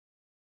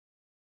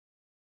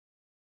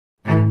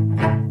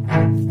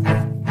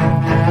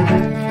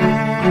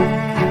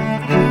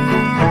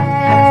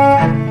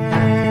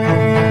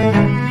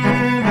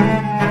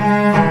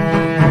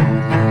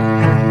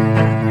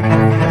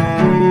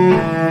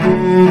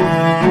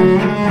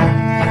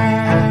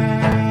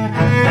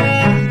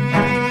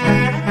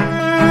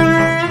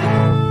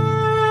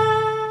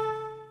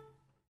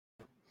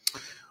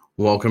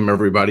Welcome,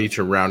 everybody,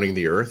 to Rounding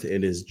the Earth.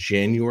 It is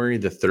January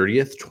the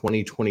 30th,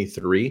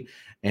 2023,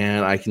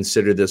 and I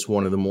consider this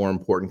one of the more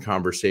important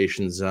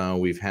conversations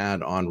we've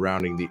had on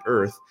Rounding the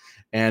Earth.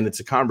 And it's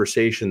a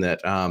conversation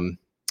that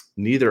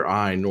neither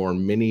I nor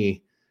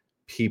many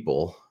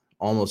people,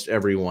 almost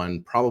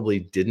everyone, probably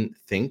didn't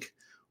think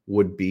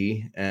would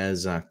be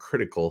as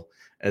critical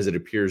as it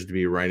appears to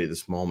be right at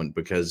this moment,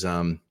 because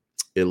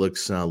it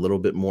looks a little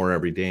bit more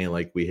every day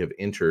like we have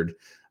entered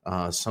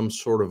some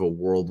sort of a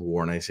world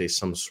war. And I say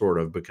some sort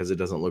of because it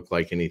doesn't look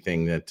like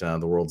anything that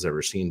the world's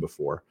ever seen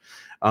before.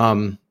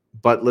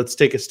 But let's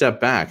take a step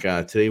back.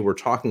 Today we're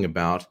talking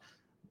about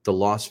the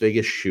Las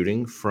Vegas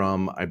shooting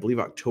from, I believe,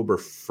 October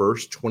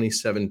 1st,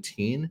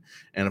 2017.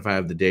 And if I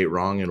have the date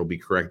wrong, it'll be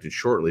corrected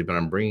shortly. But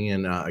I'm bringing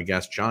in a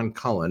guest, John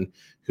Cullen,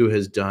 who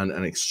has done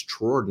an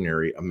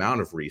extraordinary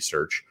amount of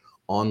research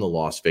on the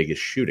Las Vegas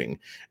shooting.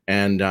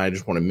 And I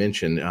just want to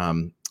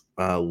mention,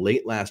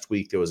 late last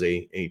week, there was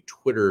a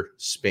Twitter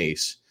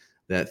space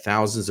that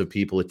thousands of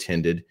people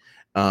attended.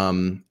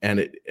 And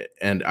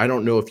I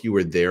don't know if you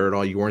were there at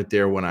all. You weren't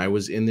there when I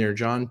was in there,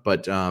 John,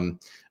 but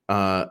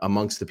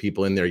amongst the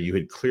people in there, you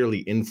had clearly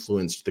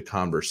influenced the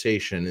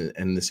conversation.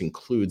 And this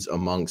includes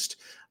amongst,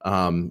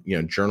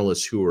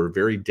 journalists who are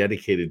very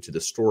dedicated to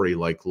the story,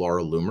 like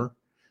Laura Loomer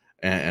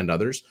and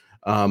others.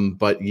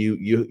 But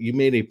you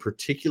made a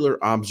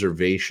particular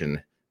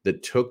observation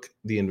that took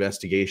the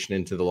investigation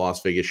into the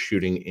Las Vegas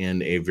shooting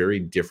in a very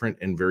different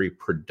and very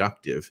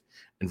productive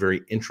and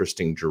very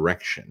interesting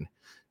direction.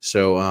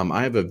 So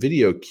I have a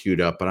video queued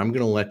up, but I'm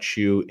going to let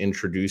you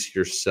introduce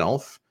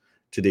yourself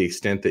to the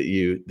extent that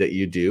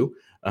you do,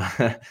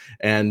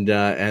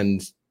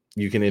 and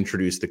you can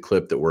introduce the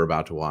clip that we're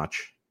about to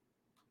watch.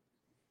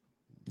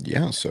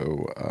 Yeah,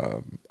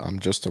 so I'm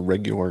just a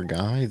regular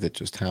guy that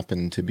just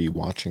happened to be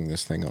watching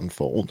this thing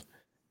unfold,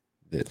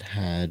 that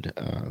had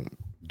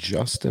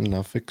just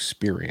enough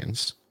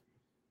experience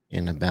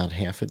in about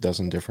half a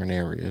dozen different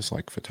areas,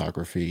 like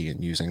photography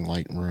and using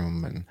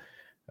Lightroom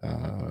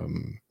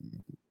and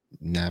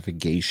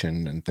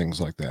navigation and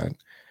things like that.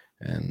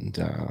 And,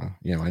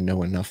 I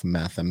know enough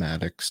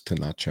mathematics to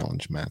not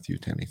challenge Matthew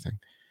to anything.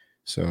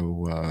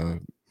 So,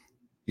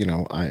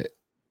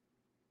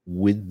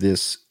 with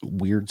this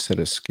weird set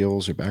of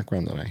skills or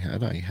background that I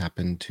had, I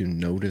happened to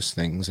notice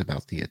things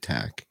about the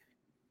attack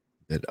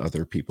that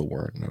other people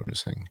weren't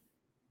noticing.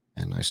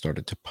 And I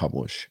started to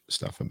publish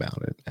stuff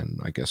about it. And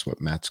I guess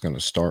what Matt's going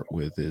to start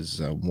with is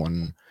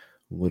one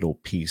little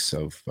piece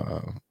of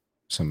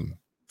some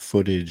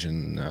footage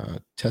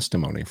and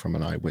testimony from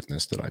an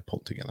eyewitness that I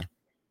pulled together.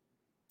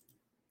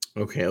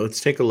 Okay, let's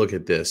take a look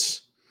at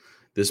this.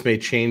 This may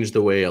change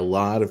the way a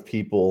lot of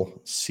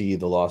people see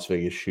the Las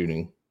Vegas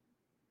shooting.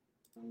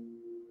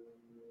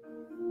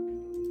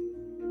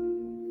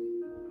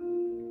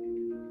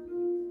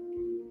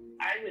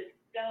 I was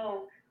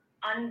so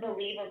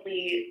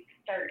unbelievably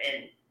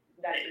certain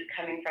that it was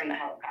coming from the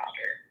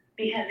helicopter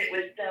because it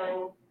was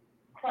so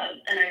close.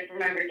 And I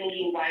remember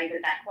thinking, why is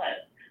it that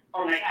close?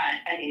 Oh my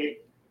God, I think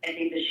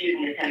the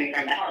shooting is coming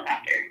from the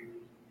helicopter.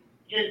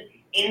 Just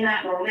in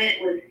that moment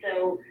was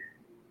so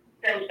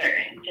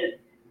certain, just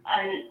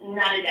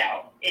not a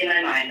doubt in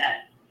my mind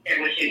that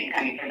there was shooting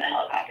coming from the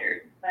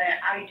helicopter. But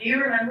I do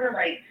remember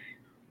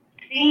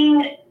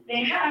seeing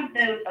they have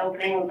those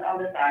openings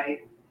on the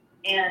side,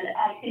 and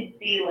I could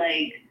see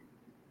a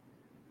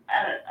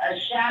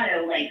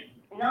shadow,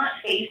 not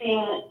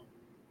facing,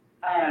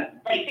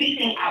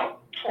 facing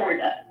out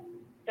towards us.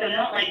 So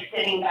not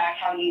sitting back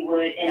how you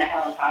would in a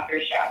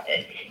helicopter strapped.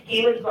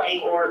 He was they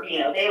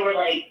were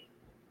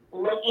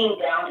looking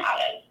down at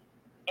us.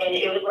 And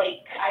it was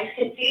I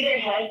could see their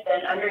heads,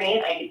 then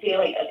underneath I could see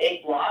a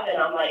big blob, and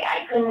I'm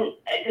I couldn't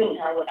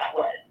tell what that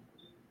was.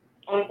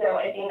 And so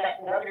I think that's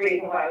another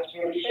reason why I was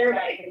really sure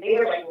about it, because they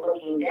were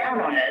looking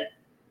down on us.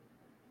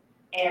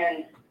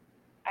 And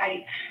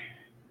I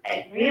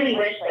really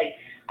wish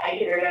I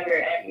could remember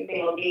every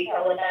single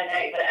detail of that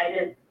night, but I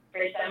just,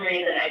 for some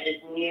reason, I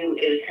just knew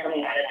it was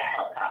coming out of that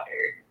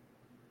helicopter.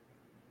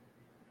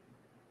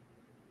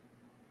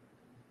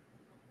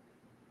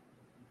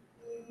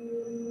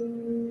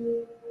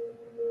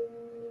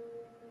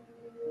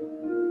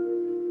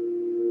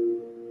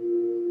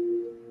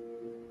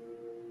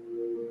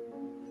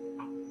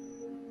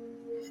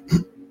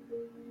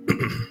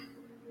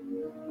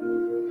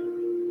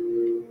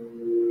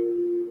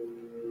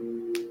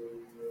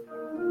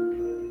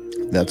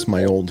 That's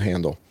my old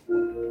handle.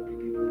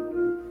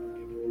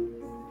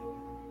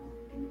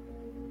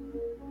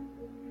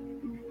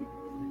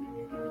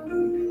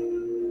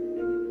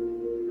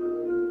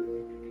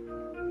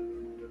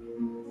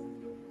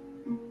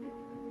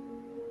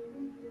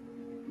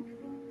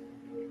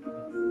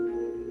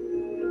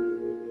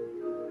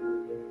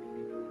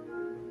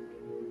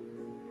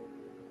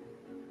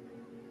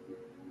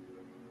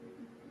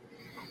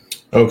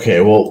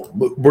 Okay, well,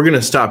 we're going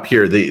to stop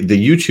here. The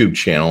YouTube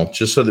channel,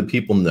 just so that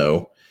people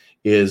know,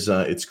 is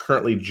it's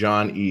currently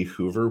John E.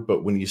 Hoover.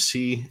 But when you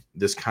see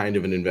this kind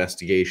of an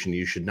investigation,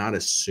 you should not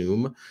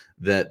assume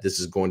that this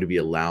is going to be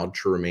allowed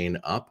to remain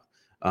up.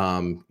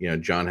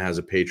 John has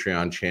a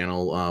Patreon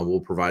channel. We'll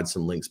provide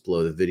some links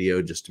below the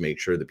video just to make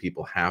sure that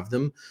people have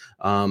them.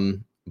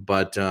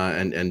 But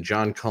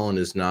John Cullen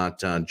is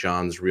not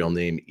John's real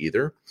name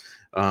either.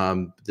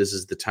 This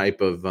is the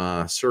type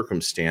of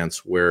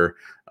circumstance where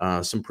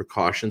some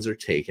precautions are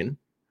taken.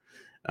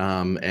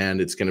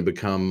 And it's going to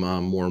become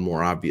more and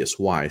more obvious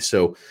why.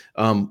 So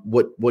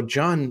what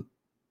John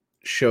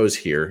shows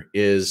here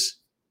is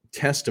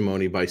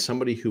testimony by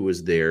somebody who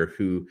was there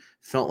who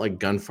felt like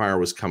gunfire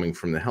was coming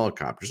from the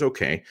helicopters.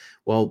 Okay,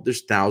 well,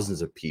 there's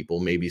thousands of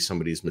people. Maybe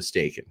somebody's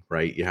mistaken,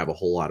 right? You have a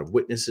whole lot of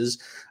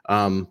witnesses.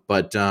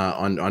 But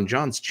on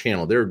John's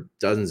channel, there are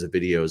dozens of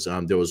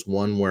videos. There was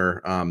one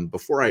where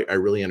before I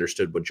really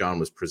understood what John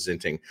was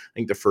presenting, I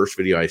think the first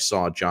video I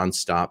saw, John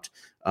stopped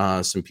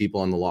some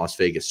people on the Las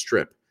Vegas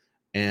Strip.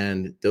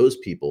 And those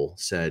people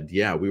said,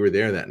 yeah, we were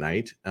there that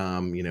night.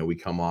 We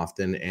come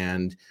often,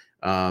 and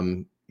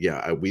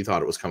we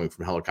thought it was coming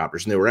from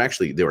helicopters. And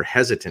they were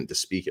hesitant to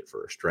speak at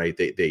first, right?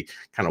 They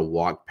kind of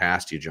walked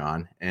past you,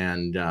 John.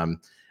 And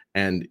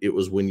it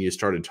was when you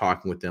started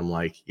talking with them,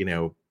 like,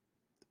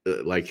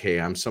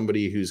 hey, I'm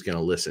somebody who's going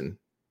to listen,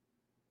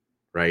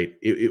 right?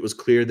 It was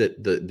clear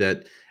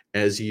that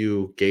as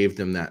you gave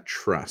them that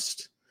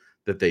trust,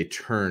 that they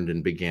turned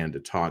and began to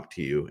talk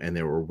to you, and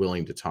they were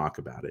willing to talk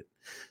about it.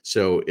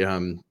 So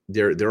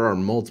there are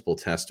multiple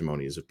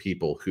testimonies of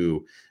people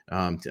who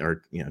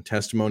are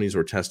testimonies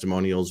or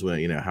testimonials,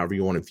 however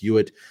you want to view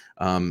it,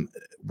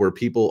 where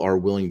people are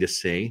willing to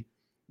say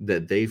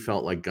that they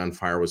felt like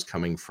gunfire was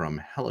coming from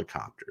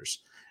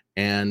helicopters.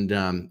 And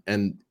I'm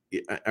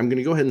going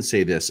to go ahead and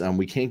say this.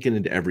 We can't get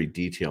into every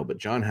detail, but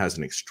John has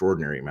an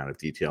extraordinary amount of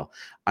detail.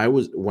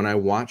 When I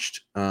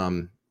watched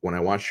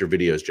your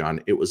videos, John,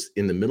 it was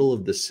in the middle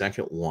of the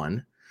second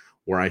one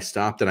where I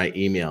stopped and I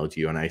emailed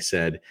you and I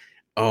said,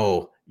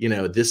 oh,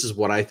 this is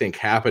what I think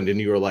happened.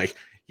 And you were like,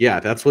 yeah,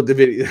 that's what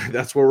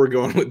that's where we're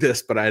going with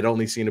this. But I had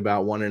only seen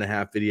about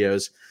 1.5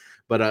 videos.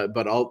 But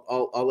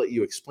I'll let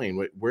you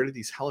explain. Where do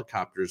these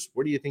helicopters,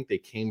 where do you think they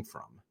came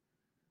from?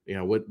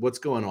 What's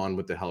going on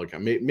with the helicopter?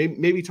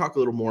 Maybe talk a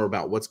little more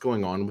about what's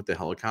going on with the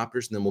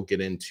helicopters, and then we'll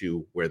get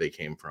into where they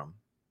came from.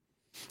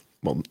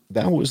 Well,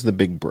 that was the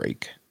big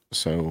break.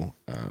 So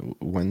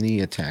when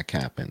the attack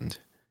happened,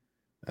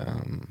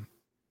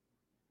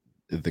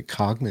 the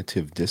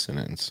cognitive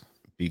dissonance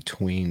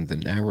between the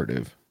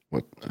narrative,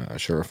 what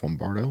Sheriff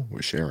Lombardo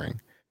was sharing,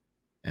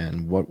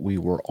 and what we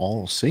were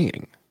all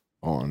seeing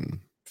on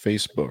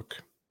Facebook,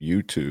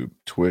 YouTube,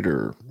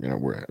 Twitter,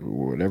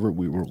 whatever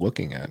we were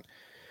looking at,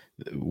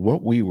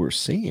 what we were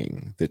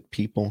seeing that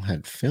people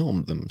had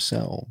filmed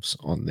themselves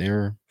on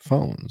their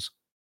phones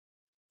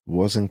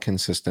wasn't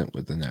consistent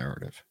with the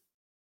narrative.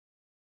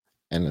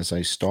 And as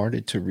I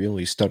started to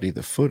really study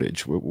the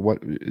footage, what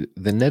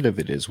the net of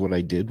it is, what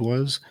I did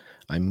was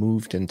I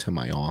moved into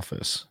my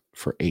office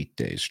for 8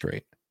 days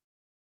straight.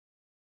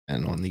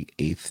 And on the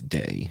 8th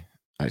day,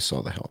 I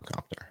saw the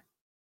helicopter.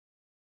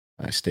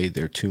 I stayed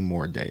there 2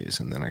 more days,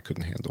 and then I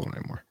couldn't handle it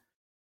anymore.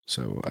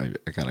 So I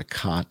got a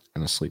cot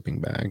and a sleeping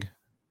bag.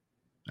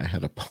 I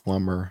had a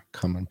plumber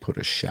come and put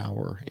a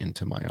shower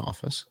into my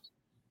office.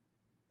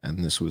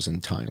 And this was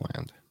in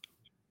Thailand.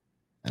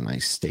 And I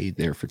stayed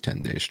there for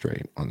 10 days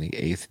straight. On the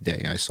 8th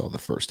day, I saw the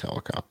first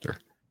helicopter,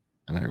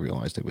 and I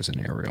realized it was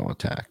an aerial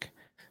attack.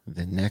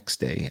 The next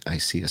day, I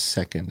see a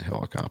second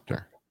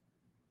helicopter.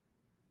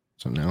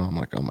 So now I'm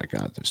like, oh my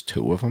God, there's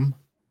 2 of them.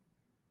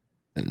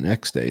 The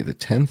next day, the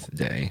 10th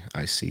day,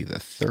 I see the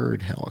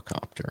third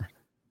helicopter,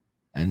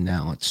 and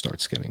now it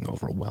starts getting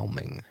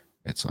overwhelming.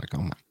 It's like,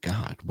 oh my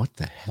God, what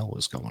the hell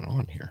is going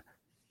on here?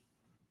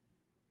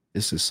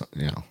 This is,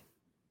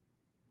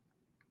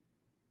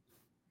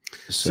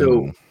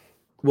 So,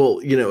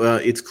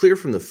 it's clear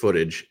from the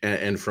footage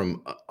and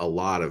from a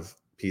lot of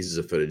pieces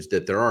of footage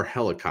that there are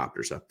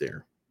helicopters up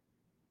there.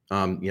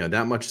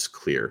 That much is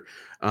clear.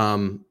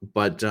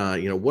 But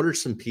what are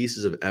some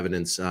pieces of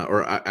evidence?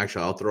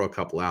 Actually, I'll throw a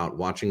couple out.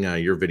 Watching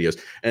your videos,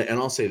 and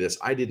I'll say this: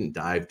 I didn't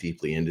dive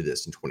deeply into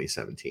this in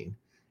 2017.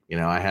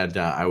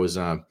 I was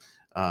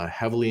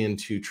heavily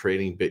into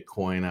trading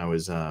Bitcoin. I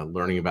was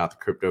learning about the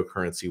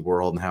cryptocurrency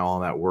world and how all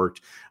that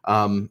worked.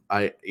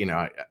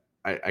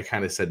 I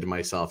kind of said to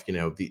myself,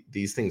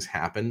 these things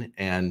happen,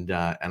 and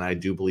I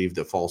do believe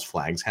that false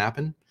flags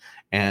happen,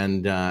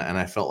 and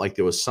I felt like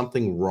there was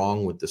something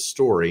wrong with the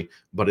story,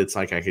 but it's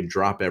like I could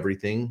drop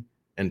everything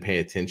and pay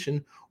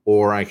attention,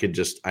 or I could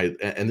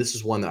and this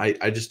is one that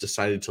I just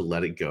decided to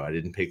let it go. I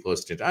didn't pay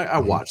close attention. I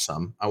watched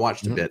some. I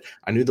watched a bit.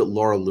 I knew that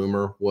Laura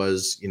Loomer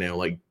was,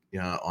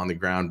 on the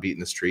ground beating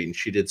the street, and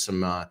she did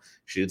some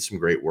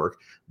great work.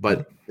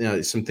 But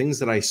some things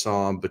that I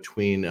saw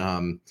between.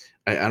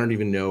 I don't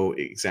even know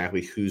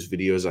exactly whose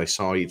videos I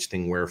saw each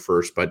thing where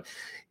first, but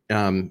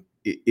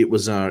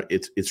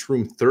it's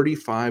room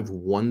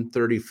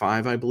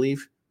 35-135, I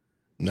believe,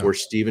 No. for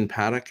Stephen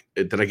Paddock.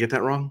 Did I get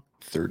that wrong?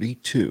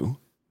 32.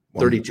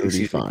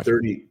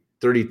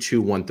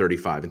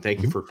 32-135. And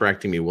thank you for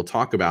correcting me. We'll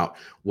talk about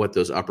what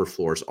those upper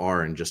floors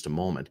are in just a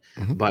moment.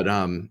 But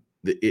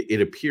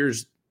it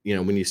appears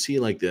when you see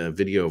like the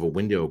video of a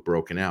window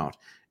broken out,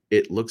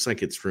 it looks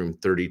like it's room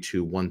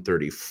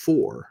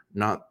 32-134,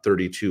 not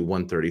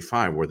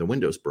 32-135, where the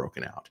window's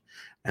broken out.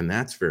 And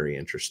that's very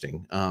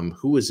interesting.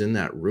 Who was in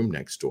that room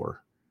next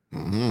door?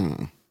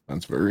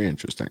 That's very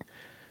interesting.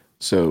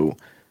 So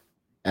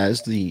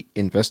as the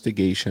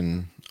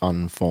investigation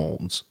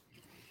unfolds,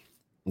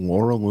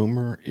 Laura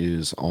Loomer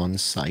is on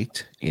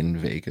site in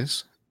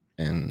Vegas,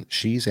 and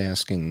she's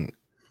asking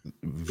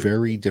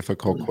very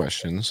difficult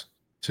questions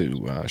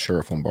to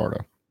Sheriff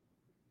Lombardo.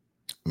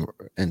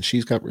 And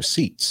she's got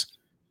receipts,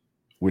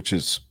 which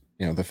is,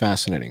 the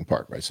fascinating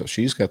part, right? So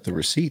she's got the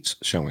receipts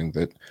showing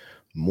that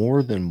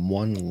more than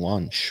one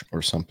lunch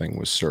or something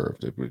was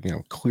served.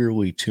 It,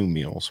 clearly 2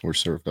 meals were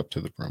served up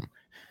to the room.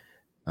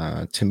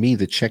 To me,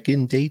 the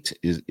check-in date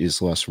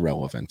is less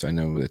relevant. I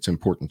know it's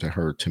important to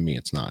her. To me,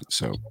 it's not.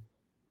 So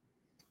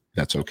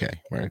that's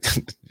okay, right?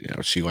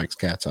 She likes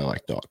cats. I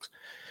like dogs.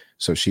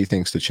 So she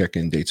thinks the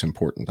check-in date's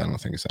important. I don't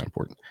think it's that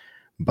important.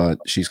 But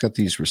she's got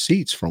these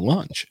receipts for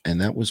lunch.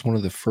 And that was one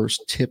of the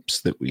first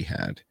tips that we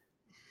had,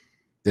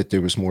 that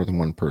there was more than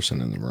one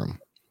person in the room.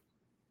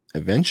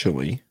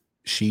 Eventually,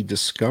 she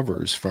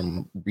discovers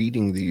from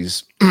reading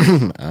these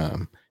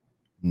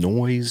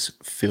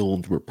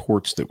noise-filled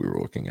reports that we were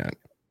looking at,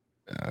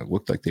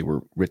 looked like they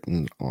were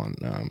written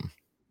on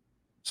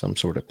some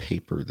sort of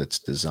paper that's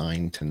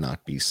designed to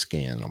not be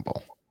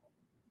scannable.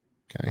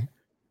 Okay.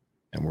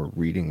 And we're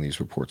reading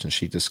these reports, and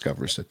she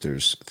discovers that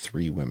there's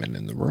 3 women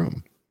in the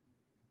room.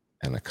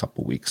 And a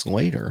couple weeks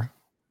later,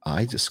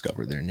 I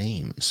discover their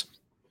names,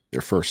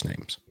 their first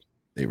names.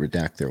 They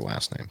redact their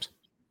last names.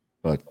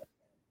 But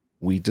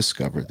we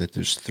discover that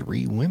there's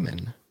 3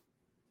 women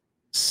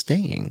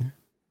staying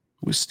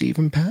with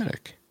Stephen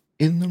Paddock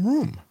in the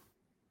room.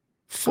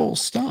 Full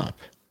stop.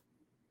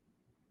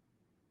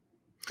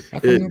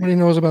 How come nobody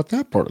knows about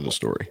that part of the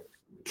story?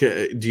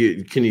 Can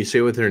you say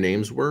what their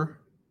names were?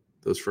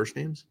 Those first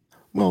names?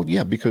 Well,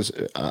 yeah, because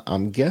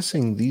I'm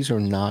guessing these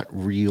are not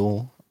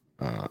real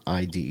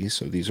IDs,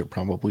 so these are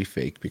probably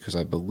fake, because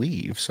I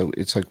believe, so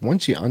it's like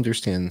once you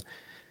understand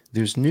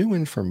there's new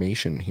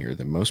information here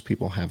that most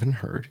people haven't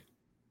heard,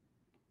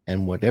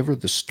 and whatever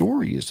the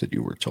story is that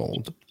you were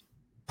told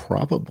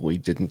probably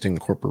didn't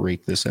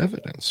incorporate this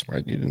evidence,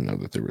 right? You didn't know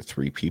that there were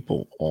 3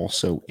 people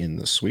also in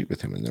the suite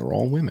with him, and they're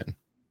all women,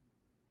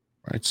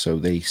 right? So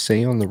they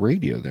say on the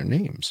radio their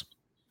names,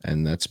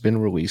 and that's been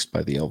released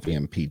by the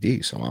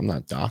LVMPD, so I'm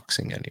not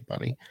doxing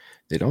anybody.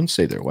 They don't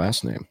say their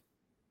last name.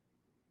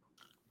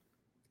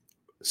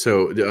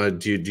 So do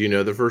you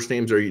know the first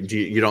names, or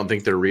you don't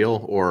think they're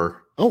real,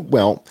 or? Oh,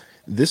 well,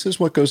 this is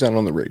what goes out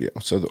on the radio.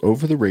 So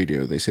over the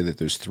radio, they say that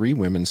there's 3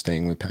 women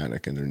staying with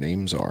Paddock, and their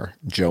names are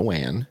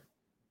Joanne,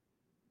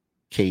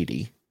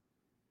 Katie,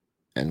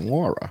 and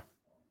Laura.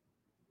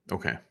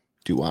 Okay.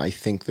 Do I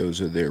think those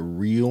are their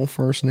real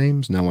first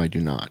names? No, I do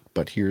not.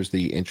 But here's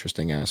the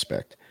interesting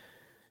aspect.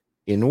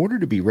 In order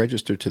to be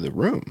registered to the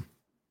room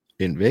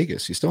in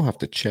Vegas, you still have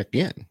to check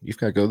in. You've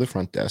got to go to the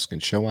front desk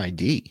and show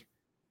ID.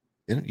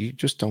 You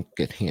just don't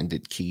get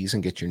handed keys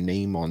and get your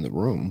name on the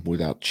room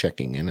without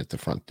checking in at the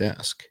front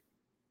desk.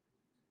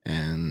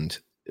 And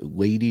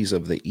ladies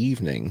of the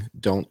evening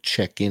don't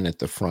check in at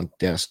the front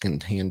desk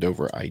and hand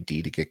over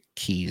ID to get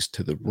keys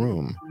to the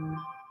room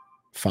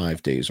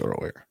 5 days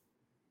earlier.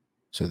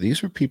 So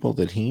these were people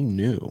that he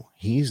knew.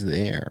 He's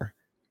there,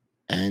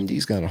 and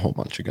he's got a whole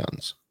bunch of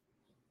guns.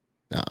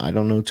 Now, I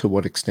don't know to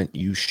what extent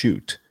you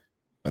shoot,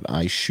 but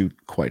I shoot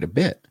quite a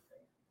bit.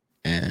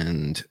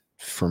 And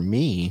for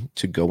me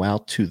to go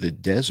out to the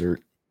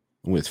desert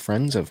with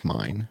friends of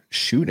mine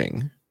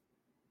shooting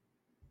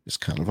is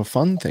kind of a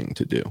fun thing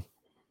to do,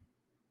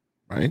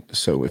 right?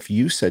 So if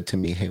you said to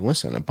me, hey,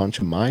 listen, a bunch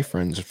of my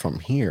friends from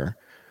here,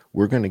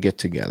 we're going to get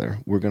together.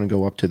 We're going to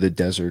go up to the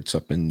deserts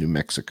up in New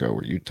Mexico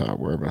or Utah,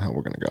 wherever the hell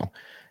we're going to go.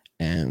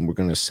 And we're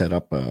going to set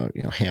up a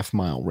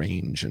half-mile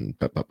range and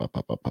and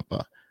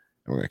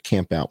we're going to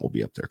camp out. We'll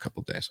be up there a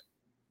couple of days.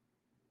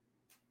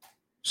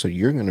 So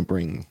you're going to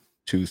bring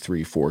 2,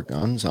 3, 4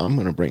 guns. I'm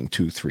going to bring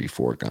 2, 3,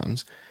 4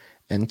 guns.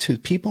 And to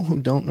people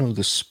who don't know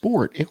the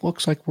sport, it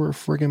looks like we're a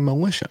friggin'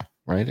 militia,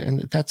 right?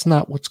 And that's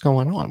not what's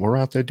going on. We're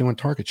out there doing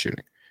target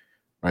shooting,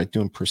 right?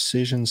 Doing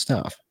precision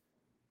stuff.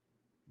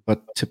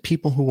 But to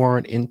people who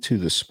aren't into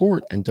the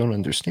sport and don't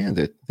understand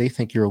it, they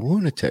think you're a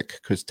lunatic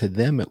because to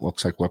them it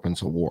looks like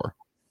weapons of war.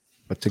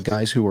 But to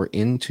guys who are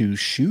into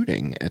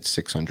shooting at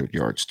 600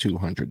 yards,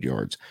 200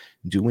 yards,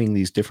 doing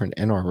these different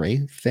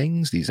NRA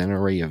things, these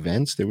NRA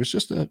events, there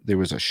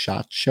was a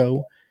shot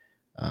show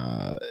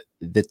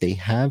that they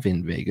have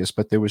in Vegas,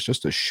 but there was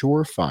just a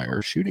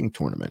surefire shooting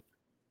tournament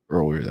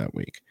earlier that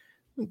week.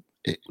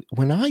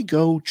 When I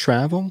go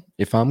travel,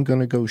 if I'm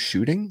going to go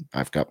shooting,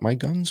 I've got my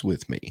guns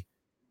with me.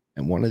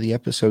 And one of the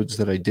episodes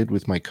that I did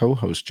with my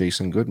co-host,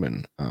 Jason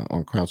Goodman,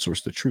 on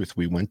Crowdsource the Truth,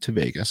 we went to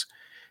Vegas.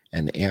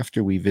 And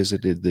after we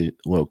visited the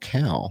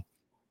locale,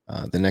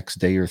 the next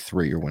day or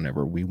 3 or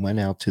whenever, we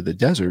went out to the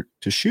desert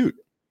to shoot.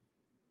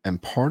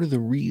 And part of the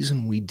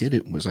reason we did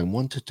it was I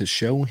wanted to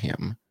show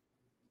him,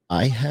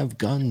 I have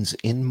guns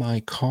in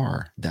my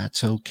car.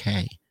 That's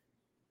okay.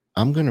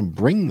 I'm going to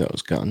bring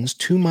those guns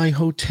to my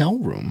hotel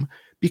room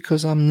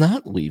because I'm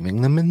not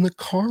leaving them in the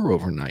car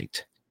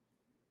overnight.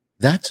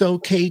 That's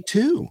okay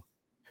too,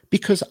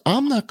 because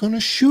I'm not going to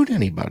shoot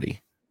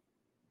anybody.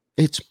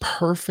 It's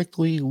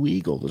perfectly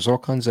legal. There's all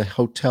kinds of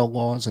hotel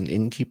laws and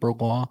innkeeper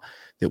law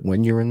that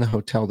when you're in the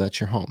hotel, that's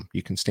your home.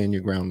 You can stand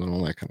your ground and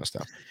all that kind of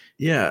stuff.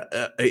 Yeah,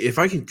 if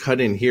I could cut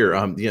in here,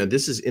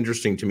 this is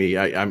interesting to me.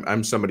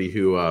 I'm somebody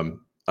who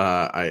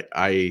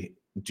I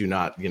do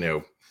not,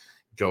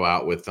 go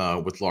out with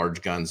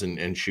large guns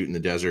and shoot in the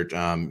desert.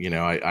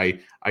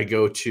 I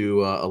go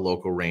to a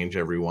local range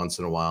every once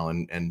in a while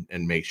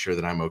and make sure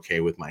that I'm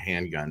okay with my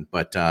handgun.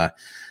 But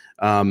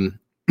um,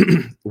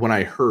 when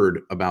I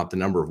heard about the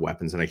number of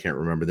weapons, and I can't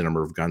remember the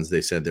number of guns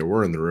they said there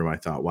were in the room, I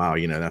thought, wow,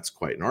 that's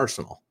quite an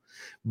arsenal.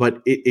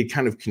 But it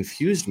kind of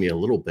confused me a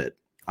little bit.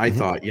 I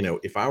thought,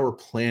 if I were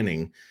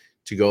planning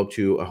to go up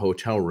to a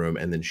hotel room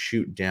and then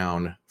shoot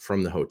down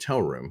from the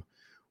hotel room,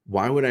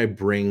 why would I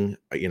bring,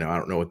 I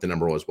don't know what the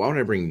number was. Why would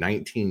I bring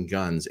 19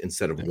 guns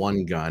instead of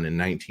one gun and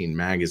 19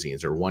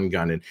 magazines, or one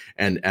gun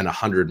and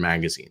 100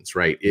 magazines,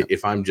 right?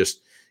 If I'm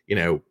just,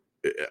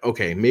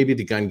 okay, maybe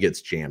the gun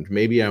gets jammed.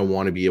 Maybe I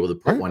want to be able to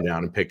put one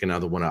down and pick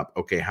another one up.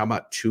 Okay, how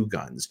about two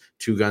guns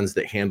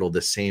that handle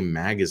the same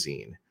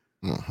magazine,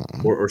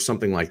 or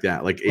something like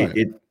that? Like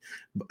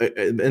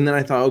and then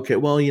I thought, okay,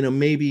 well,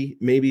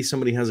 maybe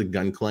somebody has a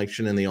gun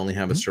collection and they only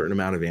have a certain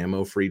amount of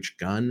ammo for each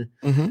gun.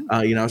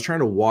 I was trying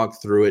to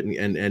walk through it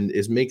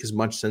and make as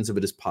much sense of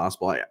it as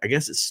possible. I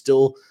guess it's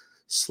still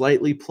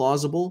slightly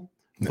plausible,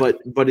 but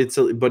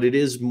it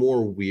is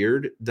more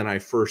weird than I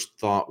first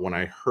thought when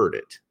I heard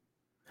it.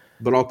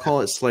 But I'll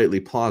call it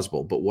slightly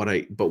plausible. But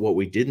what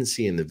we didn't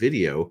see in the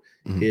video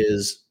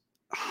is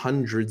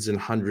hundreds and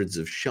hundreds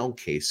of shell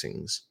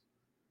casings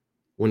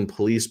when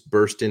police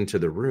burst into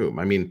the room.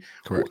 I mean,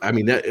 Correct.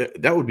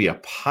 That would be a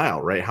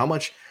pile, right? How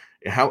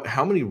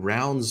many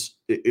rounds?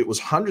 It was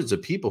hundreds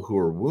of people who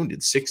were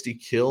wounded, 60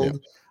 killed.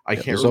 I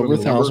can't remember.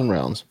 There's over 1,000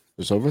 rounds.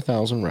 There's over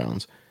 1,000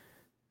 rounds.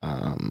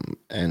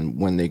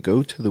 And when they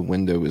go to the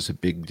window is a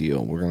big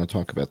deal. We're going to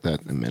talk about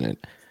that in a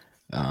minute.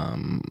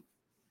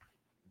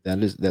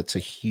 That's a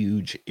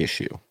huge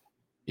issue.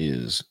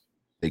 Is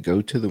they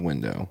go to the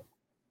window.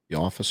 The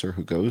officer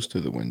who goes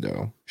to the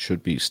window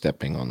should be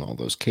stepping on all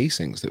those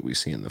casings that we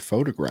see in the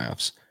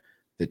photographs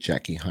that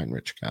Jackie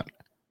Heinrich got.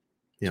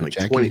 Yeah,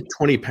 so like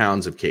 20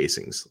 pounds of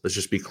casings. Let's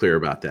just be clear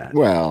about that.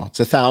 Well, it's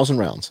 1,000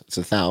 rounds. It's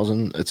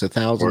 1,000. It's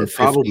 1,050.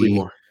 Probably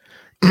more.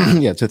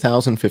 Yeah, it's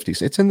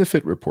 1,050. It's in the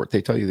FIT report.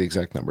 They tell you the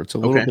exact number. It's a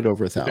little bit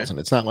over 1,000.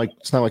 It's not like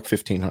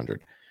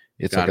 1,500.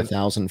 It's like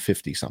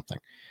 1,050 something.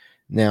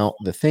 Now,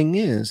 the thing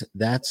is,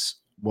 that's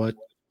what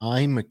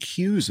I'm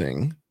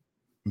accusing.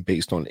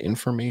 Based on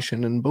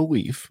information and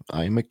belief,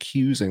 I'm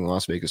accusing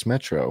Las Vegas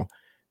Metro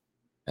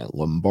and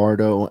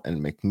Lombardo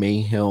and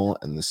McMahill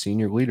and the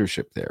senior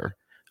leadership there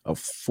of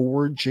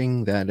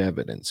forging that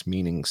evidence,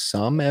 meaning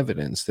some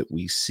evidence that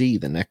we see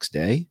the next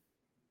day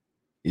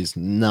is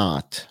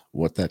not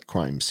what that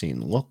crime scene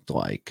looked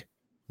like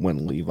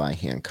when Levi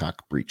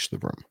Hancock breached the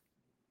room.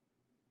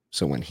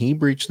 So when he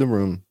breached the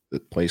room, the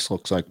place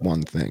looks like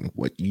one thing.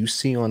 What you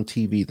see on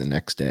TV the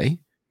next day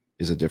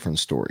is a different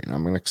story. And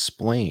I'm going to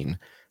explain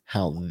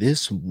how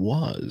this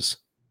was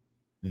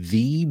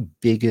the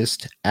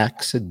biggest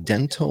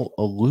accidental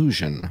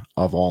illusion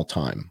of all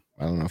time.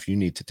 I don't know if you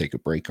need to take a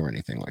break or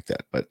anything like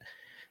that, but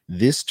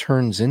this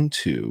turns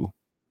into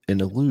an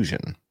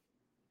illusion.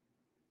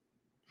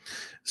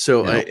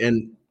 So I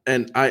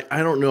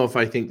don't know if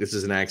I think this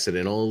is an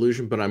accidental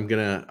illusion, but I'm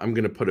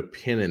gonna put a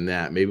pin in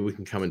that. Maybe we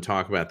can come and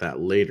talk about that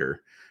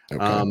later.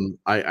 Okay.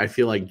 I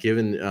feel like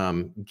given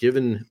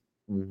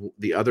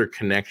the other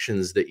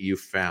connections that you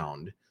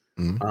found,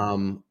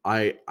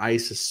 I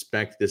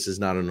suspect this is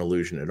not an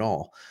illusion at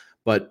all.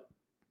 But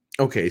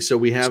okay, so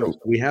we have.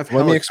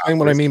 Let me explain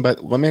what I mean by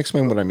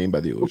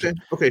the illusion.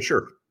 Okay,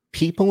 sure.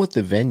 People at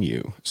the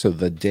venue. So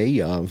the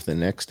day of, the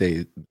next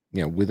day,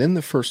 within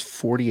the first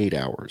 48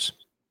 hours,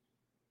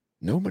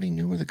 nobody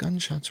knew where the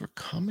gunshots were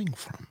coming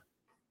from.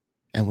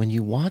 And when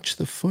you watch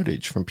the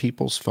footage from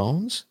people's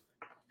phones,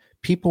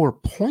 people are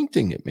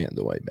pointing at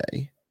Mandalay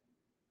Bay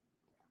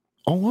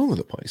all over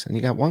the place. And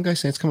you got one guy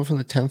saying it's coming from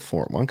the 10th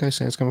floor. One guy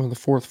saying it's coming from the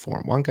 4th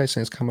floor. One guy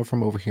saying it's coming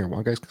from over here.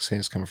 One guy saying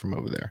it's coming from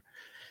over there.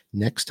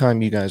 Next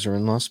time you guys are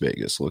in Las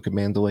Vegas, look at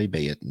Mandalay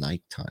Bay at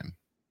nighttime.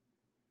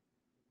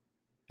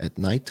 At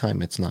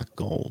nighttime, it's not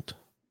gold.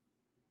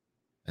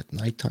 At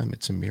nighttime,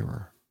 it's a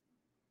mirror.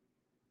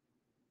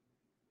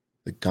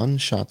 The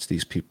gunshots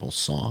these people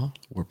saw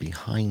were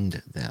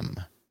behind them.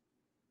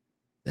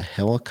 The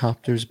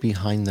helicopters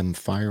behind them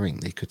firing,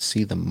 they could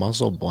see the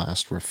muzzle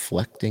blast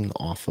reflecting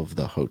off of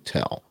the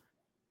hotel.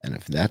 And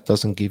if that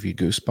doesn't give you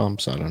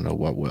goosebumps, I don't know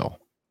what will.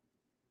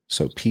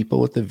 So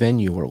people at the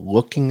venue are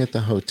looking at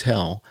the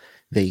hotel.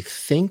 They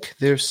think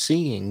they're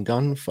seeing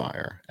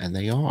gunfire, and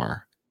they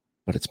are,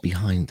 but it's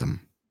behind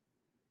them.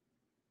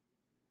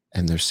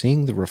 And they're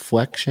seeing the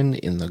reflection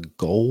in the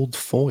gold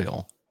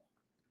foil.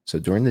 So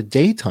during the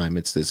daytime,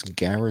 it's this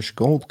garish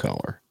gold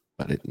color,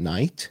 but at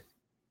night,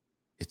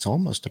 it's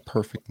almost a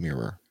perfect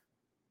mirror.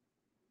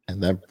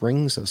 And that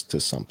brings us to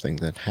something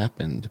that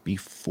happened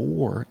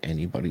before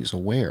anybody's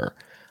aware.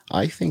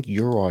 I think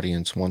your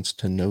audience wants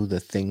to know the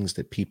things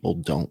that people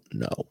don't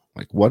know.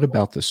 Like, what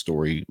about the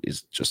story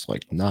is just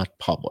like not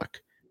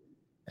public?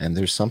 And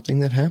there's something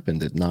that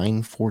happened at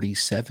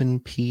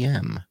 9:47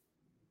 p.m.,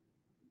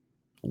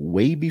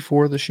 way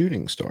before the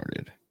shooting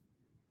started,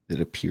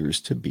 that appears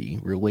to be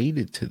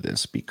related to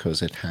this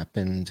because it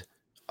happened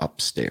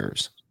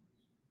upstairs.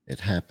 It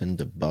happened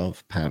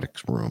above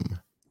Paddock's room.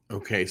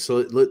 Okay,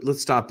 so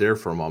let's stop there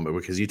for a moment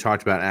because you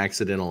talked about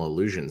accidental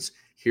illusions.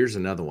 Here's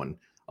another one.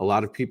 A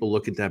lot of people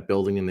look at that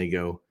building and they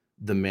go,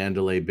 the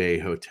Mandalay Bay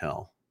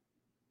Hotel.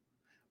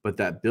 But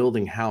that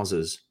building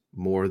houses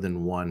more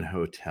than one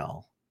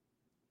hotel.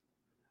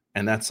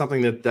 And that's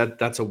something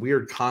that's a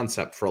weird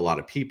concept for a lot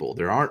of people.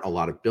 There aren't a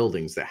lot of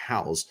buildings that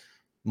house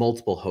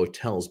multiple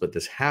hotels, but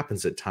this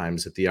happens at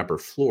times at the upper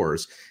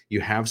floors.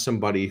 You have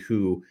somebody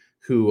who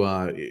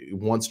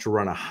wants to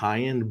run a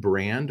high-end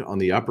brand on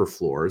the upper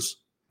floors,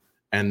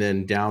 and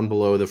then down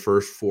below the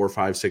first 4,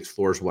 5, 6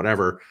 floors,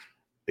 whatever,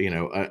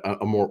 a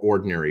more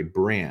ordinary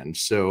brand.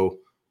 So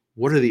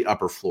what are the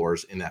upper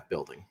floors in that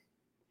building?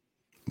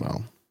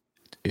 Well,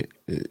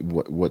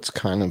 what's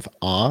kind of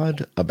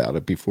odd about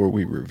it, before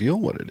we reveal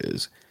what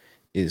it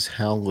is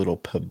how little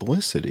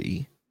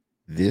publicity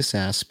this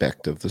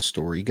aspect of the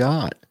story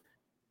got.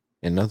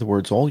 In other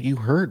words, all you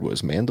heard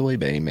was Mandalay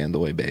Bay,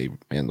 Mandalay Bay,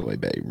 Mandalay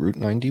Bay, Route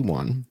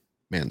 91,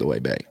 Mandalay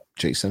Bay,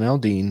 Jason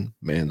Aldean,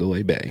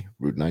 Mandalay Bay,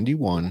 Route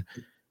 91.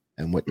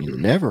 And what you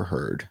never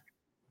heard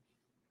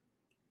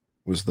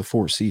was the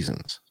Four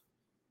Seasons.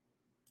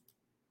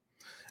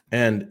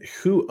 And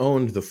who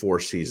owned the Four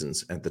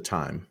Seasons at the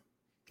time?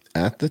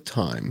 At the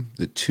time,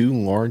 the two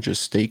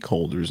largest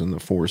stakeholders in the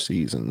Four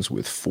Seasons,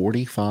 with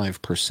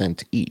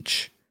 45%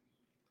 each,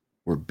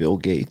 were Bill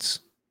Gates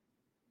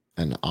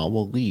and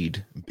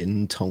Al-Walid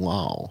bin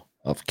Talal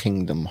of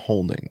Kingdom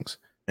Holdings.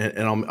 And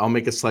I'll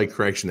make a slight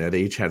correction there.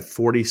 They each had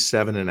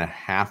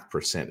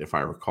 47.5%, if I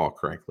recall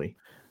correctly.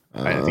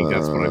 I think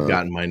that's what I've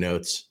got in my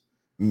notes.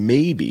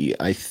 Maybe.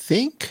 I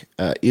think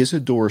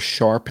Isidore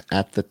Sharp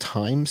at the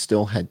time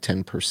still had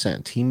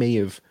 10%. He may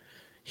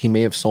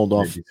have sold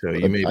off. So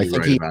you may be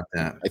right about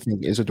that. I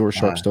think Isidore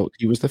Sharp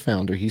he was the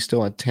founder. He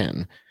still had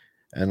 10.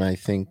 And I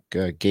think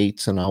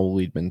Gates and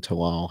Al-Walid bin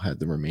Talal had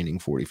the remaining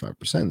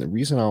 45%. The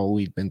reason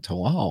Al-Walid bin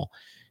Talal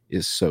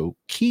is so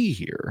key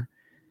here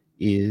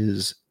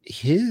is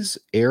his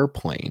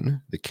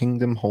airplane, the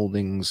Kingdom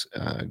Holdings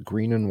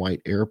green and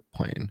white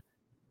airplane,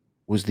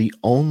 was the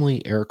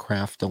only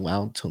aircraft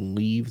allowed to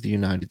leave the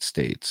United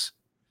States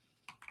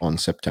on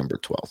September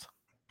 12th.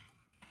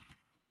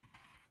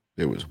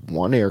 There was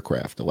one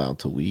aircraft allowed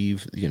to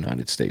leave the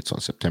United States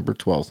on September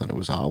 12th, and it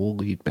was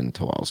Al-Walid bin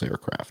Talal's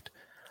aircraft.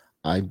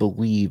 I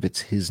believe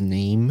it's his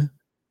name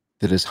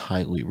that is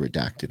highly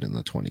redacted in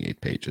the 28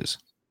 pages.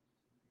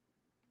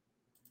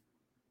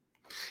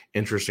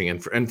 Interesting.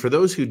 And for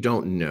those who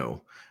don't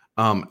know,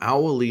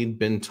 Al-Walid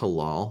bin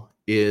Talal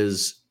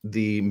is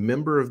the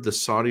member of the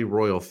Saudi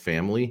royal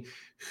family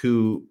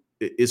who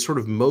is sort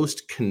of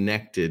most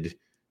connected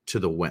to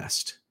the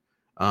West.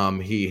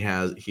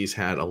 He's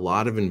had a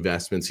lot of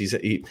investments.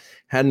 He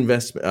had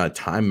investment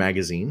Time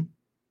Magazine,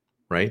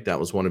 right? That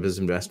was one of his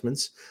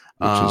investments.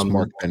 Which is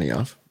Mark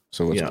Benioff.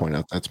 So let's point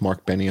out that's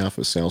Mark Benioff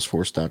of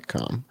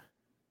Salesforce.com,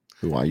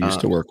 who I used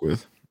to work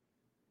with.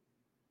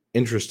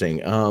 Interesting.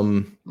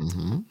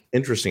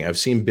 Interesting. I've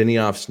seen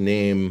Benioff's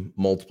name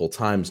multiple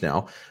times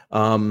now.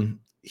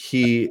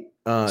 He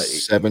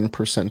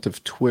 7%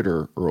 of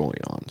Twitter early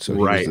on. So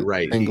right.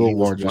 Single he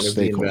was largest one of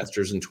stakeholder. The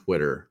investors in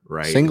Twitter,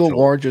 right? Single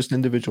largest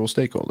individual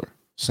stakeholder.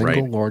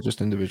 Largest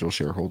individual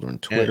shareholder in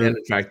Twitter. And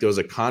in fact, there was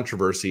a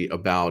controversy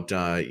about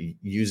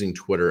using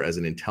Twitter as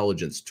an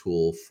intelligence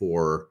tool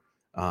for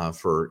at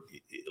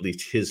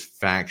least his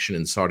faction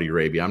in Saudi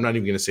Arabia. I'm not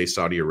even going to say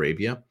Saudi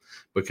Arabia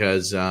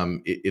because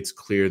it's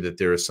clear that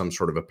there is some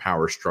sort of a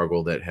power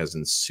struggle that has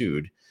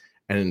ensued.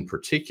 And in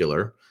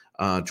particular,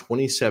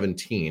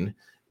 2017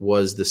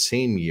 was the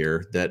same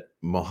year that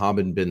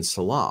Mohammed bin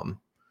Salman,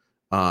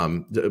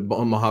 King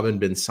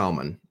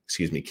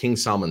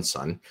Salman's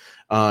son,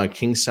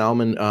 King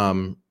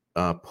Salman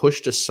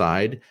pushed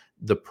aside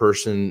the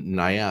person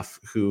Nayef,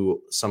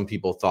 who some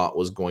people thought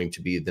was going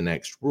to be the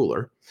next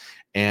ruler.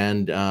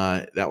 And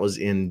that was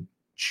in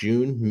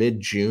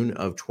mid-June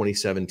of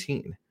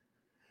 2017.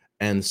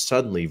 And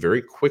suddenly,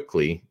 very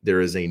quickly, there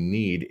is a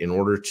need in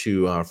order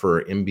to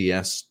for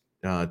MBS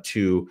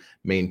to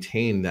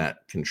maintain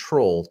that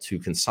control, to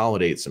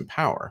consolidate some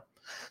power.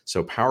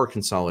 So power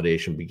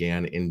consolidation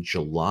began in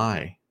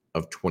July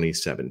of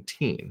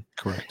 2017.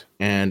 Correct.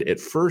 And at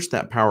first,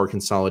 that power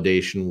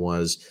consolidation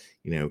was,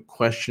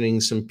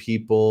 questioning some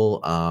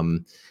people,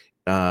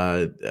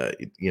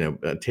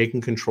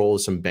 taking control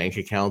of some bank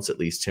accounts, at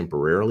least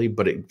temporarily,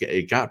 but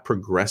it got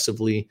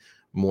progressively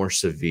more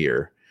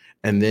severe.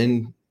 And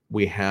then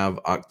we have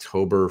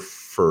October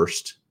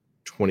 1st,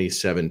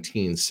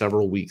 2017,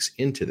 several weeks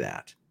into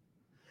that.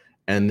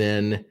 And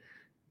then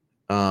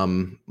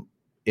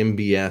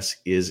MBS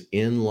is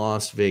in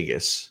Las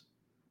Vegas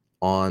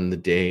on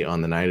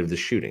the night of the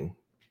shooting.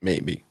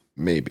 Maybe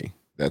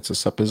that's a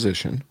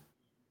supposition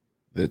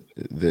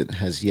that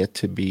has yet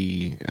to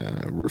be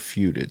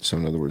refuted. So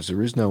in other words,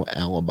 there is no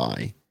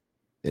alibi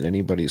that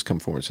anybody has come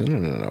forward and said,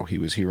 no, he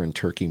was here in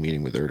Turkey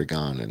meeting with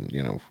Erdogan,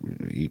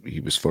 and he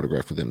was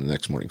photographed with him the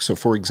next morning. So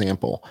for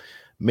example,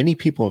 many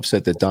people have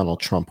said that Donald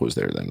Trump was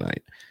there that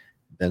night.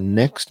 The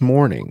next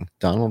morning,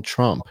 Donald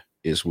Trump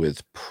is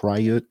with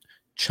Prayut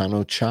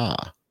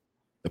Chan-o-cha,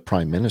 the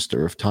Prime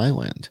Minister of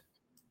Thailand.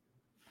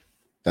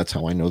 That's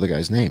how I know the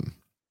guy's name.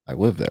 I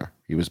live there.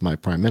 He was my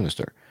Prime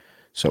Minister.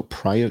 So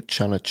Prayut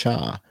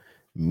Chan-o-cha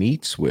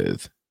meets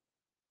with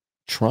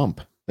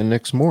Trump the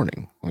next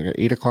morning, like at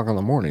 8 o'clock in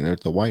the morning. They're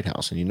at the White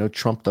House, and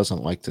Trump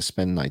doesn't like to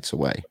spend nights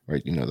away,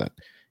 right? You know that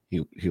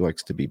he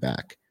likes to be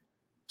back.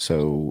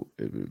 So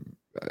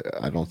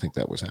I don't think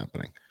that was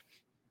happening.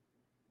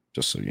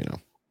 Just so you know.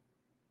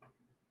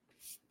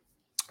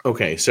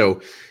 Okay,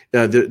 so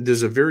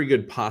there's a very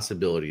good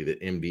possibility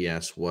that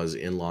MBS was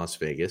in Las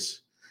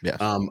Vegas. Yes.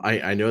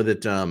 I know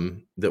that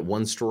that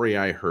one story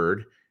I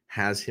heard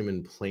has him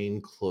in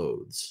plain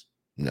clothes.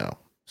 No.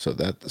 So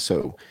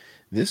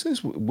this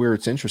is where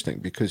it's interesting,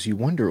 because you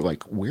wonder,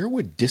 like, where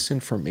would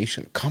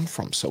disinformation come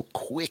from so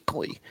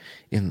quickly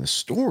in the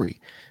story?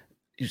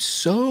 It's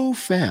so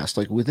fast,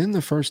 like within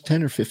the first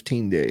 10 or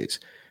 15 days,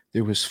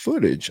 there was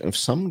footage of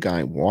some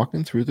guy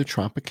walking through the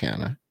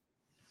Tropicana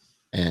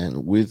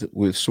and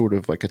with sort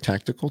of like a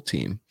tactical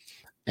team.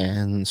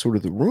 And sort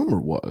of the rumor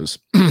was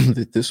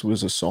that this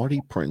was a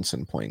Saudi prince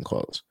in plain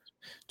clothes.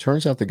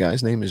 Turns out the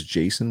guy's name is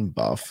Jason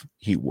Buff.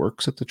 He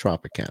works at the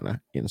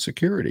Tropicana in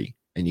security,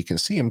 and you can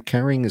see him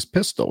carrying his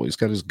pistol. He's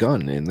got his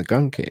gun in the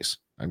gun case.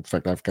 In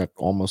fact, I've got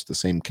almost the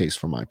same case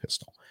for my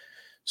pistol.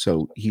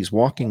 So he's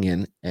walking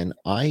in, and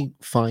I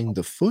find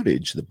the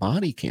footage, the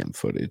body cam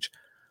footage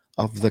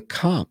of the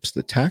cops,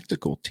 the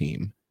tactical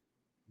team,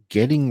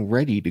 getting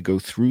ready to go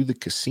through the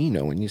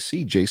casino. And you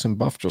see Jason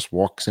Buff just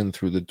walks in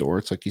through the door.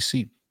 It's like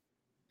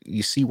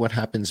you see what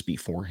happens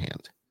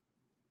beforehand.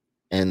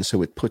 And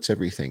so it puts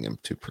everything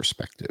into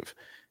perspective.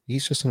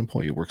 He's just an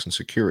employee who works in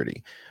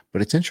security.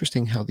 But it's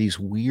interesting how these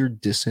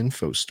weird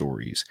disinfo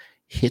stories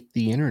hit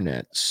the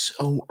internet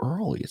so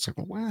early. It's like,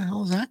 well, where the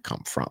hell does that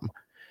come from?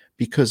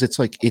 Because it's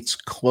like, it's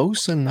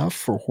close enough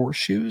for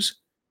horseshoes,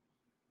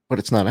 but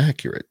it's not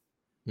accurate.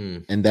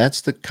 And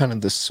that's the kind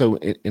of so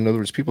in other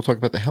words, people talk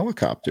about the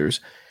helicopters,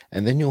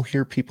 and then you'll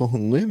hear people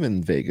who live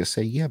in Vegas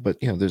say, yeah, but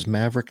there's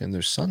Maverick and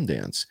there's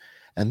Sundance,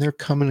 and they're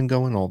coming and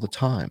going all the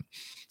time.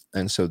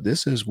 And so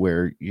this is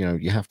where,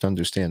 you have to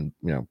understand,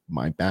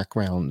 my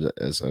background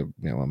as I'm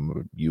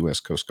a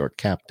U.S. Coast Guard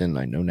captain.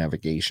 I know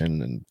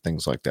navigation and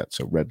things like that.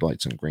 So red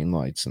lights and green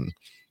lights and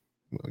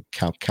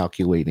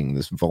calculating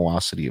this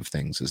velocity of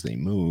things as they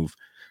move.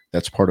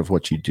 That's part of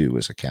what you do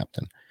as a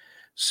captain.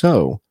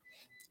 So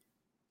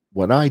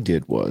what I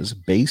did was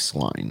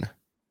baseline.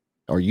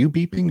 Are you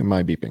beeping or am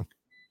I beeping?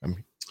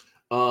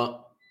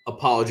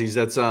 Apologies.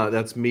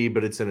 That's me,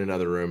 but it's in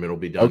another room. It'll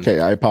be done.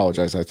 Okay, I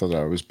apologize. I thought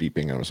I was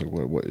beeping. I was like,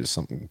 what is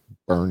something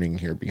burning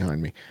here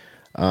behind me?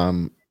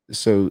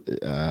 So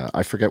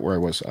I forget where I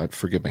was.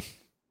 Forgive me.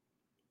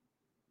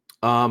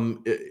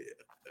 We're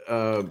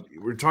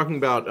talking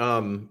about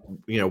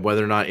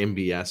whether or not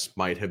MBS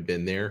might have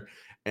been there,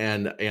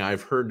 and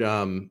I've heard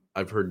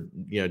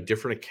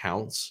different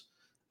accounts.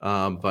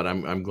 But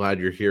I'm glad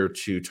you're here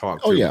to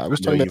talk. Oh yeah, I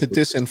was talking about the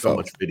disinfo. So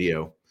much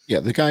video. Yeah,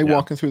 the guy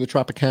walking through the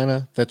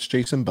Tropicana, that's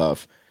Jason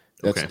Buff.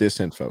 That's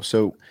disinfo.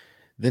 So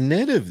the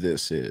net of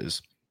this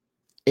is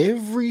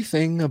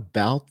everything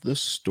about the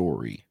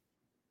story.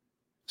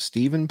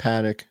 Stephen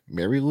Paddock,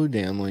 Mary Lou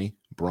Danley,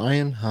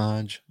 Brian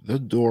Hodge, the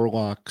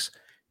Dorlocks,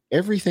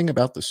 everything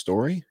about the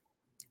story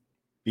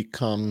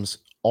becomes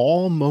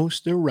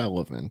almost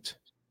irrelevant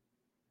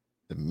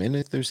the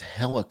minute there's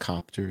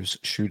helicopters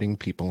shooting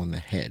people in the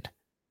head.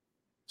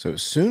 So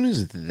as soon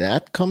as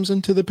that comes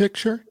into the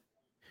picture,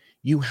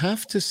 you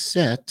have to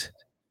set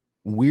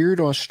weird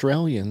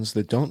Australians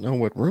that don't know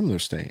what room they're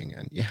staying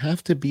in. You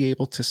have to be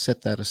able to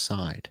set that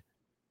aside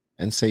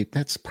and say,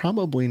 that's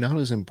probably not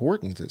as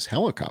important as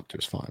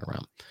helicopters flying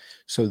around.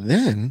 So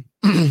then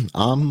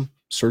I'm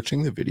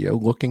searching the video,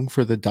 looking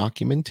for the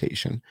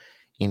documentation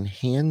in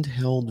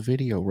handheld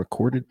video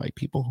recorded by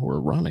people who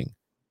are running.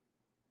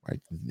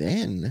 Right.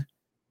 Then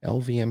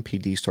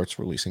LVMPD starts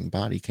releasing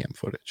body cam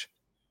footage.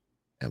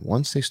 And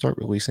once they start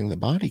releasing the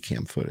body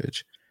cam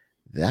footage,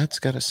 that's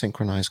got a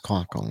synchronized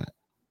clock on it.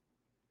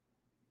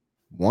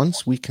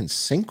 Once we can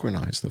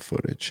synchronize the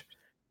footage,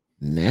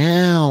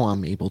 now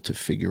I'm able to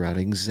figure out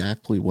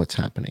exactly what's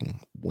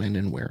happening, when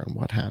and where and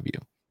what have you.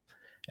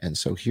 And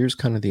so here's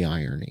kind of the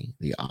irony.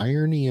 The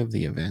irony of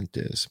the event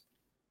is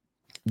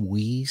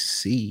we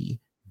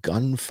see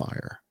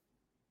gunfire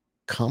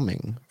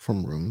coming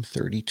from room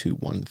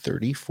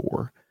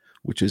 32134,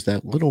 which is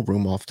that little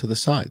room off to the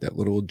side, that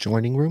little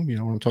adjoining room. You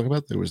know what I'm talking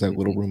about? There was that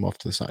little room off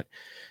to the side.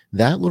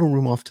 That little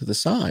room off to the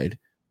side,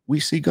 we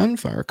see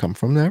gunfire come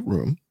from that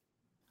room,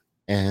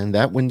 and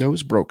that window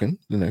is broken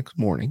the next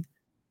morning.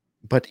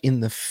 But in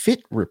the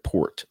FIT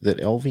report that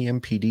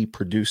LVMPD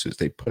produces,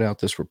 they put out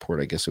this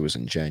report, I guess it was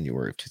in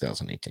January of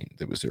 2018.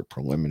 That was their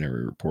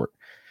preliminary report.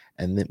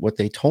 And then what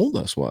they told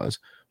us was,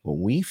 well,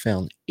 we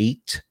found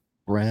 8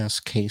 brass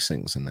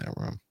casings in that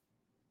room.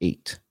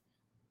 8.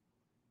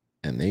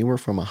 And they were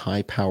from a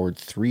high-powered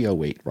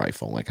 308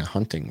 rifle, like a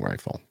hunting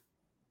rifle.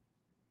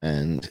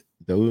 And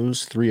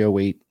those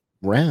 308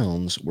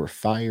 rounds were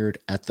fired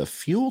at the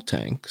fuel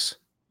tanks,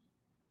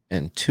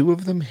 and 2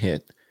 of them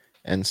hit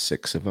and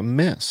 6 of them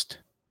missed.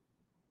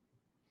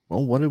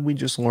 Well, what did we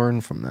just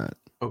learn from that?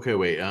 Okay,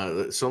 wait.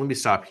 So let me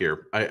stop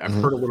here. I've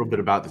heard a little bit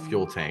about the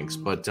fuel tanks,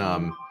 but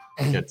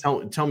yeah,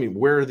 tell me,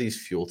 where are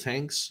these fuel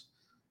tanks,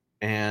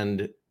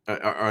 and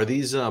are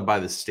these by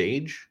the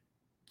stage?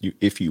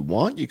 If you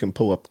want, you can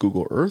pull up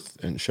Google Earth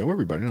and show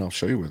everybody, and I'll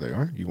show you where they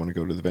are. You want to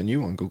go to the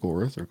venue on Google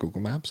Earth or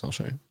Google Maps? I'll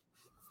show you.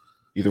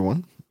 Either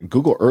one.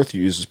 Google Earth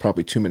uses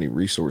probably too many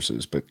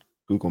resources, but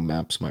Google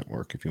Maps might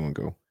work if you want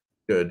to go.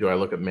 Do I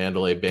look at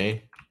Mandalay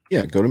Bay?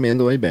 Yeah, go to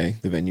Mandalay Bay.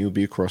 The venue will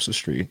be across the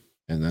street,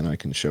 and then I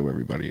can show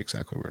everybody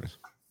exactly where it is.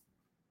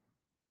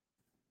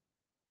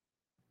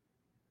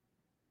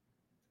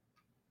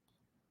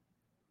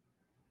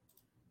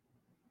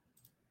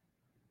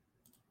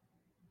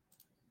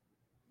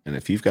 And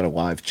if you've got a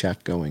live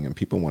chat going and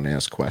people want to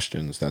ask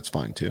questions, that's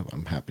fine too.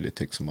 I'm happy to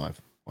take some live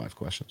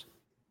questions.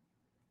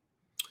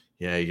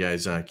 Yeah, you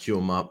guys queue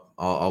them up.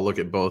 I'll look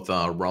at both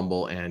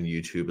Rumble and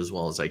YouTube as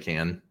well as I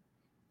can.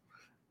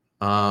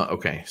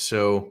 Okay,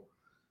 so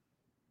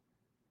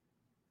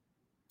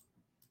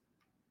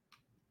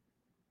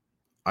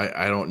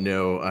I don't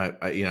know.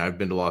 I've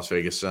been to Las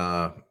Vegas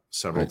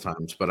several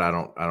times, but I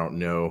don't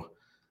know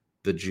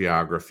the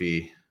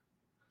geography.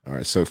 All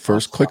right, so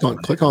first click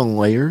on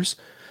layers.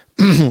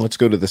 Let's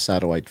go to the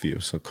satellite view.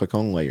 So click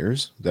on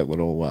layers, that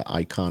little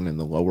icon in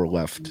the lower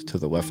left, to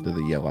the left of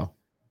the yellow,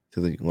 to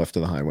the left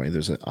of the highway.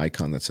 There's an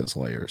icon that says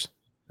layers.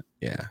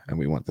 Yeah, and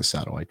we want the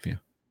satellite view.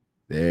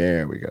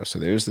 There we go. So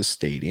there's the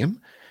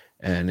stadium.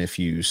 And if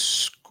you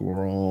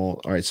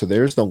scroll, all right, so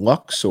there's the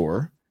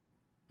Luxor.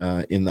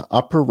 In the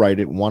upper right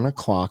at 1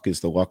 o'clock is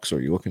the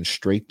Luxor. You're looking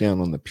straight down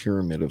on the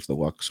pyramid of the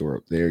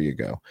Luxor. There you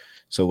go.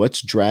 So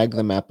let's drag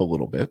the map a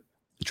little bit.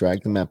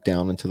 Drag the map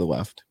down and to the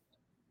left.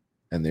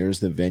 And there's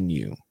the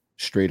venue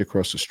straight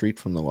across the street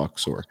from the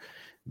Luxor.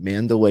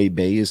 Mandalay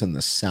Bay is in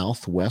the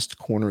southwest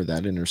corner of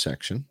that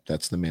intersection.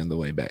 That's the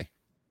Mandalay Bay.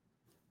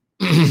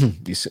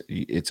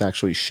 It's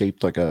actually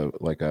shaped like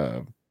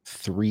a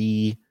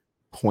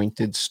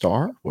 3-pointed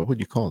star. What would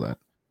you call that?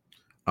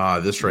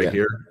 This right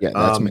here. Yeah,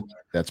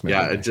 that's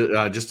Mandalay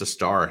Bay. Just a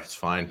star. It's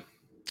fine.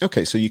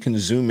 Okay, so you can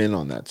zoom in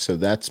on that. So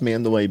that's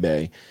Mandalay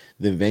Bay.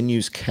 The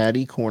venue's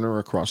caddy corner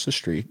across the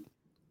street.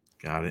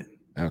 Got it.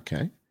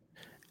 Okay.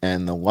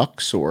 And the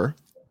Luxor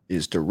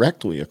is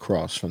directly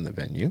across from the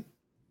venue.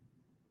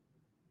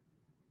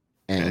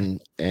 And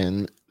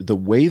the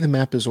way the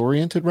map is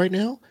oriented right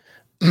now,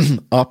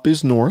 up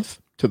is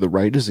north, to the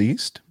right is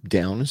east,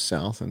 down is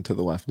south, and to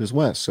the left is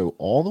west. So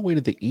all the way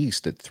to the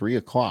east at 3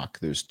 o'clock,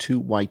 there's 2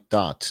 white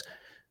dots.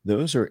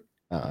 Those are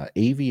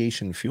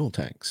aviation fuel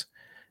tanks.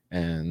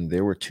 And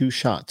there were 2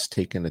 shots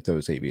taken at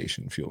those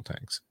aviation fuel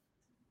tanks.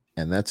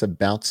 And that's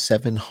about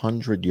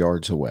 700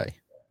 yards away.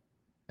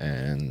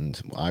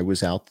 And I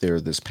was out there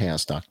this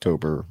past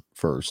October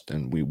 1st,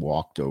 and we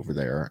walked over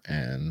there,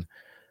 and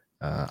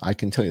I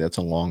can tell you that's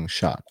a long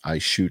shot. I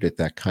shoot at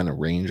that kind of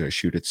range. I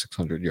shoot at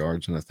 600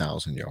 yards and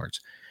 1,000 yards.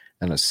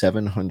 And a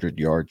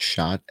 700-yard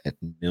shot at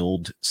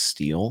milled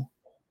steel,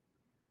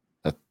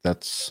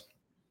 that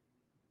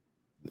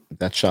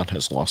shot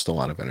has lost a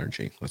lot of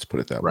energy. Let's put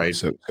it that way.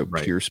 So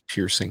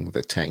piercing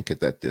the tank at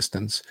that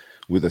distance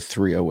with a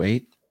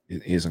 308,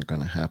 it isn't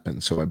going to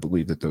happen. So I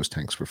believe that those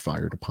tanks were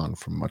fired upon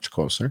from much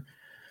closer.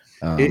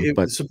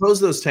 But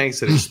suppose those tanks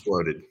had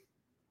exploded.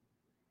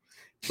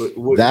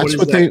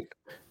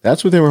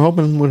 That's what they were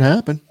hoping would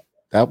happen.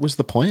 That was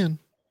the plan.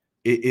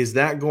 Is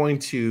that going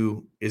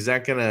to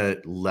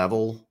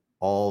level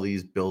all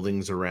these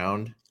buildings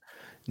around?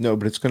 No,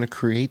 but it's going to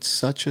create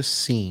such a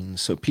scene.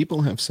 So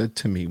people have said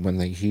to me when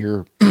they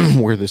hear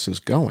where this is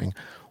going,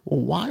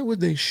 well, why would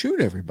they shoot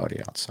everybody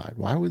outside?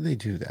 Why would they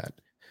do that?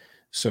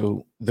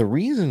 So the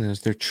reason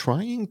is they're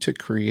trying to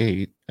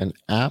create an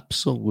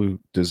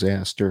absolute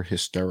disaster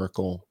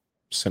hysterical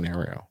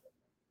scenario.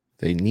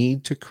 They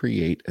need to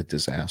create a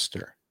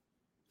disaster.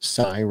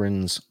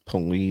 Sirens,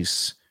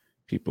 police,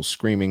 people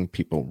screaming,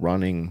 people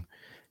running.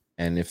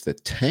 And if the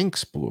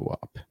tanks blew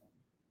up,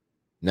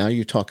 now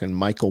you're talking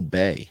Michael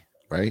Bay,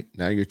 right?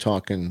 Now you're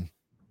talking...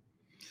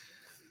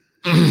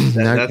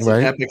 That's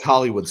an epic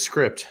Hollywood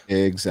script.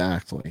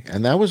 Exactly.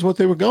 And that was what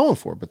they were going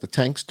for. But the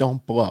tanks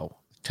don't blow.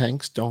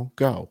 Tanks don't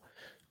go.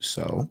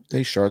 So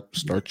they start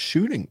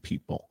shooting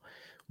people.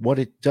 What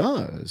it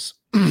does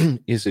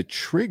is it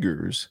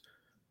triggers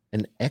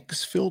an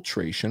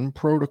exfiltration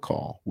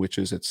protocol, which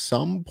is at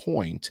some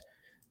point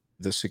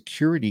the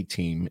security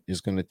team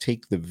is going to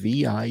take the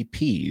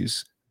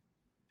VIPs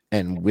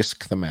and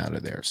whisk them out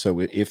of there. So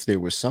if there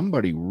was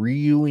somebody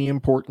really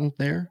important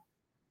there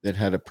that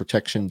had a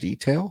protection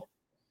detail,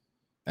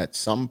 At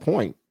some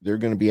point, they're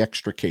going to be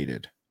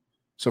extricated.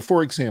 So,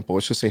 for example,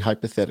 let's just say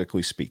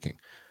hypothetically speaking,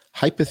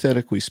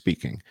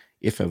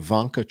 if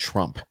Ivanka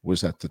Trump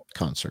was at the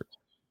concert,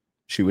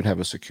 she would have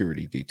a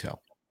security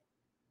detail.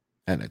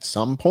 And at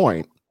some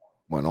point,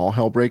 when all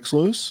hell breaks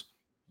loose,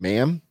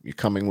 ma'am, you're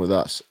coming with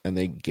us. And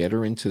they get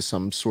her into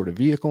some sort of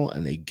vehicle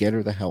and they get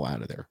her the hell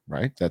out of there,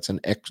 right? That's an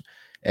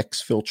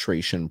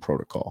exfiltration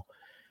protocol.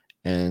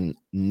 And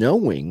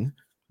knowing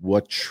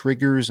what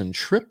triggers and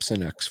trips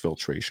an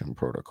exfiltration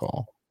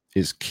protocol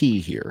is key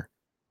here,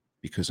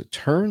 because it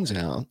turns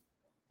out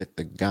that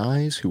the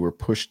guys who were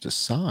pushed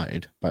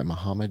aside by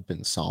Mohammed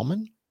bin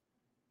Salman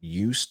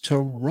used to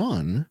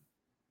run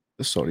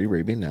the Saudi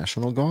Arabian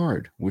National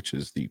Guard, which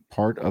is the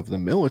part of the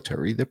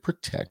military that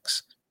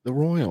protects the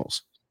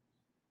royals.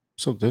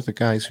 So they're the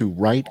guys who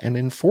write and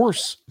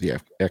enforce the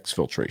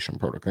exfiltration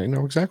protocol. They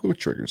know exactly what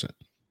triggers it.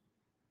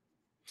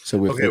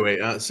 So if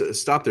wait, so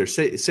stop there.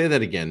 Say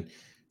that again.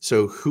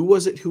 So who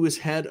was it who was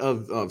head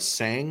of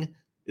SANG?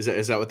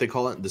 Is that what they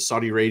call it? The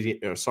Saudi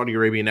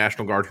Arabian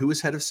National Guard. Who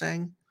was head of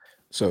SANG?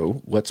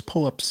 So let's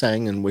pull up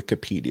SANG in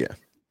Wikipedia.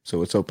 So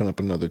let's open up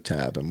another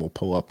tab and we'll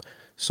pull up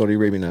Saudi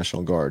Arabian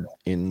National Guard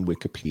in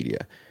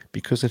Wikipedia,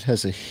 because it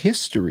has a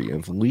history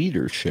of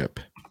leadership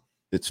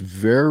that's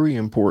very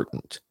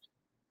important.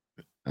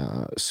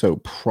 So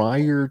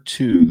prior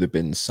to the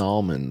bin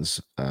Salmans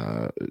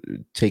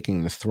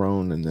taking the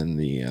throne and then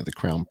the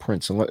crown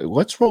prince, and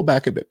let's roll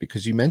back a bit,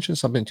 because you mentioned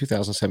something in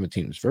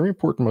 2017. It's very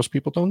important. Most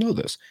people don't know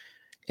this.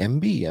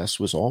 MBS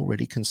was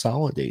already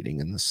consolidating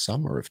in the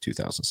summer of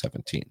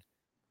 2017.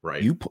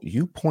 Right.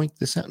 You point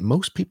this out.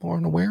 Most people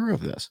aren't aware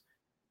of this.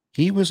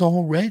 He was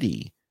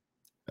already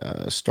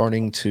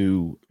starting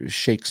to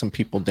shake some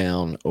people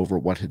down over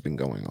what had been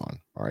going on.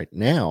 All right.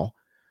 Now,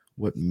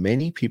 what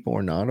many people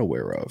are not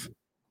aware of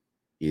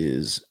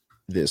is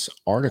this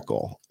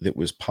article that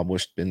was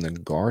published in The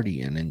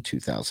Guardian in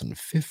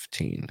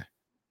 2015.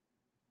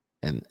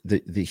 And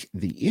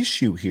the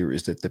issue here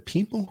is that the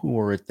people who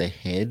are at the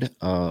head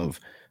of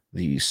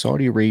the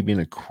Saudi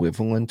Arabian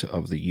equivalent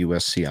of the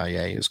US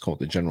CIA is called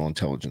the General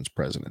Intelligence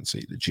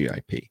Presidency, the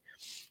GIP.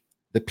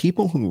 The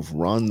people who've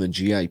run the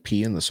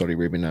GIP and the Saudi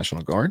Arabian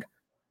National Guard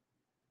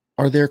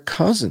are their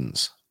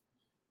cousins.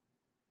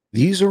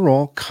 These are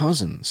all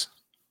cousins.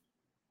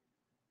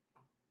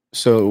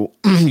 So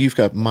you've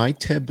got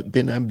Maiteb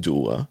bin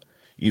Abdullah,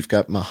 you've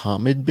got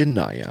Mohammed bin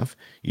Nayef,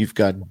 you've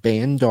got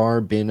Bandar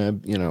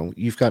bin,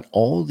 you've got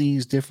all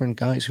these different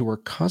guys who are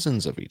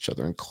cousins of each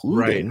other,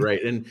 including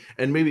right.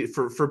 And maybe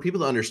for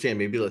people to understand,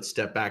 maybe let's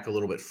step back a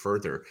little bit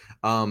further.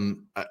 I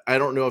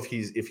don't know if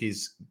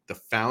he's the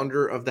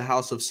founder of the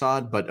House of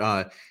Saud, but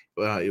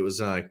it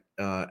was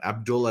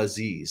Abdul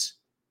Aziz,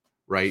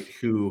 right,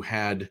 who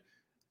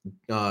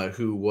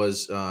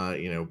was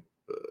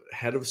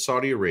head of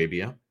Saudi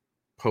Arabia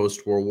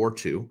post World War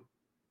II,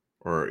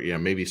 or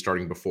maybe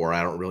starting before.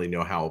 I don't really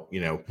know how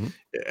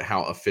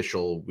how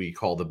official we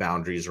call the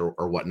boundaries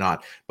or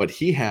whatnot, but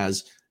he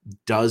has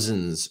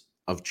dozens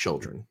of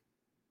children.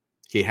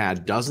 He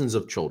had dozens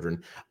of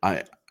children,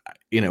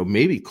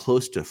 maybe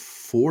close to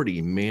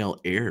 40 male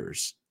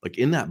heirs, like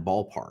in that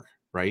ballpark,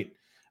 right?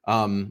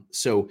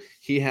 So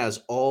he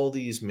has all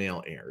these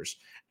male heirs,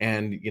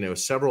 and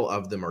several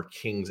of them are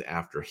kings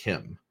after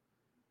him,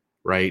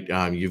 right?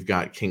 You've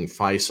got King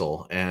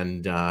Faisal,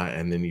 and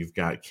then you've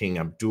got King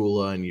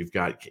Abdullah, and you've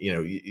got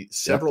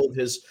several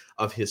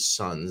of his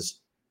sons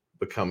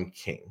become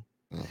king.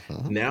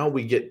 Now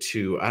we get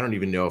to, I don't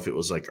even know if it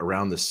was like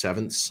around the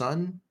seventh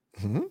son,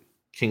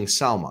 King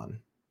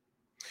Salman,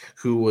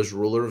 who was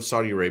ruler of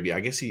Saudi Arabia. I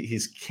guess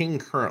he's king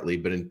currently,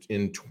 but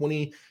in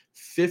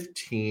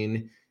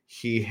 2015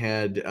 he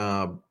had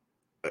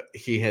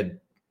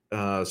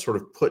sort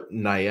of put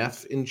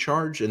Nayef in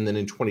charge, and then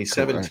in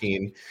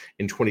 2017,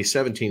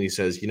 he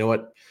says, you know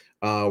what,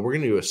 we're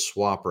going to do a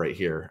swap right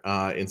here.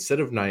 Instead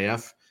of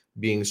Nayef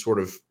being sort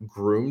of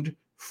groomed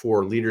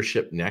for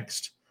leadership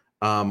next,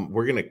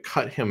 we're going to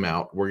cut him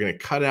out. We're going to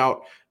cut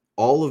out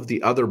all of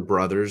the other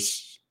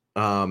brothers,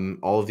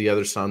 all of the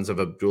other sons of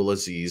Abdul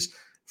Aziz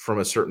from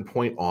a certain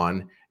point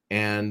on,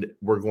 and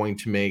we're going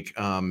to make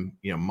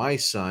my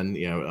son,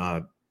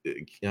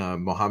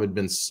 Mohammed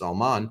bin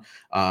Salman,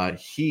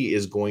 he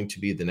is going to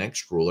be the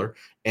next ruler.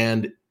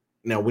 And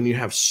now when you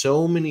have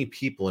so many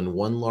people in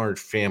one large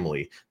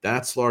family,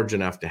 that's large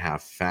enough to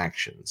have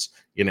factions.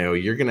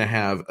 You're going to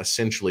have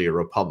essentially a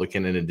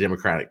Republican and a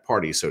Democratic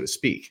party, so to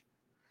speak.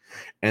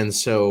 And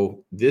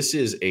so this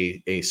is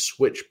a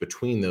switch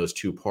between those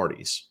two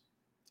parties,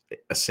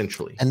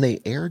 essentially. And they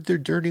aired their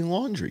dirty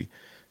laundry.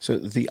 So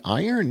the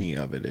irony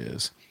of it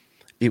is,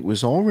 it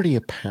was already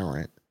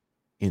apparent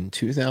in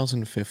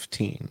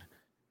 2015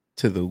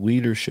 to the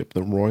leadership,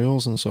 the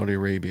royals in Saudi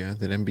Arabia,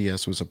 that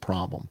MBS was a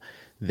problem.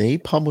 They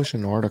publish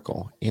an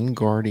article in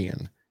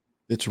Guardian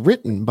that's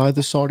written by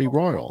the Saudi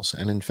royals,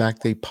 and in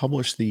fact, they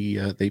publish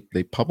they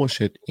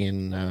publish it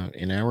in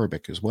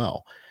Arabic as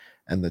well.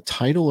 And the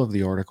title of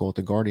the article at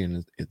the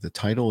Guardian, the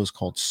title is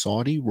called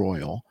 "Saudi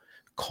Royal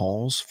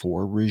Calls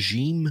for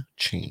Regime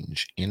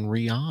Change in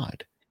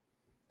Riyadh."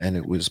 and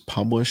it was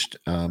published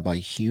by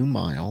Hugh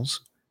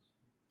Miles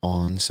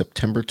on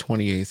September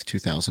 28th,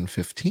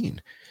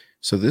 2015.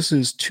 So this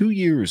is 2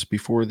 years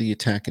before the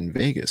attack in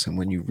Vegas. And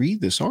when you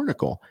read this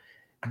article,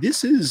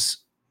 this is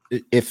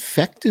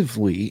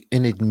effectively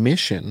an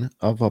admission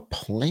of a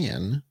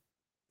plan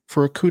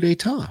for a coup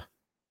d'etat.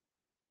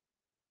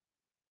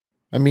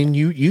 I mean,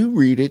 you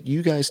read it,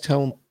 you guys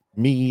tell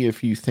me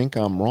if you think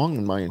I'm wrong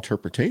in my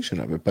interpretation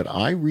of it, but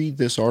I read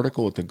this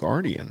article at The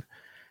Guardian,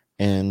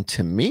 and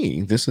to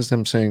me, this is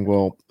them saying,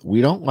 well,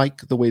 we don't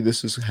like the way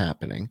this is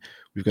happening.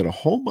 We've got a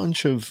whole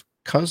bunch of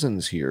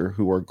cousins here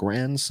who are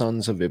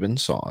grandsons of Ibn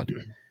Saud,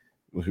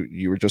 who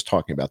you were just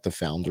talking about, the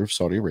founder of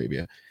Saudi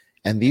Arabia.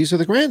 And these are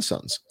the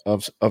grandsons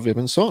of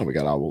Ibn Saud. We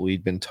got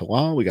Al-Walid bin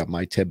Talal, we got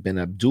Maiteb bin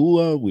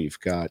Abdullah, we've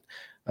got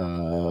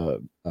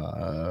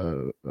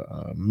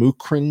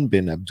Mukrin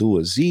bin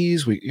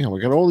Abdulaziz. We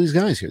got all these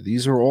guys here.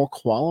 These are all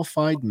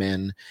qualified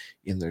men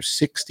in their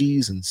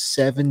 60s and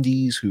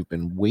 70s who've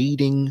been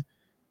waiting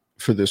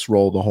for this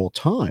role the whole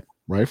time,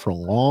 right? For a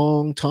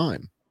long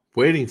time.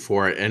 Waiting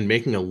for it and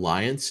making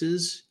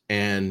alliances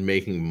and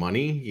making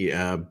money.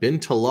 Bin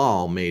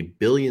Talal made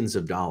billions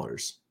of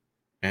dollars,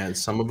 and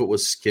some of it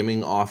was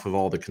skimming off of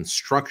all the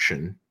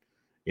construction,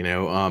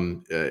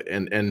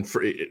 and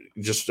for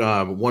just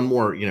one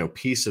more,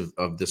 piece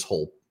of this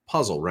whole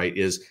puzzle, right,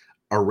 is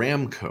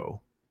Aramco,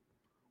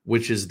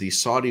 which is the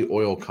Saudi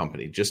oil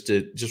company. Just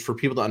for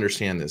people to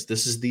understand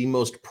this is the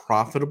most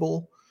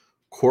profitable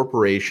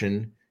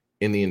corporation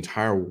in the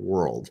entire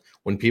world.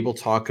 When people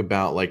talk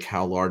about like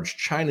how large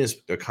China's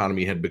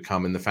economy had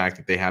become and the fact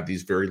that they have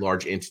these very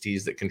large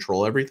entities that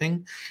control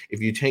everything, if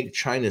you take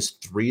China's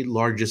 3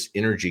 largest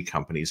energy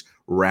companies,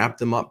 wrap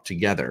them up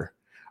together,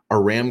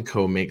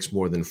 Aramco makes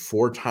more than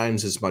 4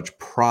 times as much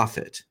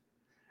profit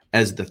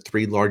as the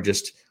 3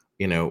 largest,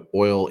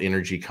 oil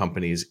energy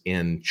companies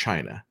in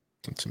China.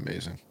 That's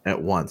amazing.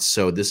 At once.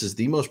 So this is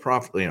the most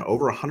profitable,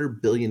 over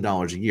 $100 billion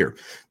a year.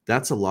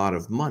 That's a lot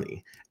of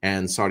money.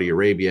 And Saudi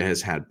Arabia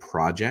has had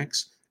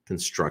projects,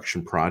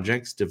 construction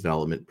projects,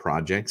 development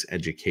projects,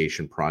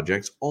 education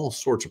projects, all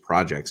sorts of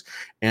projects.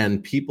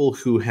 And people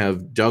who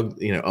have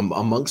dug,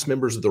 amongst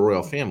members of the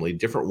royal family,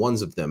 different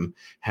ones of them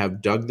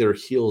have dug their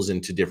heels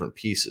into different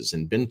pieces.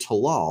 And bin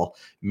Talal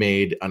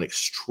made an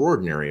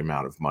extraordinary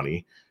amount of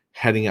money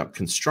heading up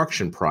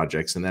construction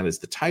projects. And that is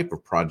the type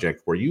of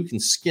project where you can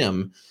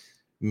skim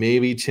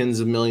maybe tens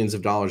of millions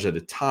of dollars at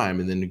a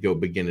time, and then to go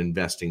begin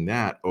investing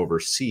that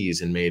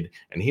overseas. And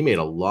he made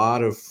a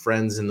lot of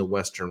friends in the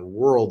Western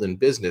world in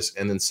business.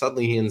 And then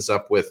suddenly he ends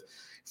up with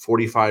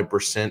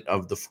 45%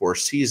 of the Four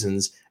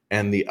Seasons,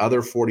 and the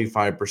other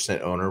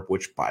 45% owner,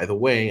 which, by the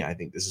way, I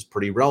think this is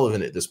pretty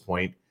relevant at this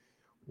point,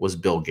 was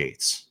Bill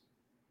Gates.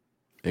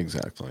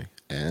 Exactly.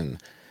 And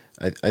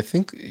I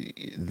think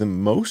the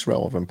most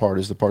relevant part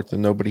is the part that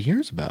nobody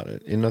hears about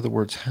it. In other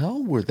words,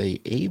 how were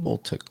they able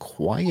to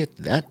quiet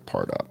that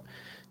part up?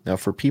 Now,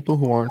 for people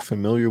who aren't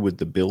familiar with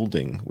the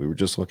building, we were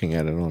just looking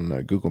at it on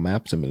Google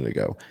Maps a minute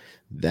ago.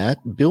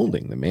 That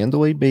building, the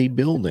Mandalay Bay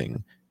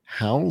building,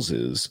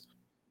 houses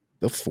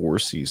the Four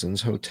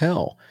Seasons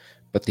Hotel.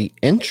 But the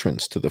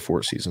entrance to the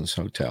Four Seasons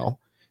Hotel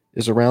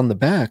is around the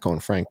back on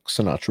Frank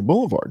Sinatra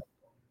Boulevard.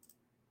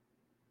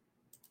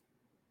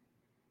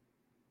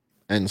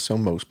 And so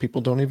most people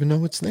don't even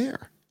know it's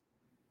there.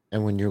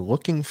 And when you're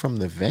looking from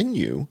the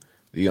venue,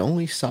 the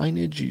only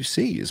signage you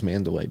see is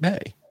Mandalay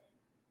Bay.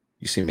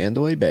 You see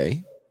Mandalay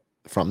Bay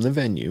from the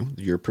venue.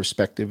 Your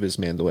perspective is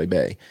Mandalay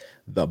Bay.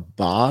 The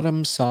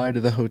bottom side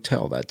of the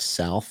hotel, that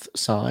south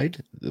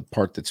side, the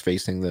part that's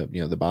facing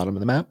the bottom of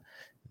the map,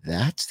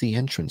 that's the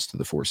entrance to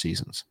the Four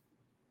Seasons.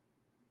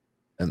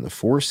 And the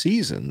Four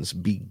Seasons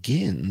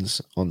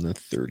begins on the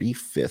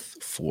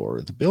 35th floor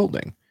of the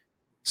building.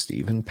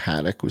 Stephen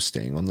Paddock was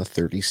staying on the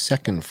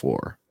 32nd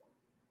floor.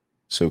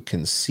 So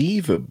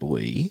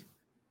conceivably,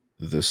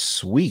 the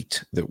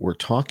suite that we're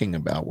talking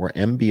about where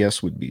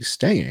MBS would be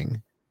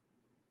staying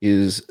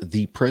is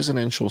the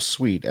presidential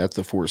suite at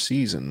the Four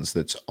Seasons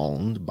that's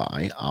owned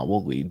by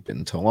Al-Walid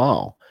bin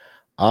Talal.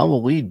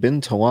 Al-Walid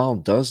bin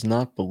Talal does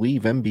not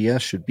believe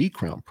MBS should be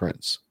crown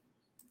prince.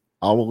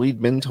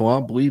 Al-Walid bin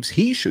Talal believes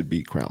he should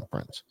be crown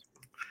prince.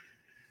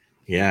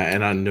 Yeah,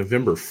 and on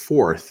November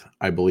 4th,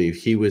 I believe,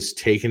 he was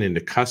taken into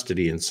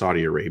custody in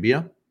Saudi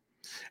Arabia.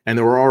 And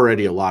there were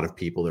already a lot of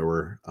people. There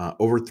were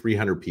over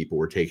 300 people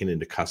were taken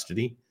into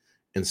custody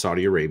in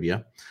Saudi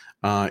Arabia.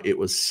 It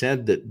was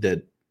said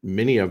that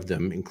many of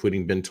them,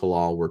 including bin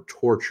Talal, were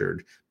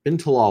tortured. Bin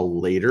Talal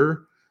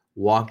later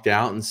walked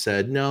out and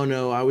said,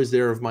 no, I was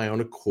there of my own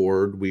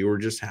accord. We were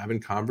just having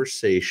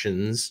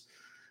conversations,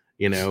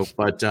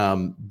 but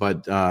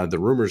the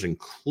rumors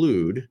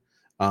include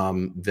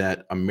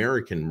that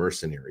American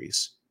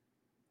mercenaries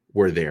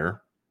were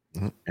there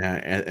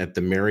at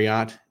the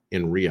Marriott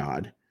in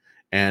Riyadh,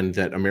 and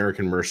that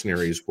American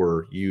mercenaries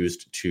were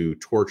used to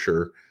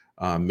torture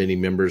many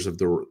members of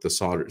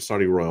the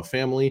Saudi royal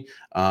family.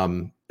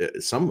 There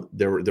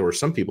were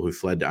some people who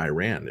fled to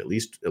Iran. At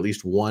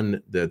least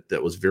one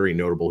that was very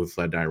notable who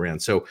fled to Iran.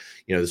 So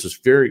this was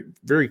very,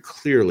 very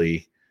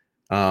clearly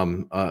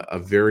a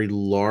very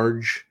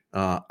large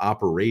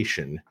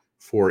operation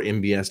for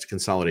MBS to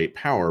consolidate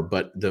power.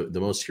 But the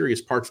most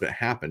serious parts of it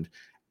happened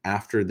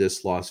after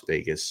this Las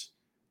Vegas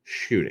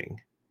shooting.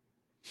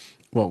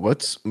 Well,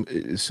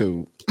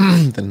 so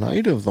the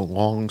Night of the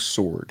Long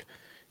Sword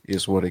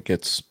is what it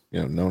gets,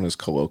 known as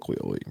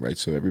colloquially, right?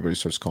 So everybody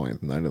starts calling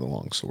it the Night of the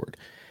Long Sword.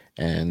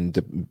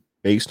 And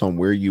based on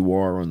where you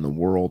are in the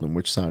world and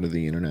which side of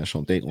the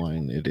international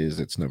dateline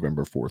it's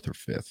November 4th or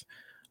 5th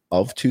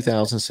of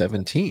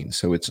 2017.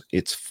 So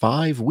it's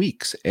 5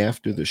 weeks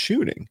after the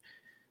shooting.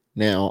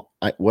 Now,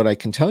 what I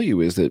can tell you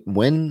is that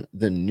when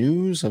the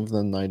news of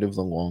the Night of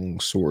the Long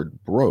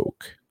Sword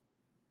broke,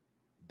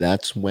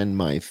 that's when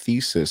my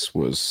thesis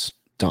was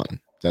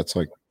done. That's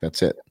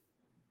it.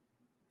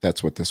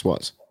 That's what this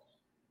was.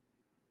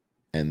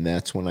 And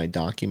that's when I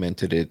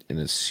documented it in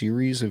a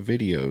series of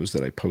videos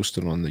that I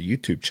posted on the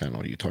YouTube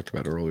channel you talked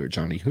about earlier,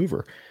 Johnny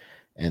Hoover.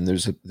 And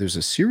there's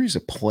a series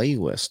of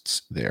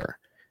playlists there.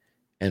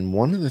 And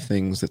one of the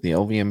things that the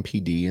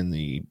LVMPD and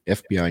the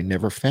FBI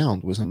never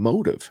found was a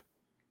motive.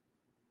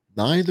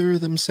 Neither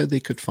of them said they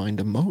could find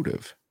a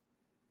motive.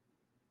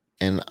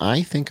 And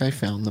I think I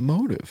found the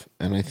motive.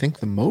 And I think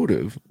the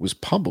motive was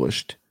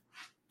published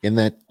in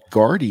that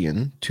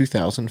Guardian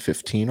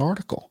 2015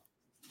 article.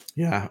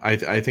 Yeah,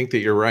 I think that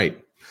you're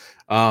right.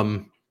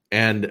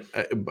 And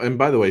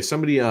by the way,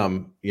 somebody,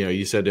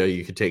 you said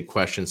you could take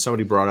questions.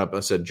 Somebody brought up, I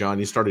said, John,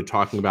 you started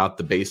talking about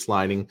the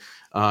baselining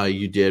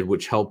you did,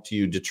 which helped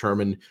you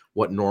determine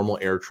what normal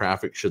air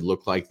traffic should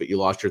look like, but you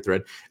lost your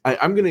thread.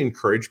 I'm going to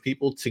encourage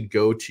people to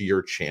go to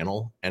your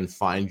channel and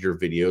find your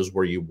videos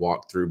where you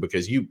walk through,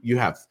 because you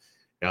have,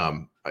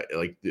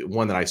 like the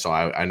one that I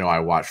saw, I know I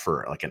watched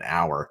for like an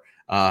hour.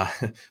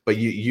 But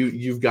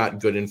you've got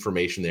good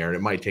information there, and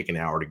it might take an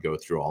hour to go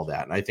through all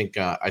that. And I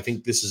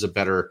think this is a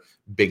better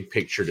big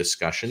picture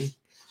discussion.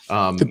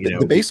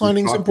 The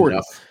baselining is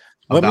important.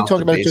 Let me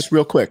talk about it just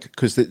real quick,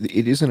 because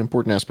it is an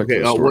important aspect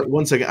of the story.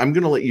 One second. I'm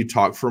going to let you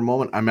talk for a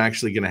moment. I'm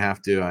actually going to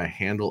have to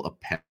handle a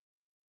pen.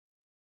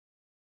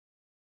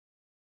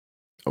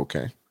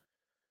 Okay.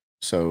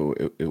 So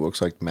it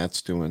looks like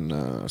Matt's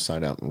doing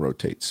side out and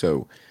rotate.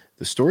 So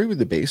the story with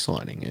the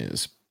baselining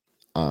is,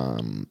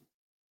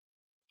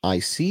 I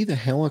see the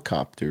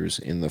helicopters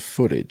in the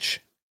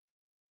footage,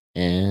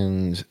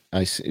 and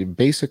I see,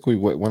 basically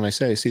when I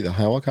say I see the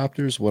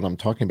helicopters, what I'm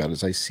talking about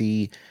is I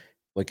see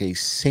like a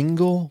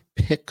single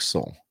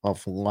pixel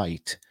of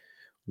light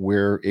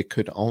where it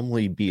could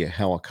only be a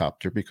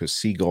helicopter, because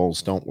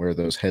seagulls don't wear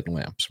those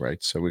headlamps,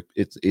 right? So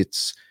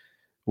it's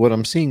what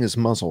I'm seeing is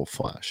muzzle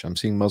flash. I'm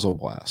seeing muzzle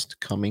blast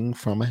coming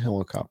from a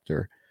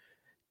helicopter.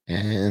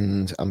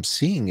 And I'm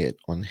seeing it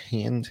on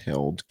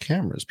handheld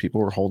cameras.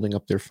 People are holding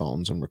up their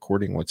phones and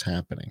recording what's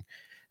happening.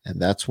 And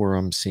that's where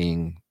I'm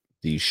seeing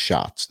these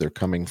shots. They're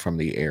coming from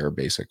the air,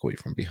 basically,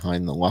 from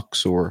behind the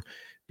Luxor,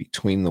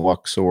 between the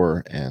Luxor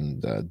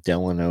and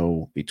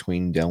Delano,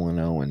 between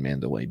Delano and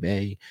Mandalay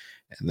Bay.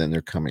 And then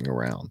they're coming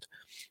around.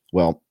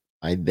 Well,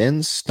 I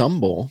then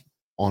stumble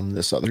on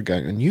this other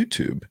guy on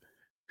YouTube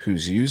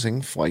who's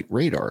using flight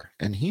radar.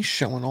 And he's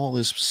showing all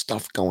this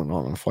stuff going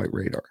on flight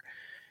radar.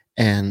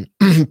 And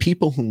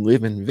people who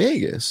live in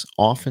Vegas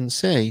often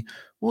say,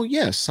 well,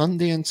 yeah,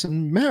 Sundance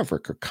and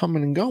Maverick are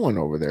coming and going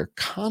over there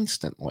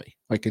constantly.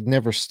 Like it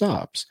never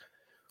stops.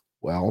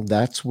 Well,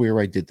 that's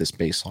where I did this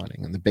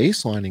baselining. And the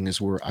baselining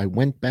is where I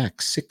went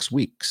back 6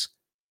 weeks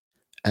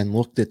and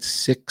looked at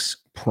 6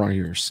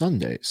 prior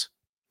Sundays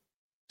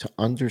to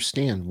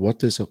understand what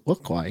does it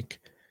look like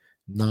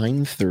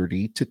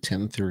 9:30 to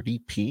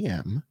 10:30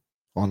 p.m.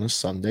 on a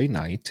Sunday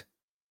night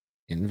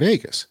in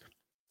Vegas.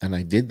 And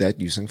I did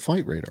that using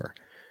flight radar.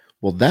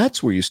 Well,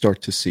 that's where you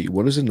start to see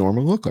what does it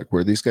normally look like,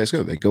 where these guys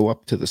go. They go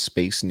up to the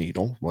Space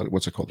Needle.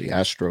 What's it called? The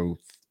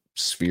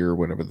Astrosphere,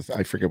 whatever.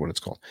 I forget what it's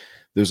called.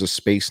 There's a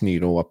Space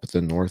Needle up at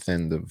the north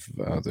end of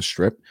the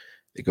Strip.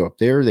 They go up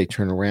there, they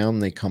turn around,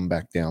 they come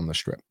back down the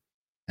Strip.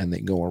 And they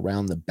go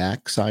around the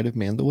back side of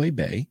Mandalay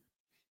Bay,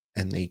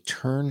 and they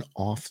turn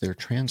off their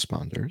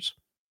transponders,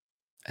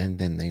 and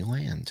then they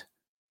land.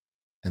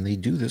 And they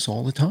do this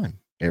all the time,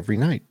 every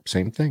night.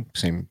 Same thing,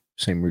 same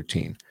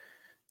routine.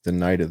 The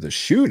night of the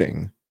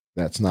shooting,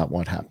 that's not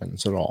what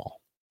happens at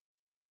all.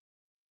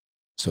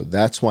 So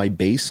that's why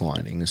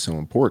baselining is so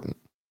important.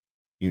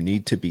 You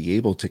need to be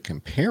able to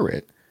compare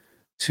it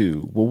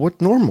to, well,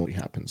 what normally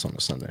happens on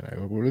a Sunday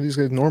night? What are these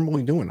guys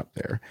normally doing up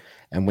there?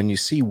 And when you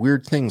see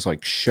weird things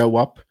like show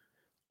up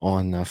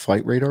on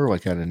flight radar,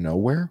 like out of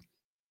nowhere,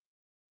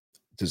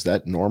 does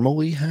that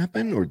normally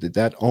happen, or did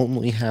that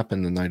only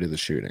happen the night of the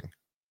shooting?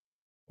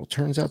 Well,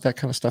 turns out that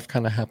kind of stuff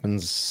kind of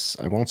happens,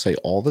 I won't say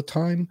all the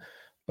time,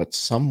 but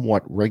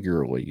somewhat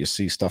regularly. You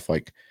see stuff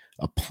like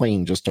a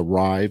plane just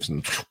arrives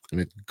and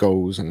it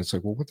goes, and it's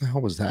like, well, what the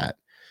hell was that?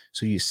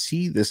 So you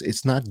see this,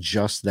 it's not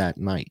just that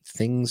night.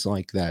 Things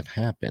like that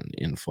happen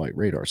in flight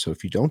radar. So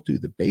if you don't do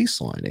the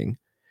baselining,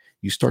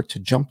 you start to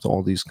jump to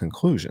all these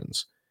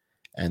conclusions.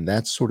 And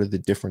that's sort of the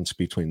difference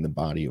between the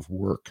body of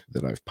work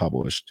that I've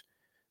published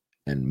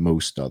and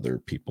most other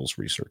people's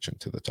research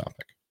into the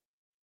topic.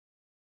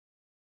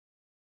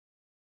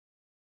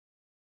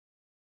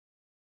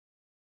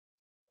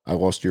 I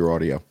lost your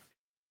audio.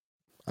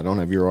 I don't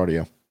have your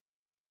audio.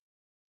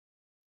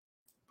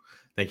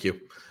 Thank you.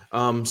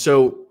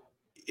 So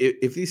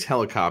if these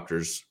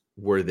helicopters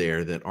were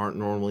there that aren't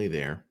normally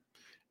there,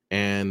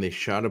 and they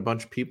shot a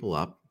bunch of people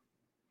up,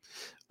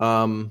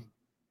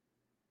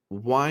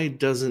 why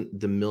doesn't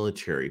the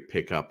military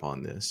pick up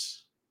on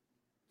this?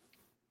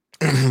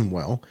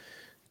 Well,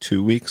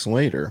 2 weeks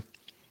later,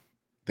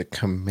 the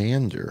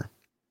commander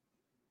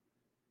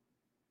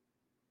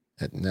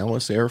at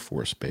Nellis Air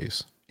Force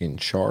Base in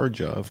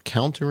charge of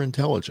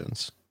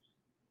counterintelligence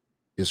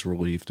is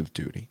relieved of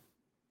duty.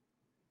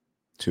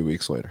 2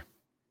 weeks later.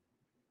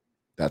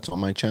 That's on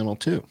my channel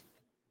too.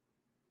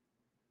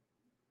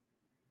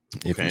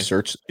 If Okay.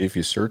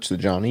 you search the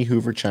Johnny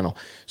Hoover channel.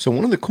 So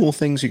one of the cool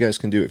things you guys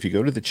can do, if you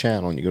go to the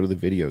channel and you go to the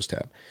videos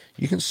tab,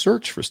 you can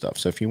search for stuff.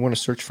 So if you want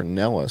to search for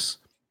Nellis,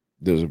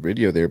 there's a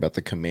video there about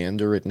the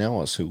commander at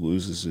Nellis who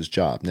loses his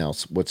job. Now,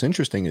 what's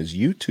interesting is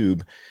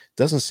YouTube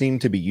doesn't seem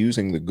to be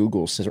using the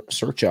Google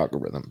search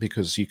algorithm,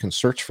 because you can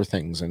search for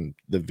things and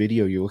the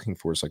video you're looking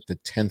for is like the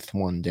 10th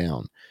one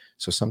down.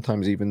 So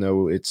sometimes, even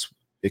though it's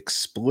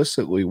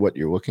explicitly what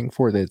you're looking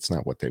for, that's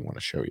not what they want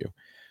to show you.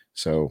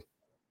 So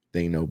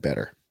they know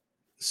better.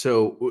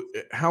 So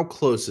how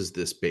close is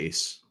this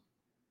base?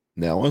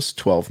 Nellis,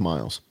 12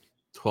 miles.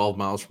 12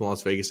 miles from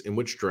Las Vegas. In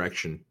which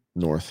direction?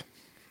 North.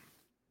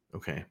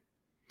 Okay.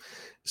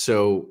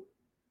 So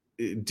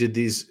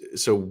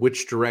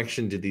which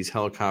direction did these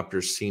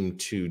helicopters seem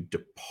to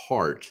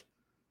depart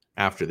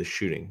after the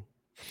shooting?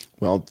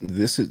 Well,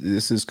 this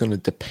is going to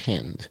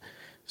depend.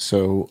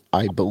 So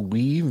I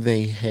believe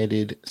they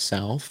headed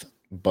south,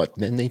 but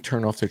then they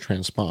turn off their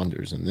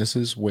transponders. And this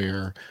is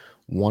where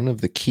one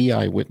of the key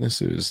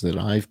eyewitnesses that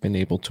I've been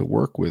able to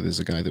work with is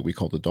a guy that we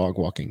call the dog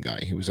walking guy.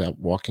 He was out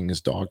walking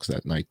his dogs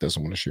that night,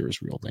 doesn't want to share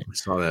his real name. I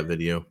saw that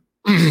video.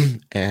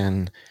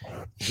 And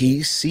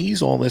he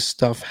sees all this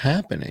stuff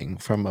happening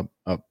from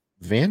a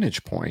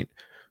vantage point.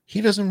 He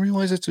doesn't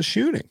realize it's a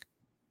shooting.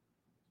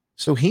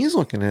 So he's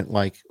looking at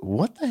like,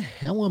 what the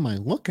hell am I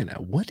looking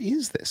at? What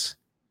is this?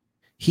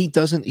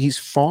 He's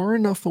far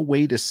enough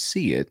away to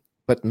see it,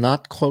 but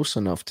not close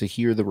enough to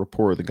hear the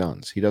report of the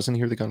guns. He doesn't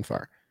hear the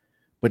gunfire,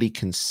 but he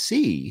can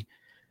see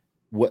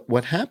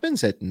what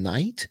happens at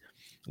night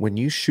when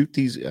you shoot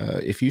these.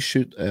 If you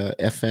shoot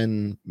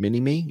FN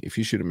Mini-Me, if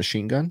you shoot a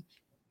machine gun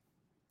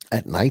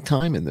at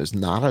nighttime and there's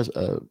not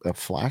a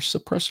flash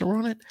suppressor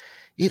on it,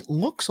 it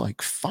looks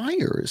like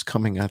fire is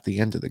coming out the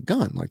end of the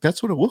gun. Like,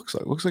 that's what it looks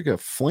like. It looks like a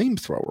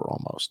flamethrower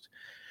almost.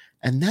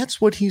 And that's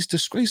what he's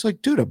described. He's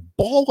like, dude, a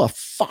ball of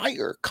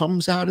fire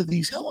comes out of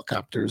these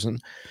helicopters, and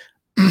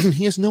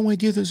he has no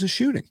idea there's a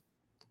shooting.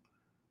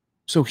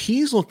 So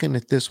he's looking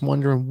at this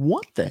wondering,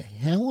 what the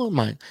hell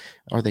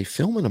are they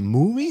filming a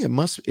movie? It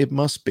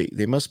must be.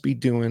 They must be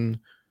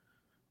doing,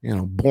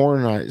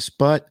 Bourne Eyes.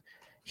 But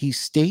he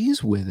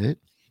stays with it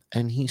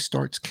and he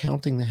starts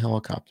counting the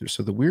helicopters.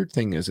 So the weird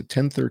thing is, at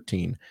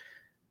 10:13,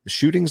 the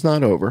shooting's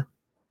not over,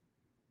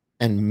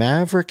 and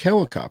Maverick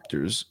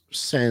Helicopters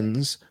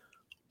sends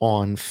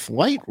on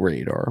flight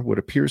radar what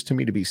appears to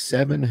me to be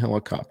 7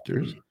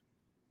 helicopters.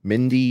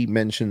 Mindy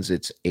mentions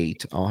it's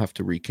 8. I'll have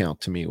to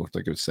recount. To me, it looked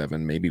like it was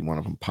 7. Maybe one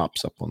of them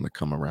pops up on the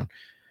come around.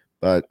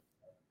 But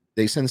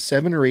they send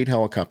 7 or 8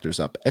 helicopters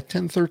up at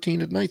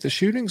 10:13 at night. The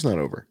shooting's not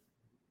over.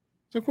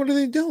 It's like, what are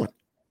they doing?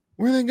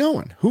 Where are they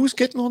going? Who's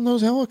getting on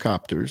those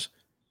helicopters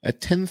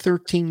at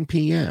 10:13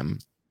 p.m.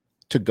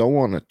 to go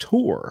on a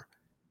tour?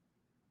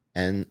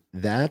 And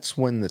that's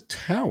when the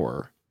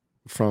tower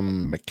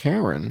from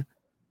McCarran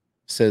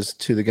says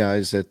to the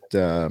guys at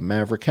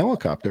Maverick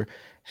Helicopter,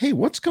 hey,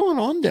 what's going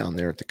on down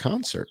there at the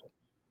concert?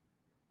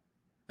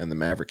 And the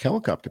Maverick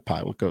Helicopter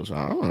pilot goes,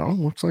 I don't know.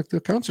 Looks like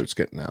the concert's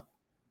getting out.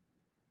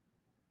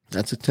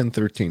 That's at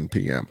 10:13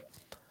 p.m.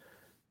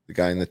 The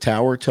guy in the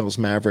tower tells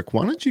Maverick,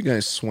 why don't you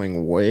guys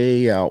swing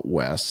way out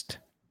west?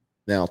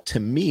 Now,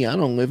 to me, I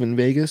don't live in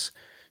Vegas.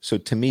 So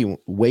to me,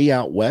 way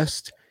out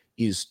west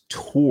is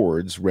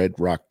towards Red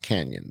Rock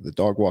Canyon. The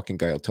dog walking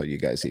guy will tell you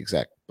guys the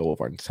exact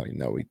boulevard and tell you,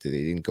 no, they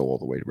didn't go all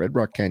the way to Red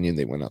Rock Canyon.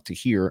 They went out to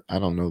here. I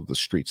don't know the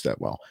streets that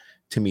well.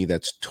 To me,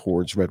 that's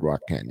towards Red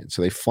Rock Canyon.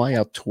 So they fly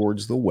out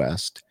towards the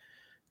west,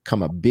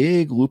 come a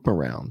big loop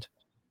around,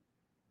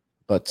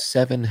 but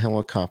 7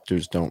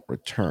 helicopters don't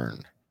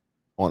return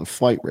on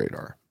flight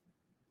radar.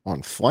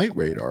 On flight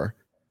radar,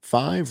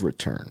 5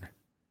 return.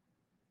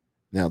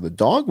 Now, the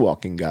dog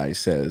walking guy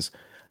says,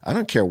 I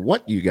don't care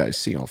what you guys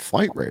see on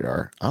flight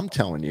radar. I'm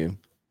telling you,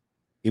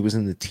 it was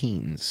in the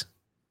teens.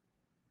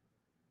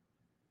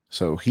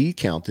 So he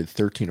counted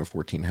 13 or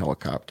 14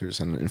 helicopters.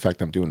 And in fact,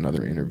 I'm doing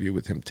another interview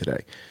with him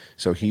today.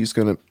 So he's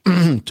going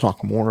to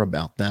talk more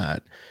about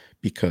that,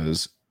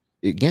 because,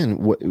 again,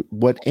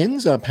 what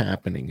ends up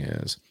happening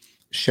is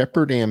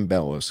Shepard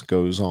Ambellis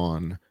goes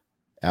on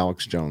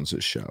Alex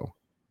Jones's show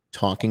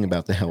talking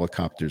about the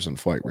helicopters and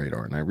flight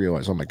radar. And I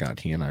realize, oh my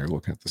God, he and I are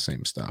looking at the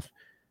same stuff.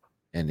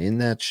 And in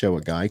that show,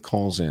 a guy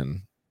calls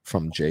in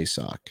from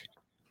JSOC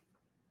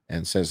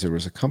and says there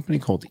was a company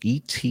called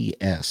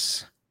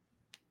ETS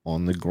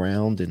on the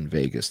ground in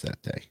Vegas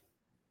that day.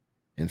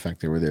 In fact,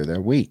 they were there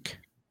that week.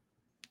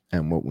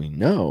 And what we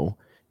know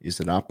is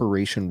that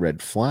Operation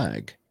Red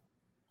Flag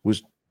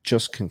was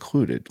just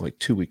concluded like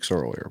 2 weeks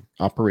earlier.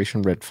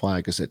 Operation Red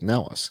Flag is at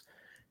Nellis,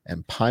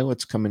 and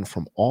pilots come in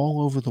from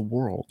all over the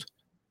world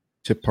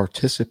to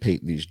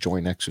participate in these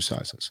joint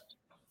exercises.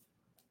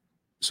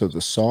 So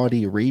the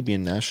Saudi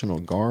Arabian National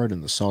Guard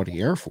and the Saudi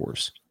Air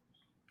Force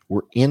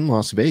were in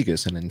Las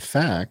Vegas and, in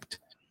fact,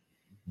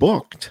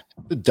 booked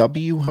the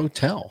W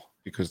Hotel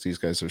because these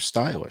guys are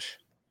stylish.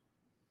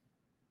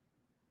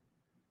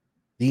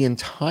 The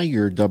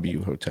entire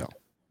W Hotel.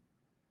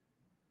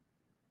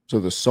 So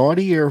the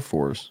Saudi Air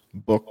Force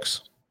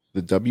books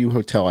the W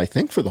Hotel, I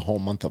think, for the whole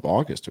month of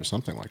August or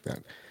something like that.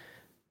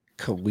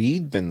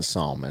 Khalid bin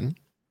Salman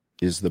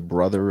is the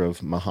brother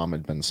of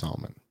Mohammed bin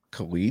Salman.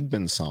 Khalid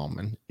bin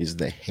Salman is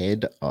the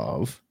head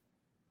of,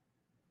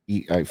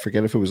 I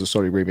forget if it was the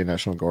Saudi Arabian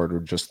National Guard or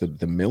just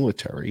the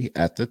military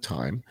at the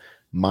time.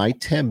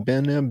 Maitem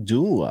bin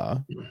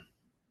Abdullah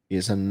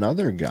is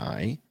another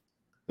guy,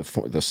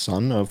 the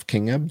son of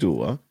King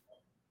Abdullah,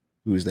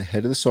 who is the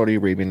head of the Saudi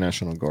Arabian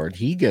National Guard.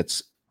 He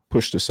gets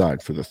pushed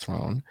aside for the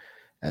throne.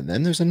 And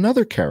then there's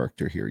another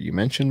character here. You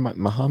mentioned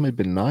Mohammed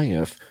bin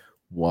Nayef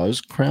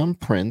was crown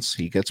prince.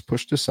 He gets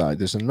pushed aside.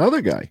 There's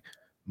another guy,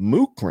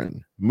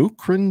 Mukrin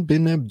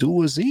bin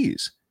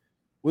Abdulaziz,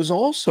 was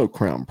also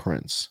crown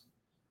prince.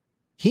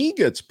 He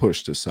gets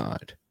pushed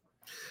aside.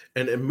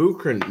 And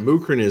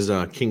Mukrin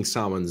is King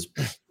Salman's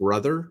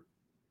brother.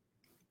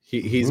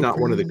 He's not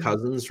one of the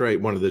cousins,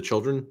 right? One of the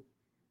children.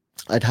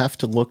 I'd have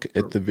to look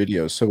at the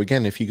video. So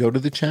again, if you go to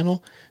the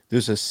channel,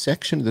 there's a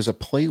section, there's a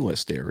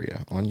playlist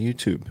area on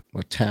YouTube,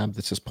 a tab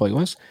that says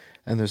playlist,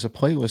 and there's a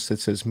playlist that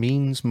says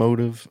means,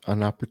 motive,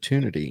 and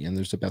opportunity. And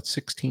there's about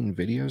 16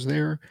 videos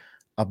there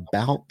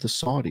about the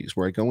Saudis,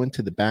 where I go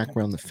into the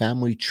background. The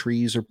family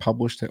trees are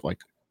published at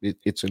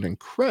it's an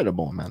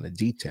incredible amount of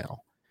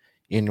detail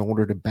in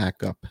order to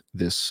back up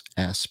this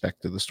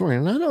aspect of the story.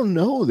 And I don't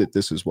know that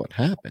this is what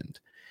happened.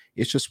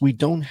 It's just we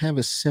don't have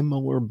a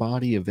similar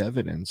body of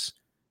evidence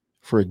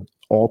for an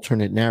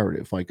alternate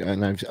narrative.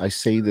 And I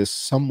say this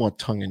somewhat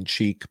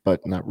tongue-in-cheek,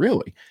 but not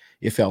really.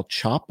 If El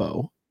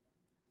Chapo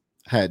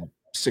had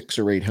 6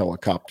 or 8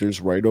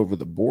 helicopters right over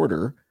the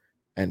border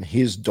and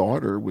his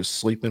daughter was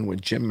sleeping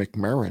with Jim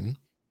McMurrin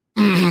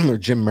or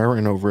Jim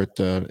Murrin over at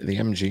the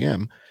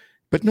MGM,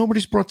 but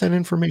nobody's brought that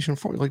information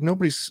forward.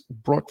 Nobody's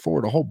brought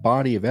forward a whole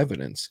body of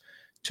evidence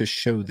to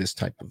show this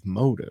type of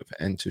motive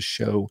and to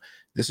show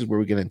this is where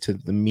we get into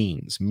the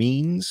means,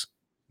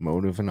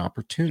 motive, and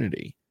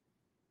opportunity.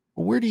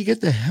 Well, where do you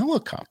get the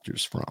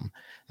helicopters from?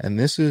 And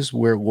this is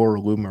where Laura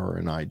Loomer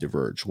and I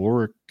diverge.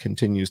 Laura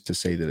continues to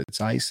say that it's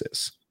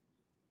ISIS.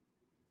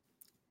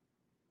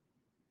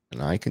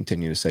 And I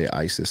continue to say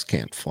ISIS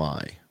can't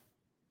fly.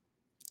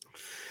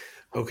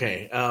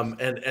 Okay.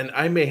 And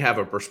I may have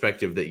a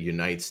perspective that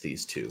unites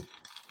these two.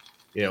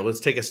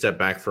 Let's take a step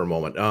back for a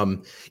moment.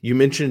 You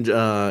mentioned,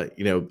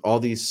 all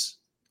these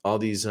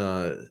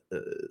Saudis.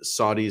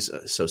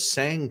 So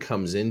Sang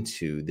comes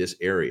into this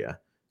area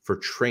for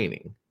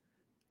training,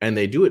 and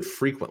they do it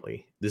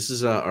frequently. This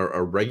is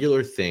a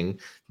regular thing.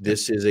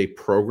 This is a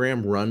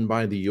program run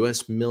by the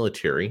U.S.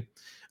 military.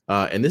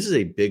 And this is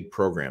a big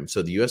program.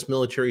 So the U.S.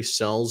 military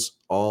sells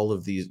all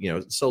of these,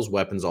 sells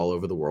weapons all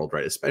over the world,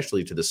 right?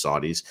 Especially to the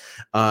Saudis,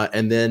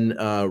 and then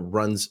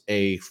runs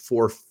a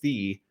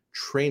for-fee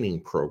training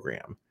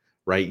program,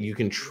 right? You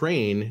can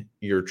train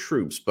your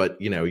troops, but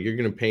you're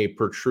going to pay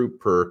per troop,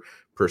 per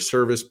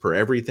service, per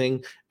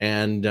everything,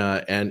 and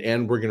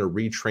we're going to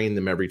retrain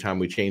them every time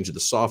we change the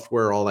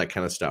software, all that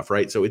kind of stuff,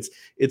 right? So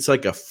it's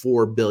like a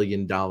 $4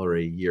 billion a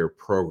year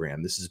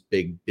program. This is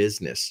big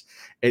business.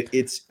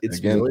 It's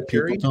Again,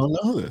 military. People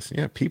don't know this.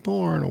 Yeah, people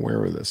aren't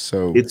aware of this.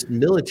 So it's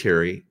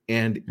military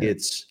and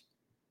it's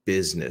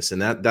business,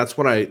 and that's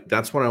what I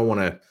want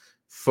to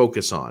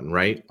focus on,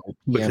 right?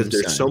 Because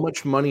there's so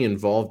much money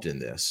involved in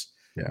this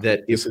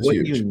that if what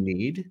you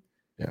need,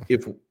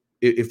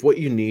 if what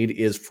you need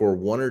is for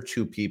 1 or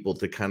 2 people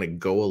to kind of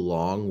go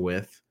along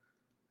with,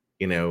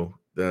 what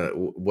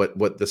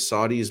the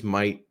Saudis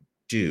might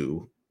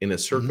do in a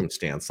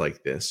circumstance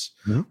like this,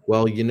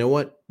 well, you know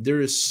what? There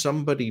is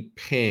somebody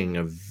paying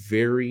a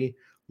very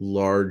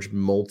large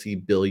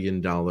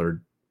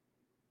multi-billion-dollar,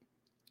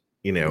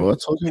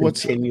 let's look at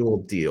continual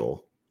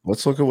deal.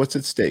 Let's look at what's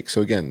at stake.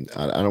 So again,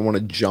 I don't want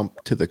to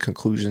jump to the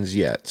conclusions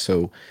yet.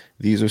 So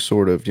these are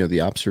sort of, the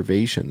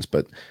observations,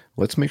 but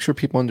let's make sure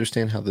people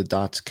understand how the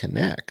dots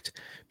connect.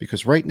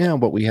 Because right now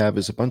what we have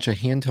is a bunch of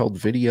handheld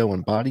video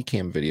and body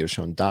cam video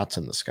showing dots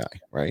in the sky,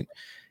 right?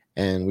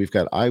 And we've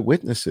got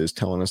eyewitnesses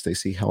telling us they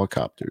see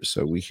helicopters.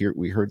 So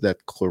we heard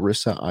that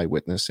Clarissa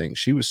eyewitness saying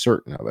she was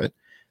certain of it.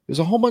 There's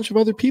a whole bunch of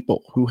other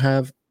people who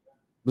have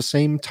the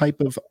same type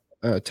of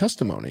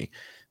testimony.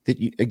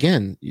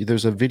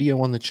 There's a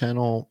video on the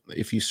channel.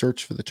 If you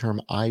search for the term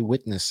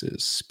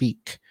eyewitnesses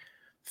speak,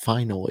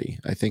 finally,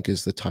 I think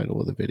is the title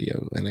of the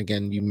video. And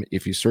again,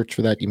 if you search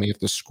for that, you may have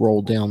to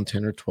scroll down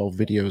 10 or 12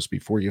 videos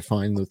before you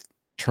find the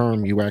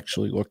term you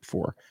actually looked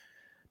for.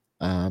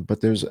 But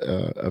there's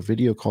a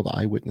video called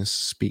Eyewitness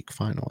Speak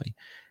Finally.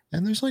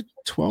 And there's like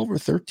 12 or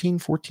 13,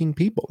 14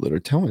 people that are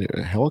telling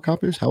you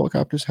helicopters,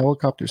 helicopters,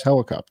 helicopters,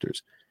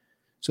 helicopters.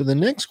 So the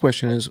next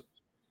question is,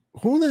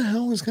 who the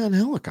hell has got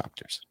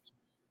helicopters?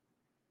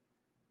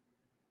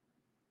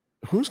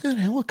 Who's got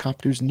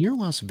helicopters near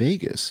Las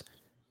Vegas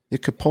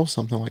that could pull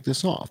something like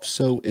this off?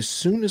 So as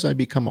soon as I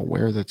become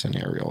aware that's an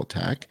aerial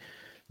attack,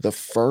 the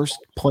first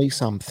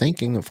place I'm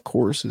thinking, of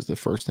course, is the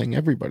first thing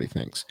everybody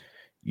thinks.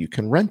 You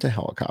can rent a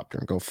helicopter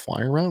and go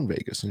fly around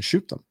Vegas and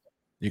shoot them.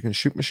 You can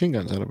shoot machine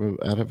guns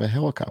out of a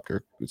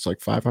helicopter. It's like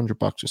 $500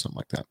 or something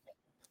like that.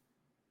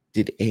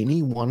 Did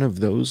any one of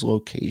those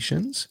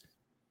locations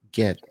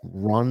get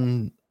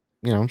run?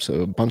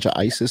 So a bunch of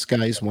ISIS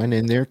guys went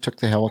in there, took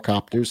the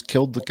helicopters,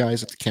 killed the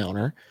guys at the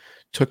counter,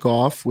 took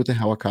off with the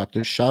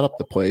helicopters, shot up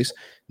the place,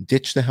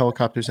 ditched the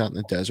helicopters out in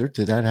the desert.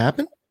 Did that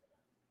happen?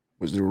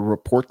 Was there a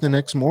report the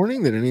next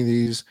morning that any of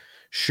these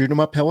shoot 'em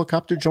up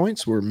helicopter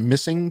joints were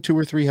missing 2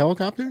 or 3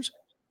 helicopters?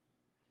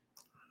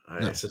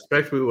 I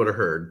suspect we would have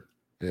heard.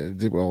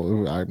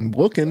 Well, I'm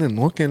looking,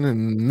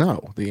 and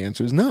no. The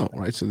answer is no,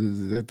 right? So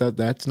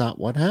that's not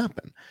what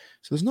happened.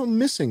 So there's no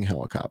missing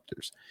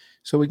helicopters.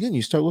 So again,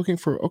 you start looking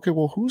for, okay,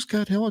 well, who's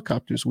got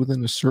helicopters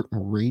within a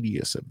certain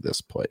radius of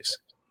this place?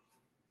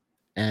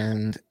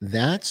 And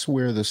that's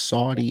where the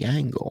Saudi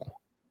angle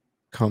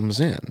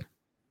comes in.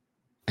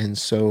 And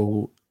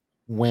so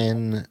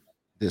when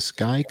this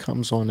guy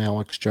comes on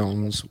Alex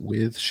Jones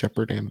with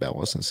Shepard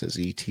Ambellis and says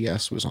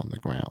ETS was on the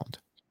ground,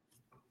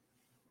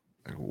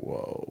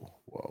 whoa.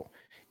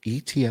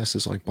 ETS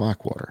is like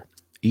Blackwater.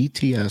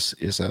 ETS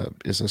is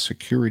a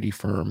security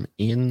firm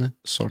in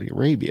Saudi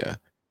Arabia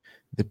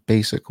that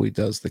basically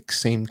does the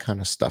same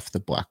kind of stuff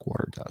that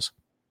Blackwater does.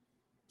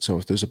 So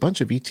if there's a bunch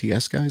of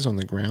ETS guys on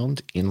the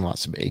ground in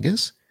Las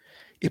Vegas,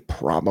 it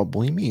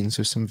probably means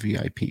there's some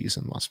VIPs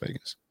in Las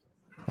Vegas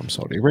from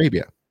Saudi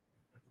Arabia.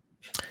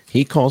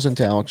 He calls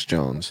into Alex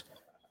Jones,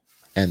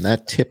 and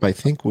that tip, I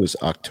think, was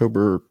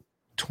October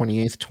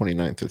 28th,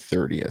 29th, or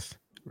 30th.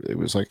 It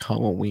was like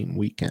Halloween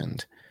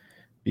weekend.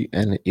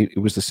 And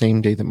it was the same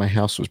day that my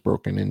house was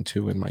broken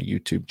into and my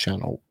YouTube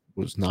channel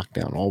was knocked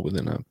down, all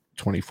within a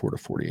 24 to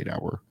 48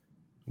 hour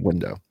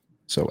window.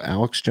 So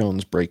Alex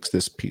Jones breaks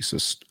this piece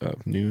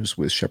of news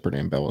with Shepard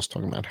Ambellis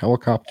talking about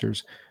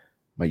helicopters.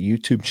 My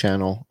YouTube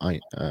channel,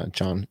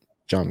 John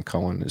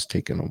Cullen, is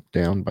taken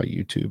down by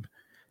YouTube,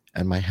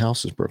 and my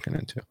house is broken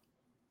into.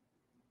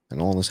 And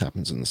all this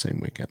happens in the same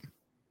weekend.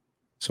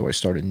 So I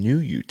start a new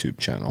YouTube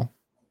channel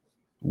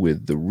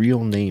with the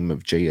real name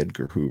of J.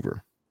 Edgar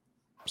Hoover.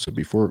 So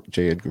before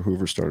J. Edgar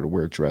Hoover started to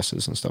wear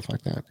dresses and stuff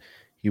like that,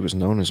 he was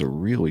known as a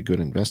really good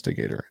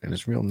investigator, and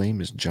his real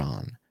name is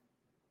John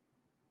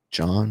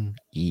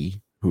E.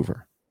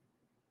 Hoover.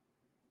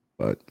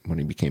 But when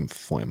he became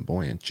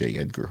flamboyant, J.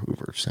 Edgar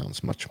Hoover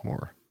sounds much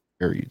more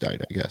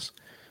erudite, I guess.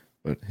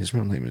 But his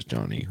real name is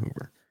John E.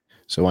 Hoover.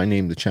 So I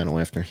named the channel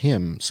after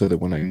him so that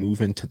when I move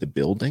into the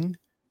building,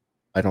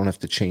 I don't have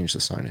to change the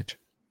signage.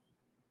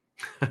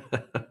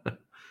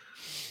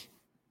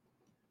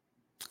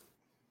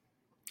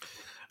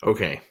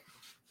 Okay,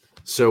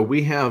 so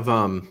we have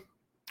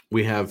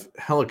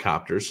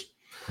helicopters,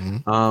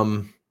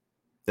 and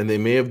they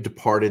may have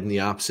departed in the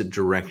opposite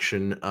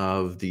direction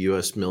of the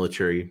U.S.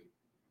 military,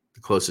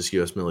 the closest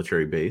U.S.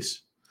 military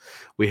base.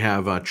 We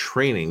have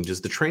training.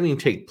 Does the training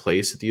take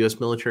place at the U.S.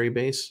 military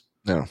base?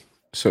 No.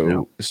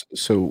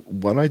 So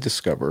what I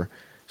discover,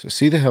 so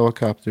see the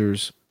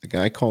helicopters. The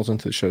guy calls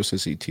into the show,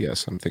 says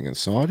ETS. I'm thinking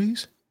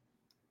Saudis.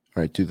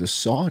 All right, do the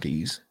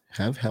Saudis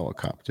have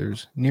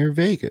helicopters near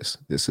Vegas?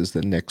 This is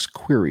the next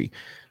query.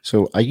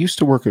 So I used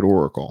to work at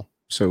Oracle.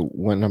 So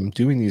when I'm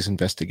doing these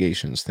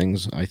investigations,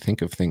 I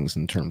think of things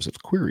in terms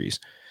of queries.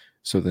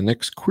 So the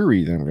next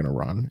query that I'm going to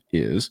run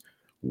is,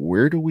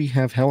 where do we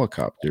have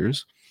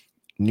helicopters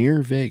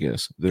near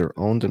Vegas that are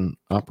owned and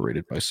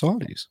operated by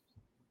Saudis?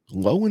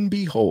 Lo and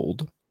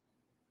behold,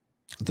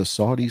 the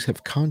Saudis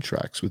have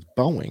contracts with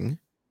Boeing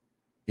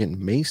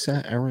in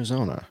Mesa,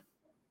 Arizona,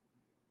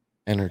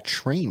 and are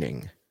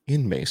training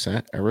in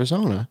Mesa,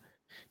 Arizona,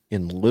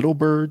 in Little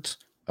Birds,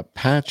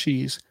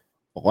 Apaches,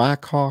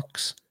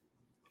 Blackhawks,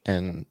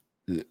 and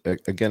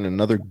again,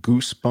 another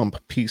goosebump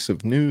piece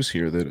of news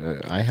here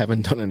that I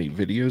haven't done any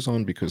videos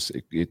on because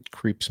it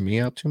creeps me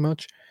out too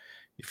much.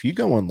 If you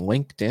go on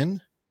LinkedIn,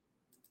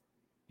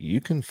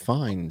 you can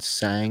find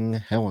SANG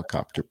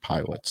helicopter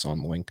pilots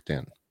on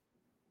LinkedIn.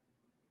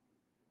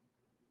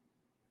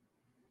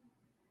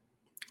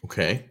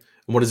 Okay.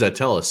 And what does that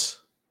tell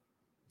us?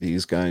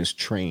 These guys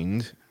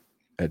trained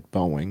at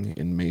Boeing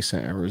in Mesa,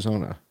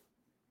 Arizona.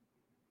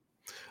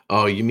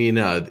 Oh, you mean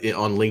on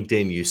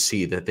LinkedIn you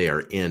see that they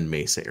are in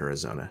Mesa,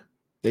 Arizona?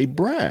 They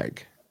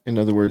brag. In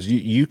other words,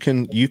 you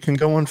can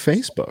go on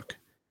Facebook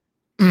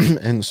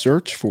and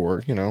search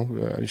for,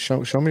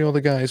 show me all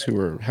the guys who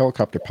are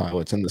helicopter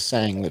pilots in the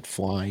SANG that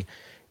fly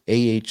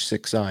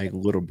AH-6I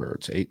Little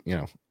Birds.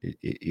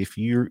 If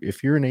you're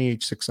an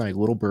AH-6I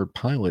Little Bird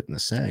pilot in the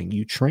SANG,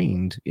 you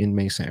trained in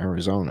Mesa,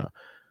 Arizona.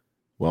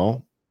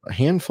 Well, a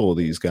handful of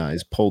these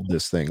guys pulled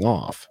this thing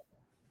off.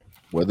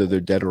 Whether they're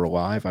dead or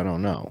alive, I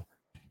don't know.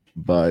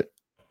 But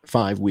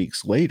 5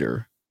 weeks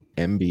later,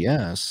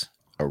 MBS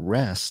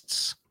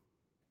arrests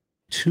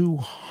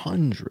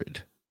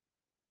 200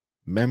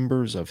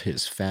 members of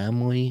his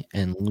family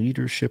and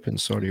leadership in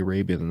Saudi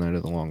Arabia the night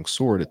of the long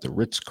sword at the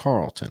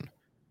Ritz-Carlton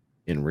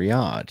in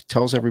Riyadh.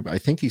 Tells everybody, I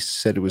think he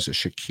said it was a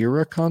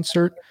Shakira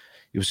concert.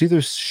 It was either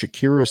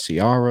Shakira,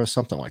 Ciara,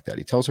 something like that.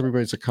 He tells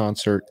everybody it's a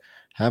concert,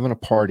 having a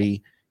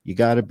party. You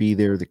got to be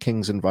there. The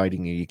king's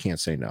inviting you. You can't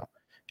say no.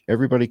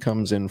 Everybody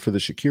comes in for the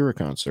Shakira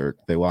concert.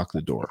 They lock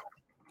the door.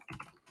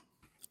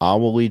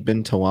 Al-Walid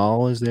bin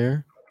Talal is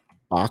there.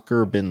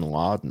 Bakr bin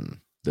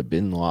Laden, the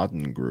bin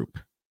Laden group,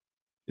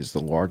 is the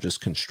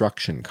largest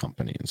construction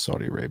company in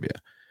Saudi Arabia.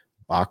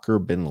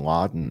 Bakr bin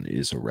Laden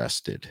is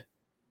arrested.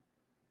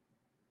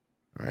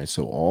 All right,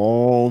 so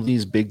all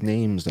these big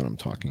names that I'm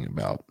talking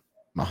about,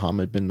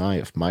 Mohammed bin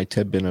Nayef,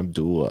 Maiteb bin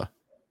Abdullah,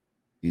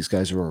 these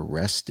guys are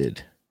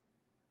arrested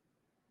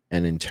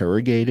and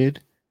interrogated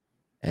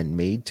and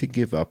made to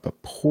give up a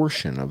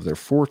portion of their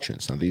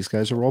fortunes. Now, these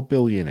guys are all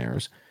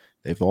billionaires.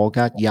 They've all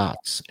got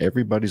yachts.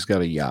 Everybody's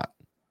got a yacht.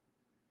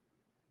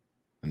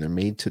 And they're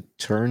made to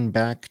turn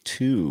back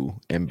to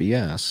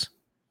MBS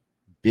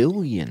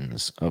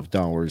billions of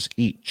dollars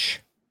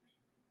each.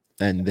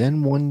 And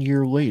then 1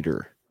 year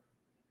later,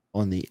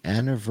 on the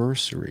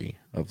anniversary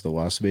of the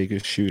Las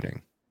Vegas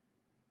shooting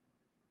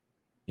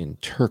in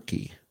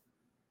Turkey,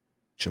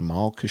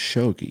 Jamal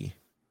Khashoggi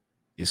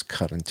is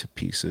cut into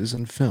pieces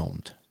and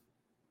filmed.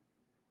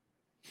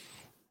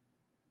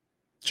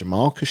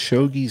 Jamal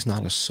Khashoggi is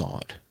not a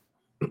sod.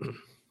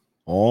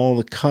 All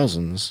the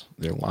cousins,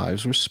 their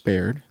lives were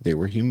spared. They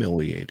were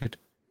humiliated.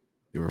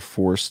 They were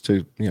forced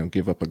to,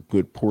 give up a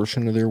good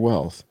portion of their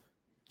wealth.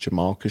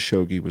 Jamal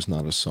Khashoggi was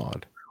not a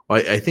sod.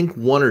 I think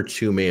one or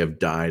two may have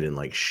died in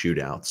like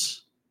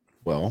shootouts.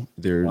 Well,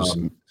 there's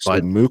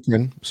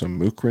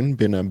Mukran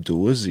bin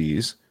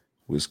Abdulaziz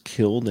was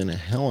killed in a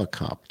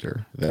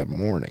helicopter that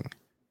morning.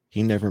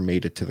 He never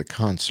made it to the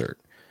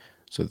concert.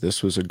 So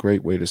this was a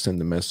great way to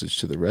send a message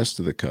to the rest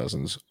of the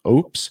cousins.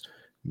 Oops,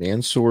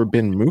 Mansour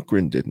bin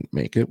Mukran didn't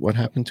make it. What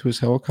happened to his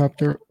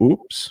helicopter?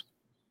 Oops,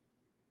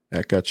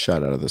 that got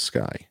shot out of the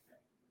sky.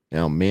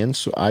 Now,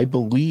 I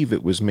believe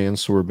it was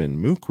Mansour bin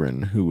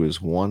Mukran who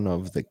was one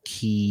of the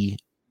key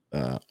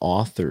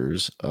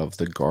authors of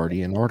the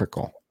Guardian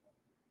article.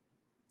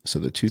 So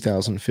the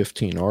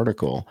 2015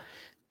 article,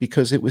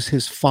 because it was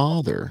his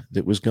father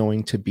that was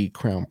going to be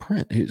crown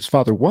prince. His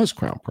father was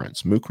crown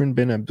prince. Mukran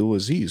bin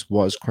Abdulaziz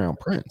was crown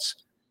prince.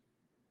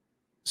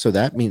 So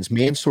that means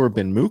Mansour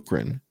bin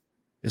Mukran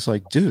is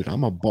like, dude,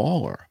 I'm a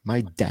baller.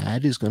 My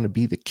dad is going to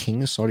be the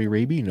king of Saudi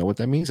Arabia. You know what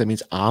that means? That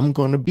means I'm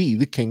going to be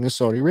the king of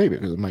Saudi Arabia.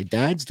 Because if my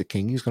dad's the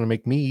king, he's going to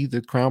make me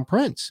the crown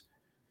prince.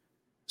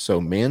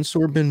 So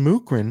Mansour bin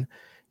Mukran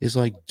is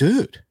like,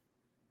 dude,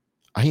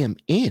 I am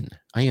in.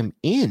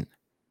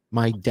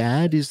 My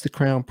dad is the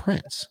crown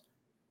prince.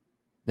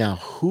 Now,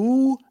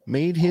 who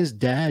made his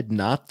dad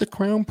not the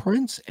crown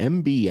prince?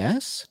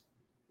 MBS?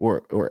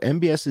 Or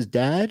MBS's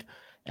dad?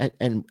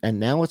 And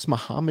now it's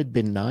Mohammed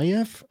bin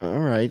Nayef? All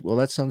right, well,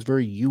 that sounds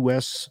very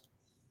U.S.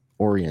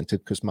 oriented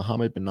because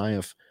Mohammed bin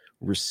Nayef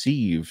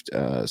received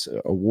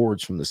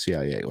awards from the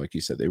CIA. Like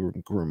you said, they were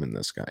grooming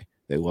this guy.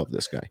 They love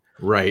this guy.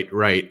 Right.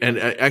 And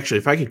actually,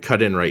 if I could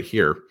cut in right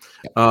here,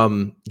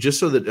 just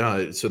so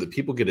that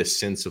people get a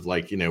sense of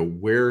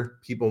where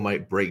people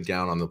might break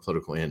down on the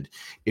political end.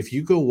 If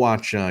you go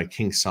watch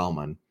King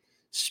Salman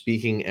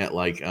speaking at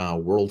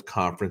world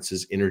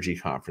conferences, energy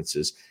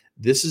conferences,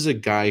 this is a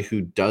guy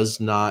who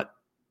does not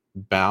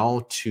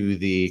bow to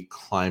the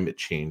climate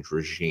change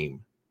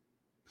regime.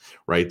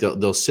 Right.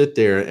 They'll sit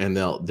there and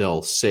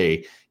they'll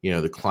say,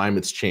 the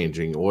climate's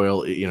changing,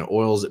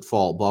 oil's at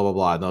fault, blah, blah,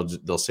 blah. And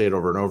they'll say it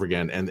over and over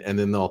again. And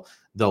then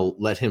they'll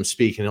let him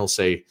speak and he'll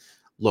say,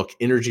 look,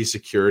 energy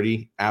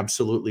security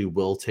absolutely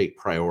will take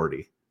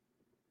priority.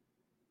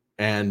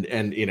 And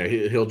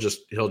he'll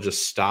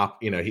just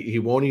stop, he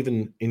won't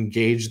even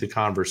engage the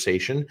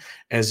conversation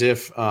as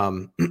if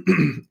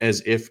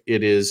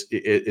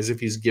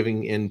he's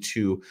giving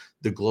into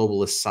the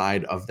globalist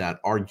side of that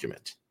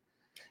argument.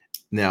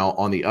 Now,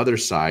 on the other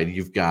side,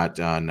 you've got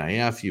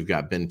Nayef, you've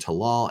got bin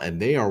Talal, and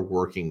they are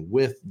working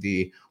with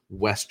the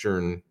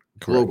Western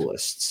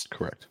globalists.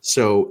 Correct.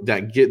 So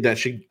that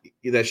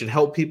should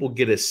help people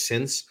get a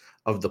sense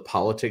of the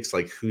politics,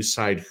 like whose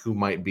side who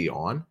might be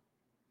on.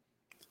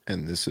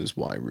 And this is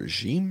why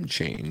regime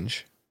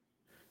change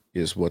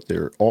is what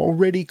they're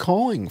already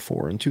calling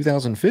for in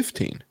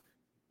 2015.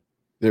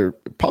 They're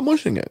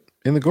publishing it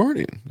in the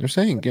Guardian. They're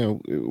saying,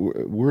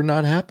 we're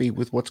not happy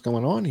with what's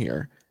going on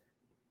here.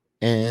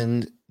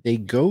 And they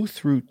go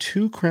through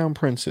two crown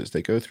princes.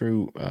 They go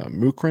through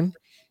Mukran,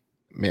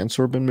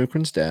 Mansour bin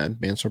Mukran's dad.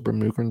 Mansour bin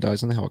Mukran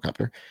dies in the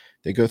helicopter.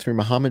 They go through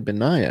Mohammed bin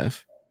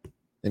Nayef,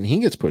 and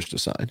he gets pushed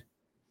aside.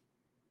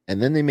 And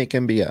then they make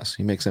MBS.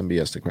 He makes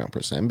MBS the crown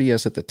prince.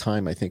 MBS at the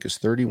time, I think, is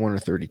 31 or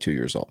 32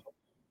 years old.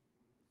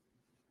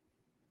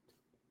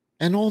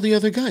 And all the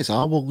other guys,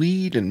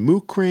 Al-Walid and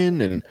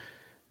Mukran and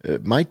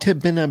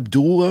Maiteb bin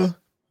Abdullah,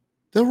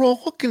 they're all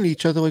looking at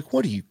each other like,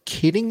 what, are you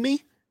kidding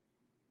me?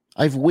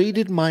 I've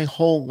waited my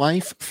whole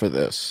life for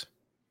this.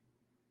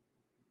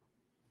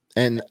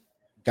 And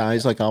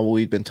guys like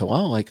Al-Walid bin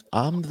Talal, like,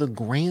 I'm the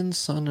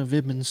grandson of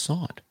Ibn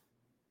Saud.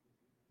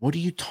 What are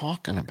you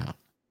talking about?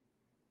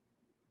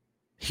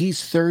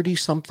 He's 30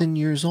 something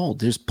years old.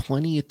 There's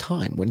plenty of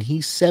time. When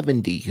he's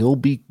 70, he'll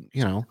be,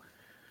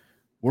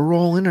 we're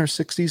all in our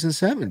 60s and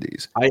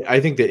 70s.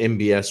 I think that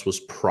MBS was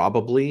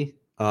probably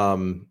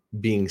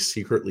being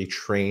secretly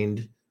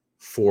trained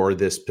for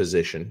this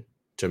position,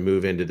 to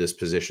move into this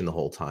position the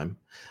whole time.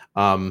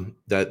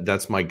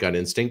 That's my gut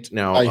instinct.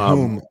 Now, By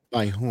whom?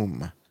 By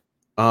whom?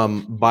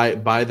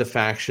 By the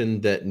faction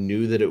that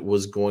knew that it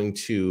was going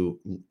to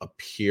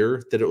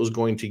appear that it was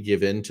going to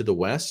give in to the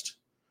West.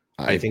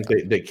 I think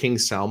that King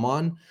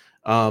Salman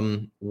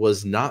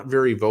was not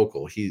very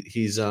vocal.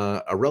 He's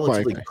a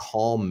relatively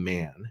calm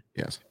man.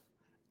 Yes.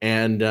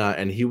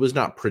 And he was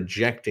not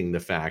projecting the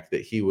fact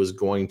that he was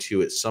going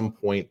to at some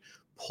point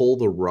pull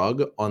the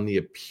rug on the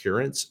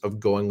appearance of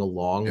going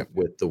along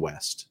with the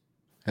West.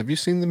 Have you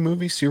seen the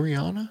movie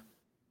Syriana?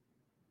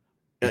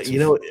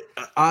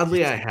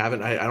 Oddly, I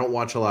haven't. I don't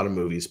watch a lot of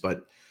movies,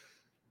 but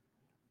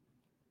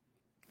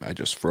I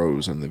just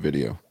froze in the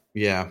video.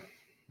 Yeah.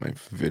 My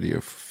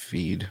video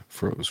feed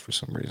froze for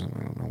some reason.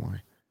 I don't know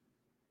why.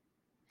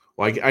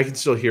 Well, I can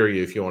still hear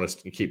you if you want us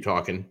to keep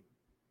talking.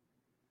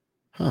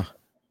 Huh.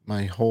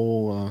 My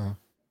whole...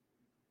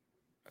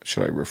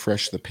 should I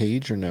refresh the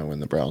page or no in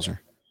the browser?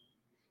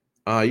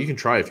 You can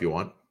try if you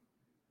want.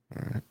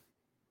 All right.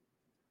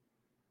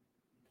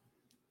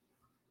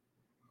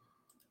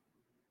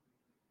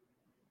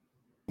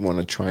 Want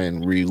to try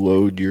and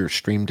reload your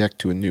Stream Deck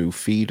to a new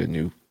feed,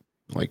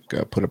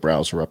 put a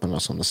browser up on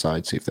us on the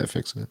side, see if that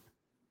fixes it.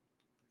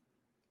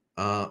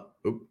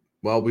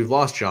 Well, we've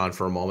lost John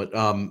for a moment.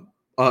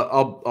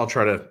 I'll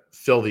try to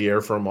fill the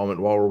air for a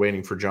moment while we're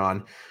waiting for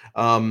John.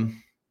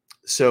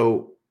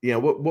 So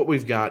what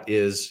we've got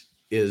is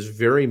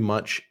very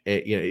much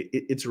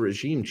it's a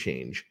regime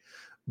change,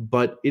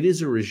 but it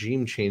is a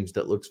regime change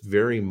that looks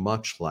very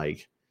much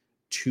like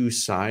two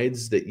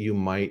sides that you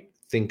might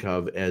think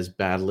of as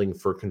battling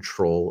for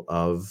control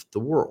of the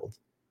world,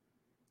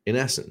 in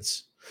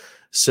essence.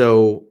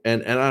 So,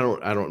 and I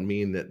don't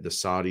mean that the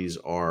Saudis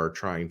are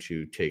trying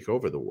to take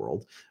over the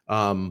world,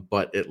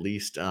 but at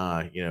least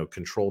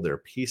control their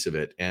piece of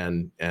it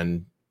and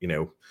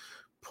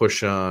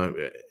push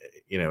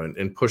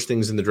and push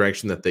things in the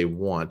direction that they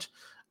want.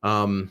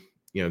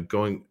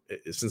 Going,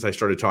 since I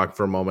started talking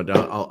for a moment,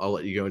 I'll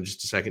let you go in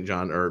just a second,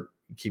 John, or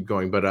keep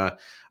going. But I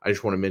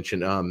just want to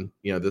mention,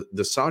 the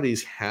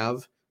Saudis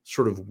have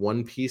sort of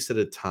one piece at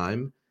a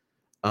time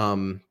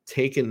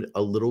taken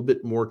a little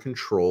bit more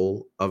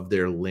control of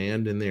their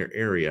land and their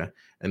area.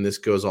 And this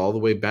goes all the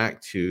way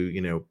back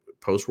to,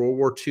 post World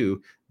War II,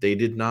 they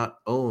did not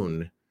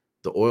own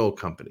the oil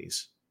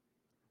companies.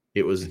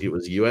 It was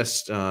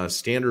U.S.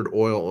 Standard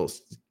Oil,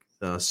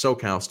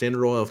 SoCal,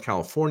 Standard Oil of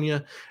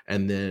California,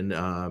 and then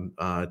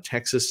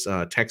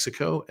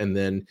Texaco, and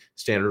then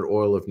Standard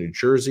Oil of New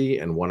Jersey,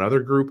 and one other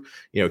group,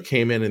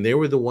 came in, and they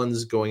were the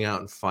ones going out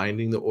and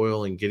finding the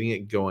oil and getting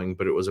it going.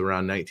 But it was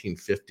around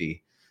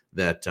 1950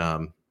 that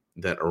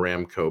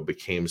Aramco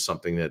became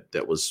something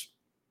that was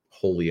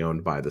wholly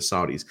owned by the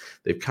Saudis.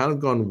 They've kind of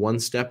gone one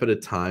step at a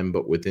time,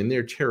 but within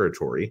their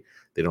territory.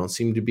 They don't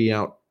seem to be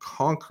out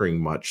conquering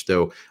much,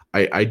 though.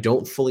 I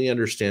don't fully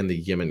understand the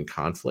Yemen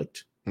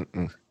conflict.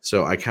 Mm-mm.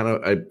 So I kind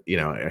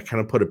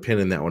of put a pin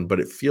in that one, but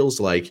it feels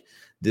like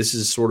this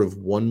is sort of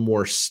one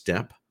more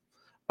step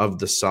of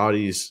the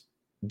Saudis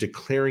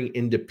declaring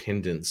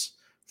independence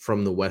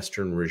from the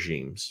Western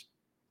regimes.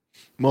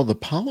 Well, the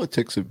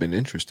politics have been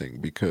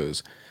interesting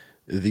because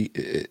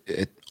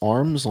at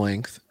arm's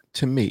length,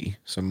 to me,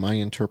 so my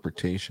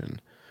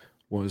interpretation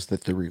was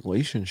that the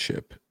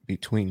relationship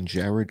between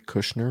Jared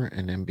Kushner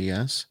and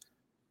MBS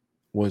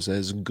was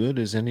as good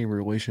as any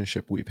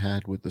relationship we've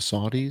had with the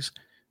Saudis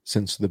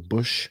since the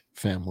Bush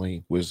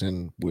family was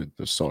in with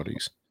the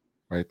Saudis,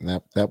 right?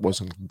 And that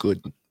wasn't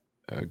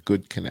a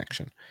good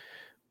connection.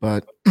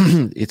 But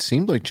it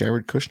seemed like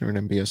Jared Kushner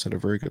and MBS had a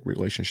very good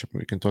relationship.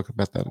 We can talk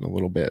about that in a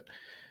little bit.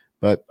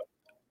 But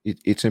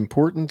it's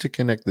important to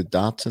connect the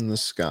dots in the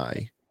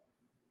sky,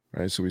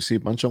 right? So we see a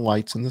bunch of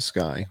lights in the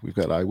sky. We've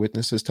got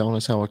eyewitnesses telling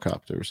us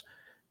helicopters.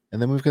 And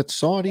then we've got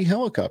Saudi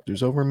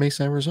helicopters over in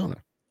Mesa,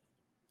 Arizona.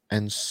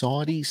 And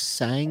Saudi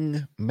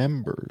SANG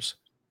members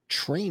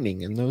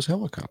training in those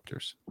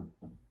helicopters.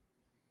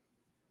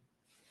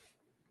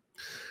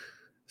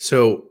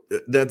 So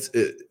that's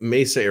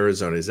Mesa,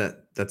 Arizona.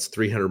 That's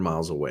 300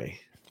 miles away?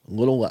 A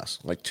little less,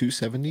 like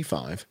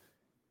 275.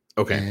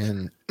 Okay.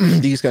 And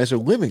these guys are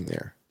living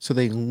there. So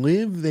they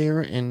live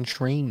there and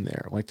train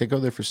there. Like they go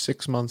there for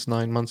 6 months,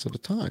 9 months at a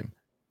time.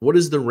 What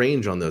is the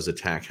range on those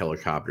attack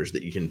helicopters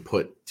that you can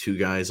put two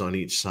guys on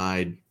each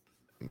side?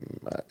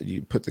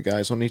 You put the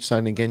guys on each side,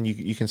 and again,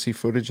 you can see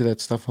footage of that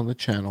stuff on the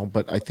channel,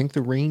 but I think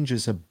the range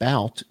is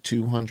about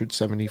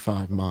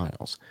 275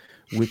 miles,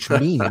 which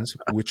means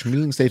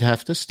they'd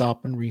have to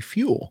stop and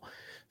refuel.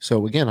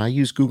 So again, I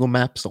use Google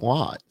Maps a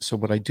lot. So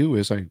what I do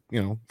is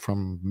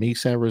from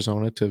Mesa,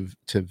 Arizona to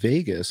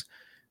Vegas,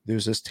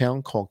 there's this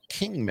town called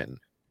Kingman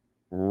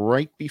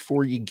right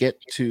before you get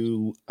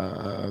to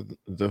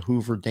the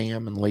Hoover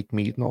Dam and Lake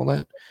Mead and all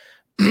that.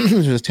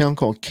 There's a town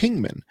called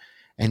Kingman,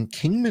 and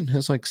Kingman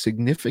has like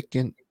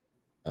significant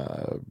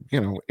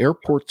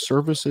airport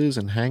services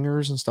and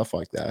hangars and stuff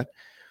like that,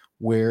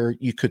 where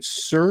you could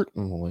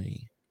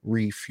certainly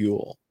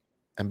refuel.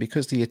 And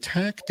because the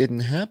attack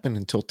didn't happen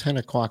until 10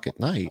 o'clock at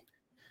night,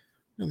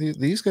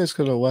 these guys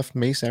could have left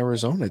Mesa,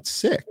 Arizona at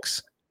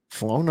 6,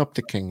 flown up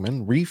to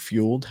Kingman,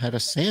 refueled, had a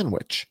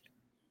sandwich.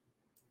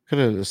 Could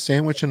have a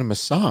sandwich and a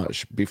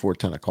massage before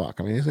 10 o'clock.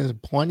 I mean, these guys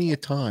had plenty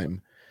of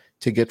time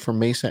to get from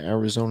Mesa,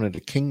 Arizona to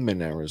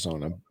Kingman,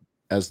 Arizona,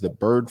 as the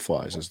bird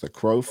flies, as the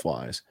crow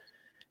flies.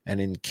 And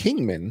in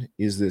Kingman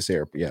is this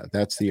airport. Yeah,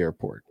 that's the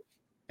airport.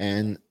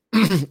 And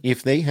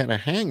if they had a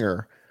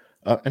hangar,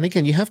 and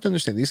again, you have to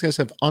understand, these guys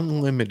have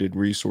unlimited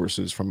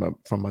resources from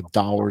a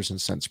dollars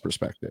and cents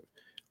perspective.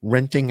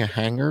 Renting a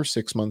hangar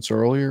 6 months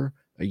earlier,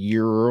 a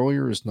year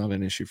earlier, is not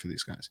an issue for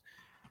these guys.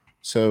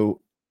 So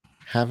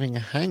having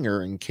a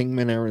hangar in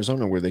Kingman,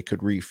 Arizona, where they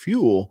could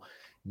refuel,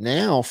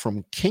 now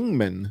from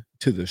Kingman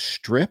to the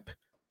Strip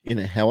in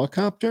a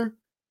helicopter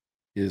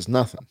is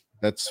nothing.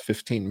 That's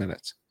 15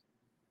 minutes,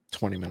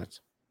 20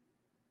 minutes.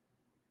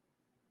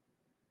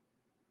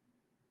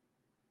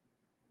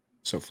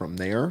 So from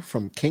there,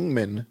 from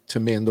Kingman to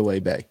Mandalay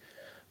Bay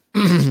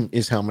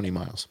is how many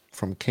miles?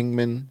 From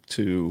Kingman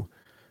to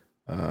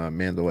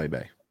Mandalay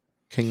Bay,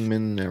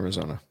 Kingman,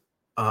 Arizona.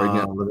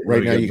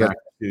 Right now you got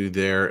to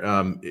there.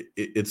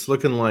 It's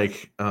looking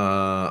like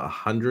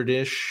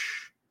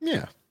 100-ish.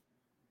 Yeah,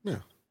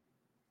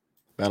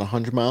 about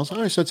 100 miles.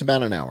 All right, so it's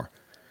about an hour.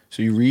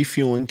 So you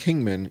refuel in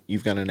Kingman.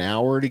 You've got an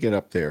hour to get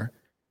up there.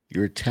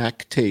 Your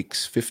attack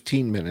takes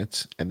 15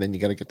 minutes, and then you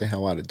got to get the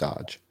hell out of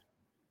Dodge.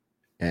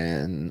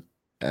 And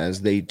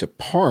as they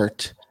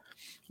depart,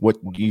 what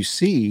you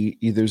see,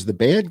 there's the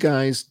bad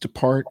guys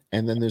depart,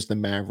 and then there's the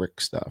Maverick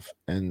stuff.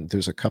 And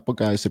there's a couple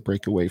guys that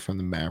break away from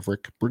the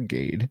Maverick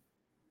Brigade,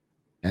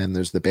 and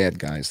there's the bad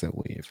guys that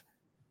leave.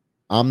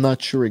 I'm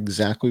not sure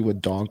exactly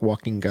what dog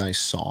walking guy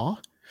saw,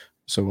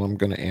 so I'm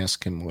going to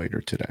ask him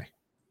later today.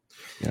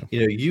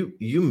 Yeah.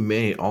 You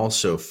may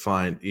also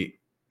find,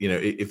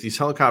 if these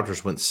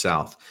helicopters went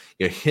south,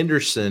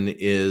 Henderson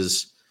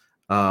is,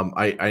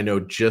 I know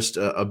just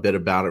a bit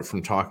about it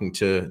from talking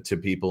to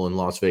people in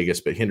Las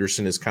Vegas, but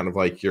Henderson is kind of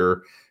like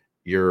your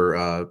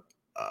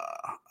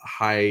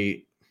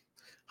high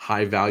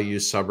value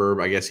suburb,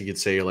 I guess you could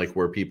say, like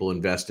where people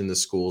invest in the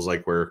schools,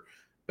 like where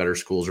better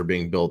schools are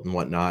being built and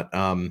whatnot.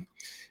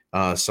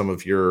 Some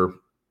of your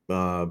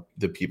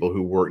the people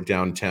who work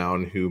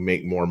downtown who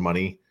make more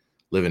money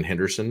live in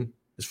Henderson,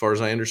 as far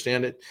as I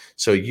understand it.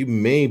 So you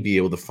may be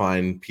able to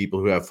find people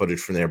who have footage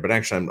from there. But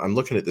actually, I'm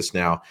looking at this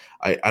now.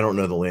 I don't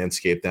know the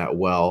landscape that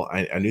well.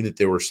 I knew that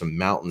there were some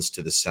mountains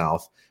to the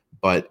south,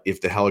 but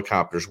if the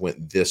helicopters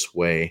went this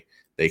way,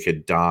 they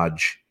could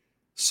dodge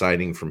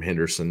sighting from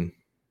Henderson.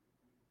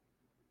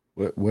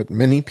 What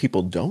many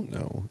people don't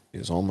know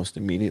is almost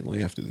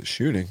immediately after the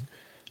shooting,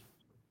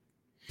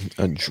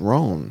 a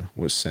drone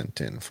was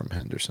sent in from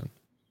Henderson.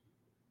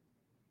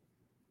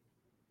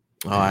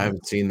 Oh, I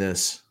haven't seen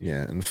this.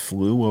 Yeah, and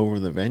flew over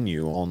the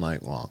venue all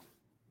night long.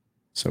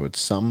 So at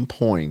some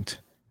point,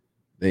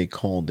 they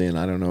called in.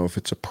 I don't know if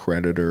it's a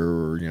Predator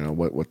or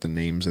what the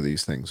names of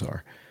these things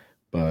are,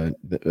 but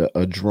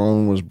a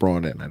drone was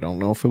brought in. I don't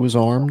know if it was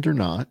armed or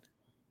not.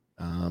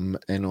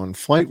 And on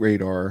flight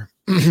radar,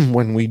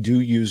 when we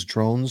do use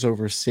drones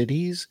over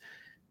cities,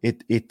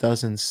 it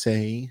doesn't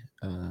say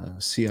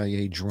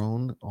CIA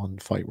drone on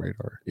flight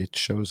radar. It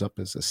shows up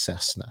as a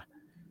Cessna.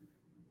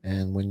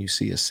 And when you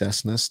see a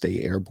Cessna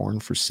stay airborne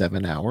for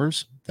 7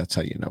 hours, that's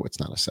how you know it's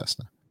not a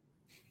Cessna.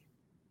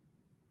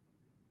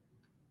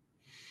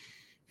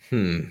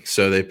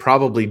 So they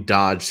probably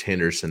dodged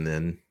Henderson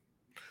then.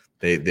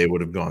 They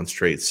would have gone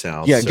straight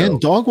south. Yeah, again,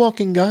 dog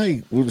walking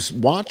guy was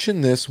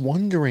watching this,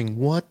 wondering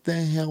what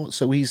the hell.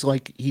 So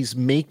he's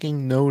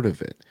making note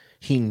of it.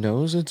 He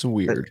knows it's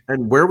weird.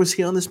 And where was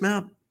he on this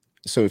map?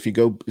 So if you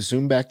go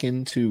zoom back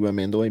into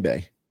Mandalay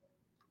Bay.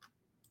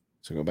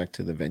 So go back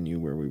to the venue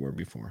where we were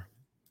before.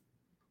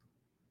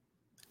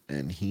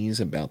 And he's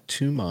about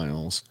 2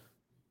 miles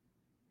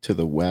to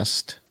the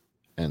west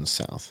and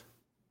south.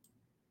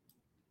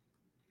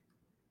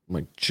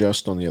 Like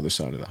just on the other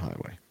side of the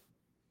highway.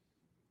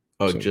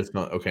 Oh, so, just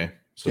not okay.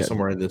 So yeah,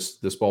 somewhere in this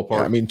ballpark.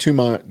 Yeah, I mean, 2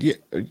 miles.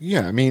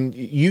 Yeah. I mean,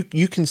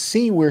 you can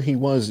see where he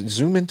was.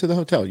 Zoom into the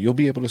hotel. You'll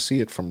be able to see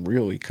it from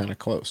really kind of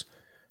close.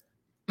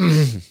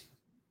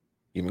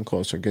 Even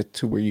closer. Get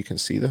to where you can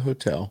see the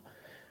hotel.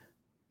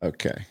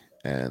 Okay.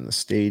 And the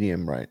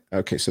stadium, right.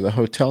 Okay, so the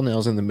hotel now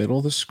is in the middle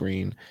of the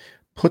screen.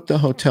 Put the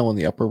hotel in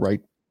the upper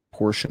right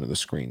portion of the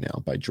screen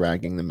now by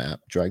dragging the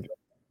map.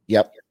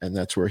 Yep, and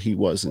that's where he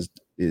was,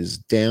 is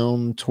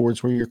down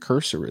towards where your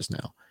cursor is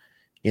now,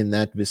 in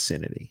that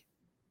vicinity.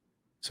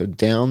 So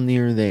down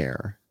near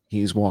there,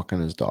 he's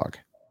walking his dog.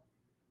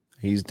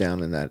 He's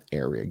down in that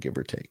area, give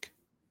or take.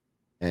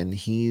 And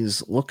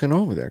he's looking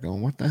over there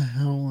going, what the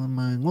hell am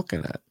I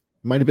looking at?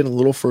 Might have been a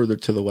little further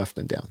to the left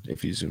and down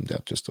if you zoomed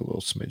out just a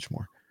little smidge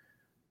more.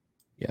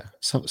 Yeah,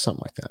 something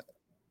like that.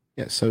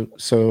 Yeah,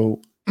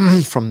 so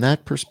from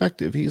that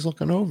perspective, he's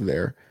looking over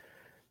there.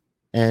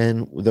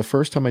 And the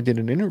first time I did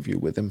an interview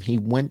with him, he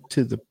went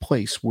to the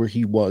place where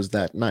he was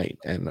that night.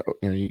 And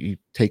he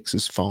takes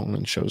his phone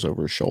and shows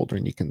over his shoulder,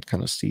 and you can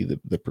kind of see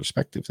the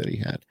perspective that he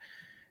had.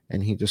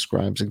 And he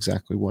describes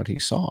exactly what he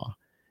saw.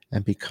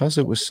 And because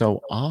it was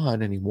so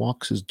odd, and he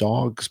walks his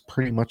dogs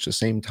pretty much the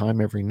same time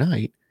every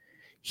night,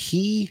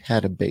 he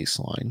had a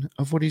baseline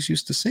of what he's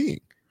used to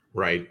seeing.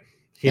 Right.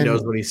 He And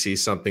knows when he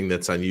sees something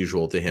that's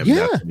unusual to him.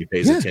 Yeah, That's when he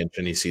pays yeah.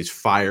 attention. He sees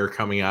fire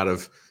coming out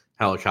of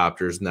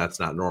helicopters, and that's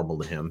not normal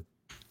to him.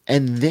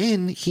 And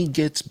then he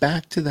gets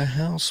back to the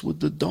house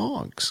with the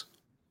dogs,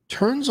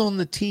 turns on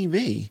the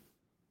TV,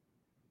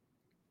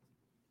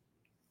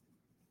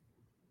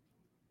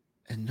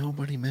 and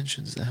nobody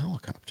mentions the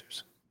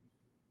helicopters.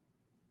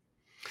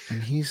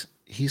 And he's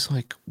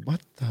like,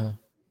 what the?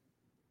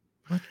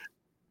 What?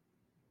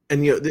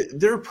 And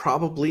there are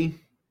probably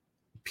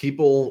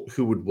people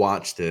who would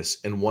watch this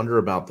and wonder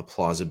about the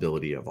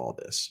plausibility of all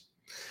this.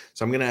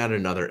 So I'm going to add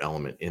another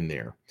element in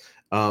there.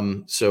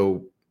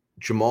 So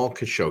Jamal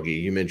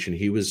Khashoggi, you mentioned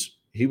he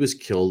was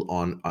killed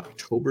on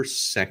October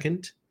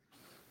 2nd,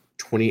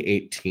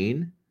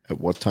 2018. At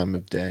what time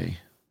of day?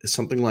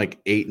 Something like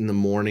 8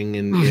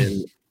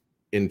 a.m.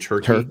 in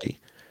Turkey.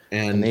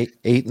 And 8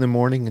 a.m.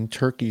 in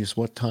Turkey is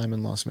what time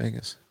in Las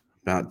Vegas?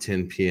 About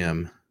 10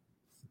 p.m.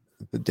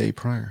 The day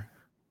prior.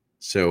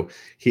 So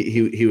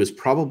he was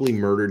probably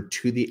murdered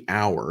to the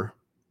hour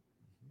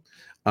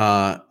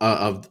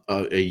of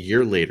a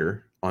year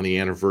later on the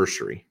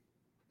anniversary.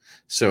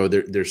 So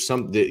there's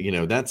some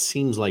that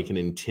seems like an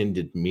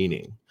intended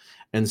meaning.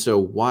 And so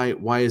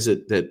why is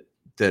it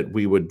that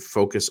we would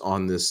focus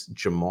on this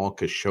Jamal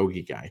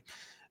Khashoggi guy?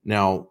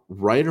 Now,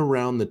 right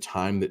around the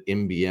time that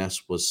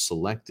MBS was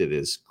selected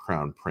as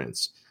crown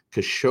prince,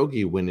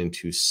 Khashoggi went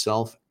into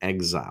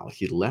self-exile.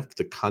 He left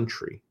the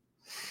country.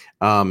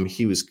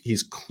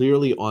 He's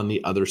clearly on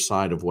the other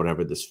side of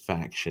whatever this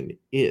faction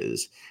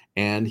is,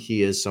 and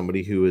he is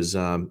somebody who is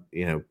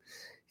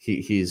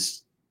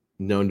he's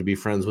known to be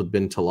friends with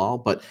bin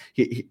Talal, but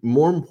he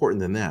more important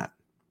than that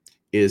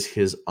is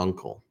his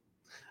uncle.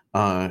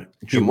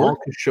 Jamal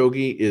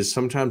Khashoggi is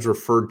sometimes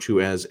referred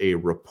to as a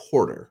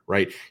reporter,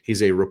 right?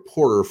 He's a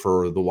reporter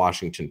for the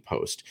Washington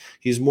Post.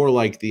 He's more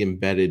like the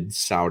embedded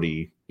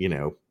Saudi,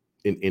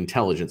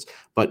 intelligence,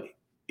 but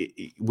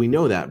we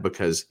know that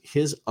because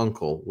his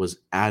uncle was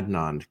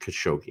Adnan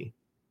Khashoggi.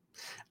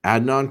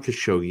 Adnan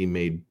Khashoggi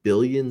made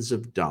billions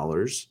of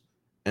dollars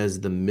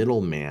as the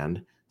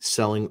middleman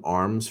selling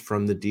arms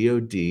from the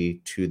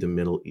DoD to the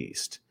Middle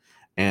East.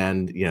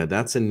 And,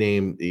 that's a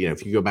name,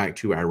 if you go back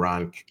to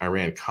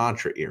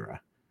Iran-Contra era,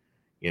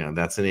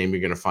 that's a name you're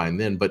going to find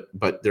then.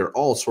 But there are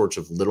all sorts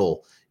of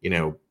little,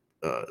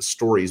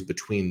 stories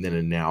between then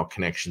and now,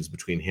 connections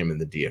between him and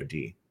the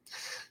DoD.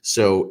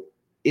 So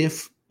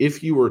if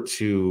you were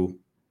to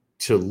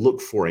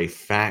look for a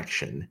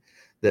faction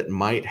that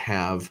might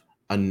have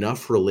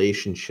enough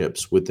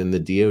relationships within the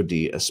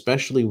DoD,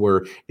 especially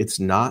where it's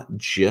not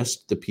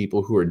just the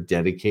people who are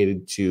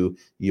dedicated to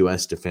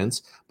U.S.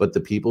 defense, but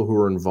the people who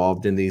are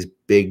involved in these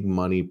big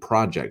money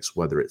projects,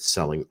 whether it's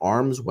selling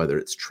arms, whether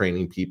it's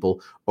training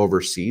people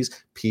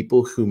overseas,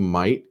 people who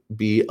might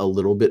be a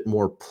little bit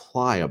more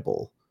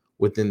pliable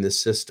within the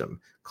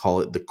system,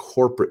 call it the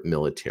corporate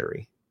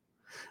military.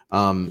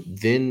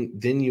 Then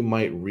you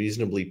might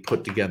reasonably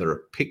put together a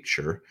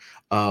picture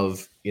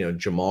of,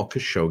 Jamal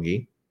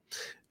Khashoggi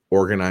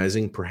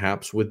organizing,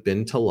 perhaps with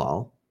bin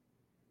Talal,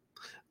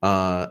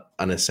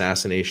 an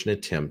assassination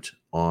attempt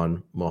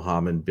on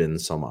Mohammed bin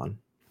Salman.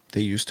 They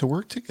used to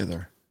work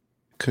together.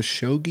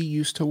 Khashoggi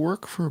used to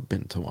work for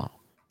bin Talal.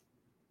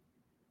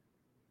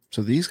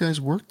 So these guys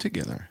work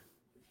together.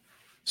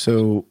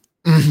 So,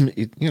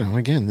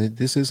 again,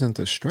 this isn't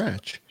a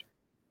stretch.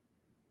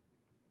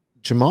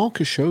 Jamal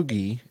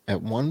Khashoggi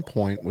at one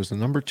point was the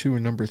number 2 or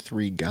number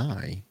 3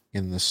 guy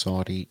in the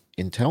Saudi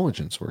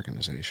intelligence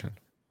organization.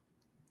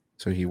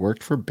 So he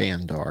worked for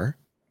Bandar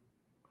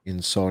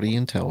in Saudi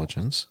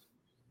intelligence,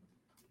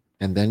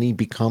 and then he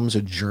becomes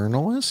a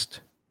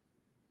journalist.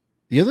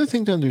 The other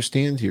thing to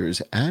understand here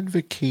is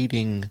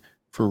advocating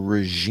for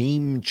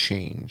regime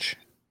change.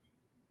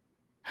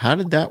 How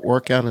did that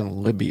work out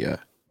in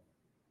Libya?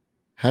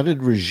 How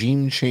did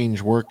regime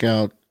change work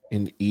out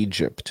in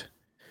Egypt?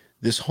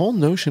 This whole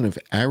notion of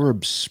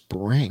Arab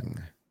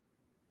Spring,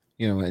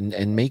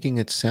 and making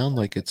it sound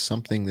like it's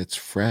something that's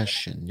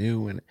fresh and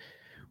new. And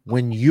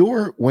when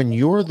you're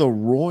the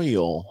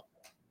royal,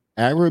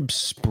 Arab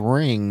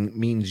Spring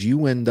means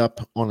you end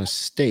up on a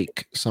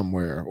stake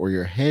somewhere, or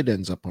your head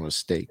ends up on a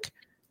stake.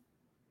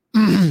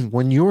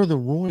 When you're the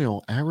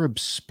royal, Arab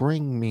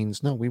Spring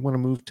means, no, we want to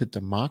move to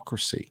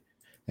democracy.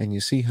 And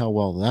you see how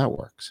well that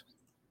works.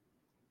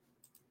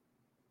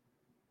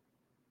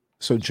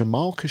 So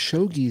Jamal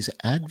Khashoggi is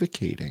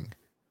advocating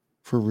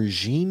for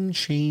regime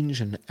change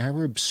and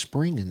Arab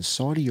Spring in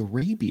Saudi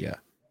Arabia.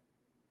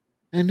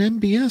 And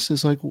MBS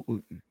is like,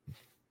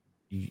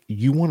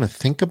 You want to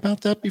think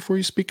about that before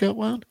you speak out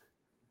loud?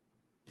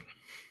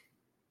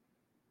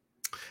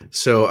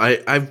 So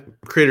I've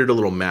created a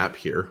little map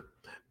here,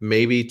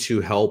 maybe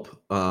to help.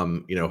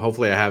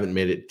 Hopefully I haven't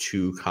made it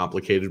too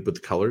complicated with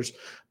the colors,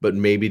 but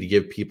maybe to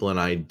give people an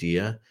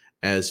idea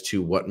as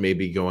to what may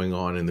be going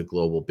on in the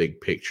global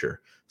big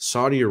picture.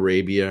 Saudi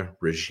Arabia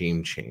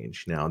regime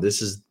change. Now,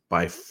 this is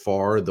by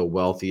far the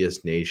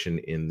wealthiest nation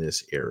in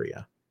this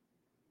area,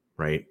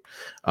 right?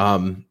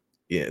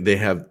 Yeah, they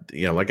have,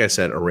 like I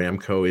said,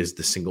 Aramco is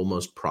the single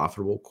most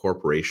profitable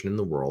corporation in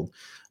the world.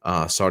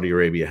 Saudi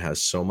Arabia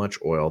has so much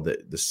oil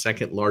that the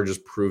second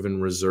largest proven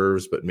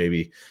reserves, but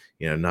maybe,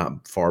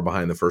 not far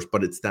behind the first,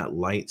 but it's that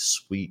light,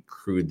 sweet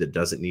crude that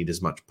doesn't need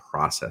as much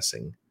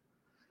processing.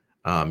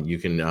 You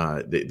can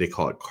they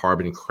call it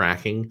carbon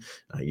cracking.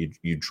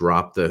 You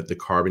drop the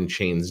carbon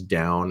chains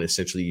down,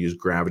 essentially use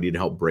gravity to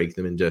help break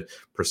them into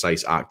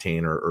precise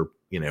octane or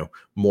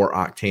more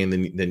octane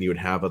than you would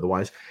have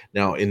otherwise.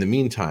 Now, in the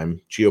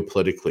meantime,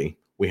 geopolitically,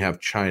 we have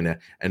China,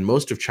 and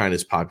most of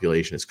China's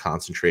population is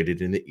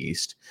concentrated in the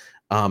east.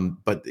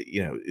 But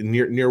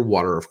near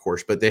water, of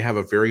course, but they have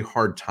a very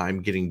hard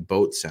time getting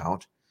boats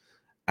out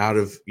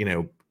of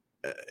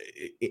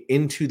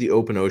into the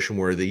open ocean,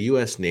 where the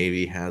U.S.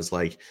 Navy has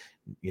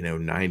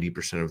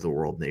 90% of the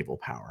world naval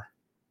power,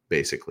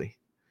 basically.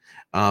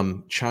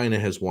 China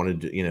has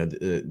wanted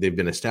to, they've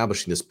been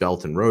establishing this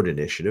Belt and Road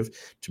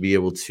Initiative to be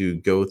able to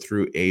go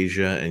through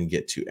Asia and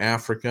get to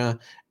Africa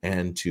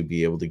and to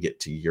be able to get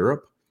to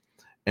Europe.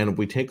 And if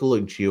we take a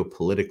look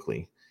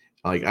geopolitically,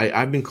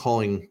 I've been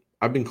calling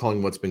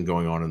what's been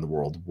going on in the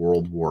world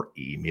World War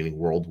E, meaning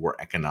World War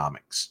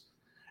economics,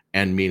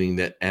 and meaning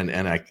that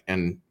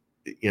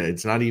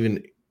it's not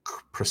even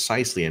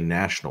precisely a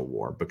national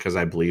war, because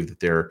I believe that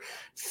there are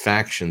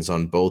factions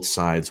on both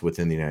sides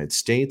within the United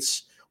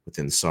States,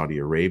 within Saudi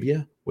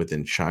Arabia,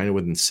 within China,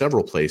 within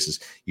several places.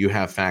 You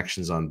have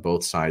factions on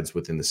both sides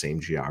within the same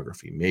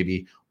geography,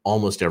 maybe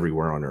almost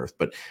everywhere on earth.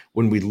 But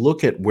when we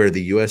look at where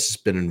the U.S. has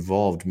been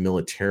involved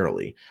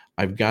militarily,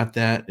 I've got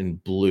that in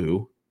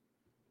blue,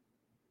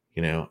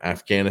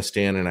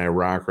 Afghanistan and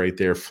Iraq right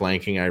there,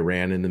 flanking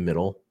Iran in the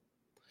middle,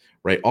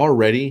 right?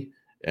 Already.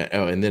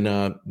 And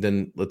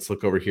then let's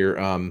look over here.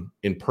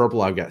 In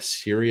purple, I've got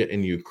Syria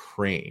and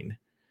Ukraine.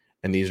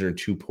 And these are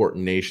two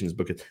important nations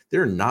because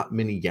there are not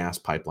many gas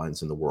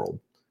pipelines in the world.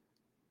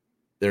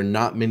 There are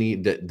not many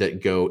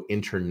that go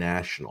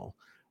international,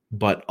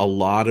 but a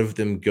lot of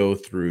them go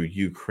through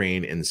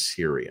Ukraine and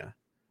Syria,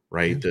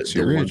 right? Yeah,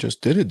 Syria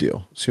just did a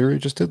deal. Syria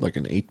just did like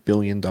an $8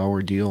 billion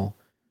deal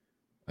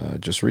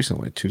just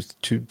recently,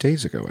 two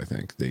days ago, I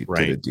think. They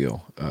did a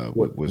deal.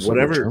 Was it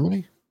with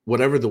Germany?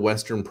 Whatever the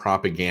Western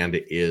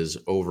propaganda is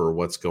over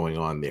what's going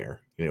on there,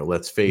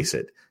 let's face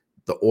it,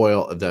 the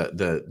oil,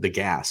 the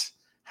gas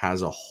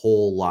has a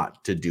whole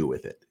lot to do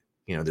with it.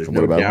 There's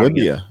no doubt. What about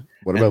Libya?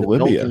 What about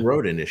Libya? Belt and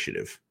Road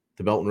Initiative.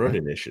 The Belt and Road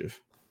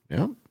Initiative.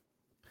 Yeah.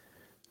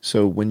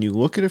 So when you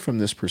look at it from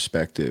this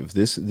perspective,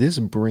 this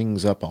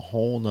brings up a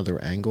whole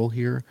nother angle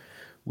here,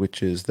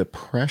 which is the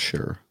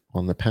pressure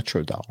on the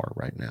petrodollar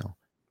right now.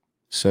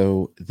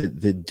 So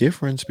the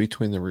difference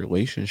between the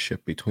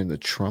relationship between the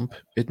Trump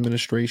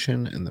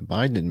administration and the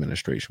Biden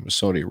administration with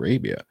Saudi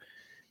Arabia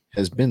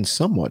has been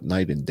somewhat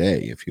night and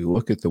day. If you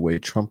look at the way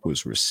Trump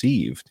was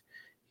received,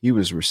 he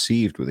was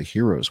received with a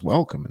hero's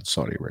welcome in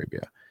Saudi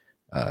Arabia.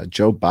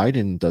 Joe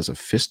Biden does a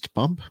fist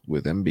bump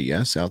with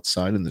MBS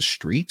outside in the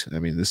street. I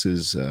mean, this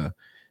is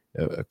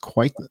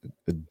quite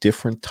a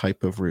different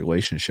type of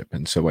relationship.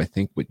 And so I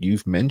think what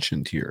you've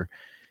mentioned here,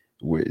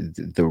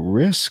 the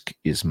risk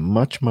is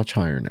much, much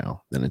higher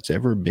now than it's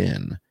ever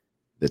been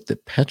that the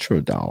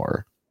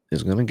petrodollar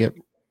is going to get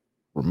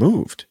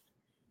removed,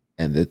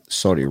 and that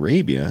Saudi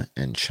Arabia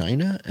and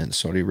China and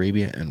Saudi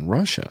Arabia and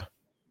Russia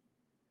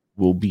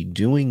will be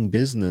doing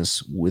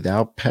business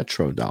without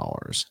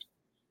petrodollars.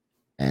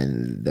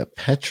 And the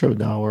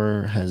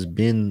petrodollar has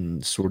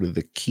been sort of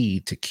the key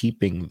to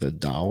keeping the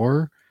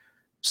dollar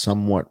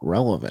somewhat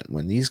relevant.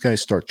 When these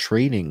guys start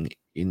trading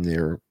in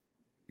their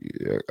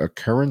a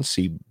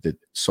currency that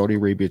Saudi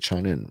Arabia,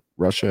 China, and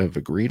Russia have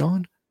agreed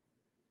on,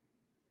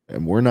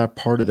 and we're not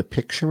part of the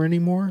picture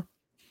anymore,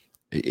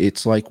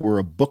 it's like we're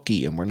a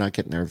bookie and we're not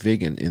getting our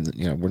vig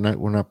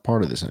we're not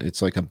part of this.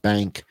 It's like a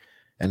bank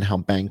and how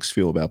banks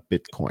feel about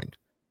Bitcoin.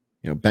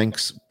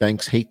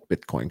 Banks hate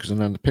Bitcoin because they're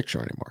not in the picture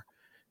anymore.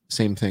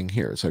 Same thing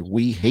here. It's like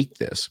we hate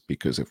this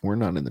because if we're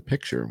not in the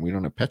picture and we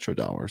don't have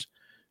petrodollars,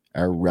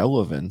 our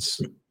relevance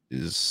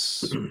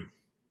is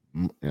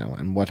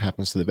and what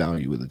happens to the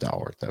value of the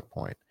dollar at that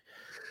point?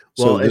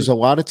 So there's a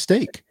lot at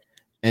stake.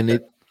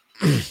 And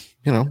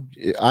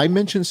I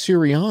mentioned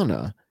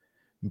Syriana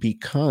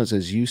because,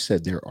 as you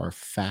said, there are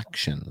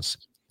factions,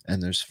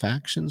 and there's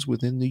factions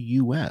within the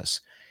U.S.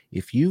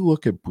 If you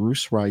look at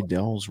Bruce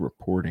Rydell's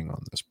reporting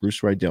on this, Bruce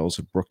Rydell's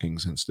at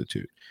Brookings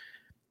Institute,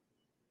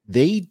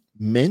 they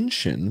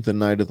mention the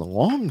Night of the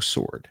Long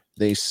Sword.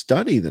 They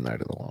study the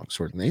Night of the Long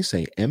Sword, and they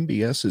say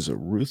MBS is a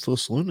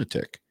ruthless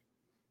lunatic.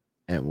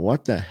 And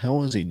what the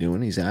hell is he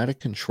doing? He's out of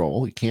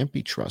control. He can't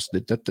be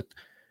trusted.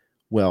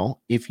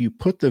 Well, if you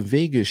put the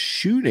Vegas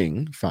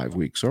shooting 5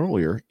 weeks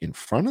earlier in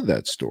front of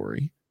that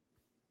story,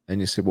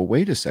 and you say, well,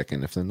 wait a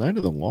second, if the Night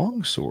of the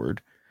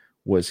Longsword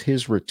was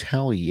his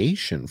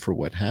retaliation for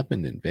what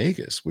happened in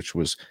Vegas, which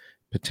was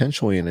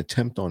potentially an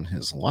attempt on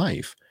his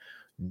life,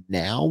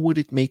 now would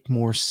it make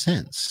more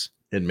sense?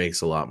 It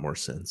makes a lot more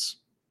sense.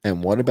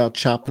 And what about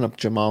chopping up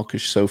Jamal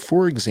Khashoggi? So,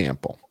 for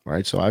example,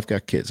 right? So I've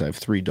got kids. I have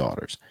 3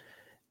 daughters.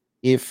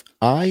 If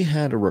I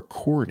had a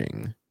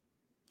recording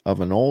of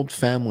an old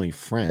family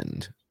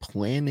friend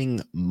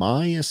planning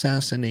my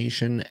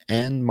assassination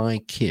and my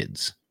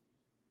kids,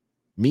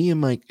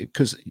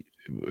 because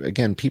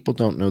again, people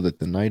don't know that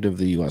the night of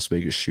the Las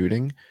Vegas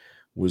shooting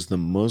was the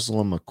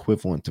Muslim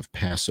equivalent of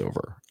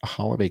Passover, a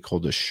holiday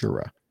called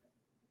Ashura.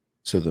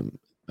 So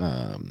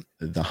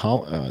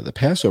the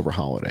Passover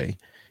holiday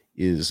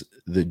is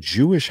the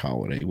Jewish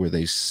holiday where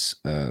they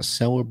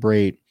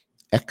celebrate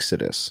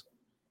Exodus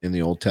in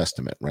the Old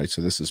Testament, right?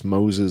 So this is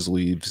Moses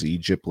leaves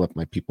Egypt, let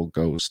my people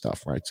go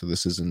stuff, right? So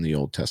this is in the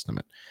Old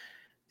Testament.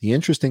 The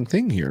interesting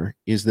thing here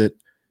is that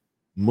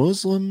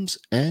Muslims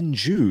and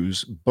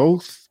Jews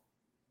both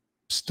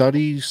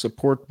study,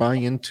 support, buy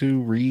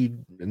into,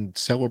 read, and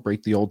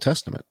celebrate the Old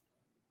Testament.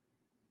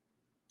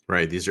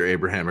 Right. These are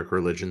Abrahamic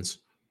religions.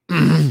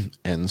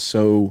 And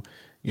so,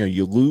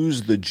 you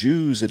lose the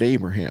Jews at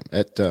Abraham,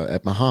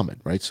 at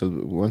Muhammad, right? So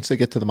once they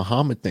get to the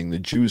Muhammad thing, the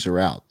Jews are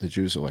out. The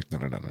Jews are like, no,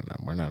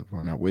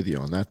 we're not with you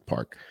on that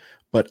part.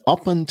 But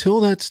up until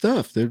that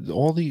stuff,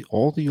 all the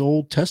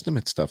Old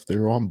Testament stuff,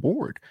 they're on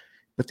board,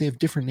 but they have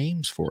different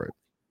names for it.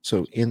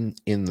 So in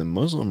the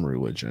Muslim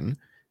religion,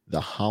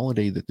 the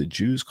holiday that the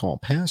Jews call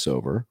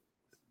Passover,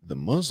 the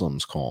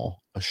Muslims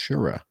call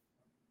Ashura.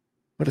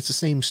 But it's the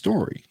same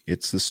story.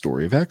 It's the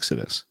story of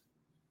Exodus.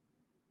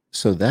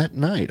 So that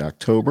night,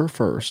 October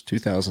 1st,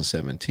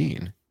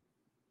 2017,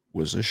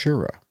 was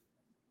Ashura,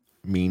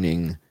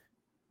 meaning,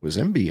 was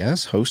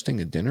MBS hosting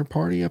a dinner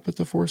party up at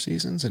the Four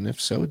Seasons? And if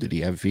so, did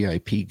he have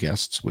VIP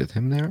guests with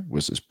him there?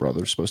 Was his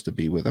brother supposed to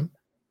be with him?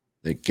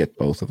 They get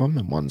both of them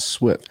in one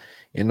swift.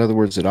 In other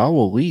words, did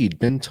Al-Walid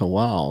bin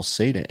Talal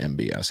say to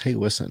MBS, hey,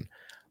 listen,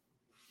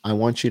 I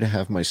want you to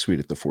have my suite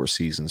at the Four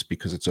Seasons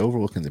because it's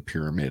overlooking the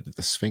pyramid.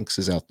 The Sphinx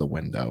is out the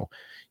window.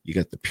 You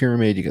got the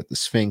pyramid, you got the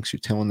Sphinx. You're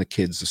telling the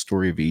kids the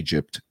story of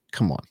Egypt.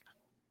 Come on,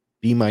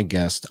 be my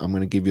guest. I'm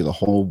going to give you the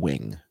whole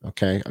wing,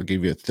 okay? I'll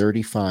give you a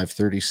 35,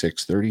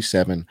 36,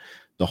 37,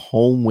 the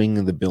whole wing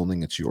of the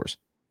building. It's yours.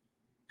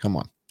 Come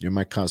on. You're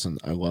my cousin.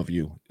 I love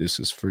you. This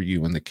is for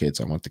you and the kids.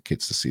 I want the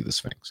kids to see the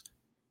Sphinx.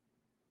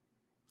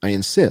 I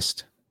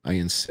insist.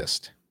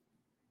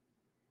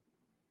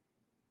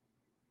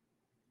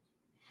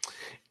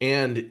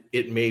 And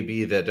it may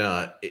be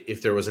that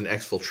if there was an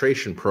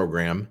exfiltration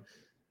program,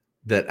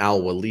 that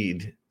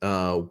Al-Walid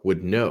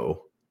would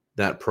know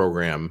that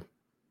program.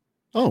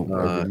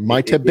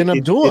 Might have been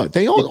Abdullah.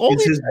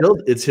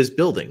 It's his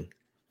building.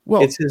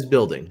 Well, it's his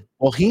building.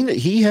 Well,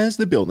 he has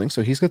the building,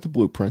 so he's got the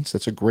blueprints.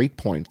 That's a great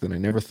point that I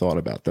never thought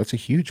about. That's a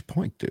huge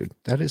point, dude.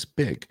 That is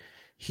big.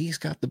 He's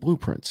got the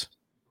blueprints.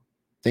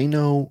 They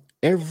know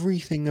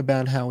everything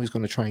about how he's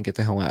going to try and get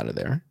the hell out of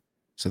there.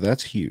 So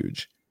that's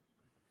huge.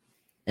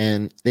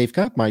 And they've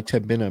got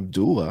Maiteb bin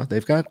Abdullah.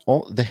 They've got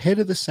all the head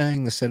of the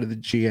SANG,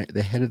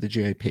 the head of the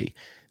GIP.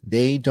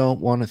 They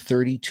don't want a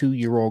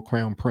 32-year-old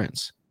crown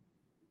prince.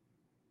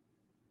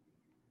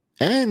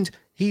 And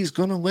he's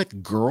going to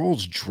let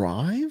girls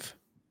drive?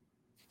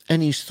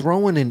 And he's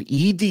throwing an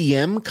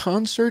EDM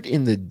concert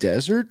in the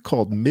desert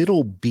called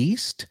Middle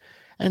Beast?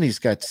 And he's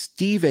got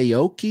Steve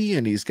Aoki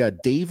and he's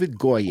got David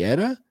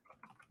Goyeta?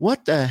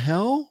 What the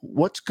hell?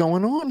 What's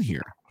going on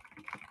here?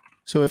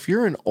 So if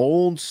you're an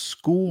old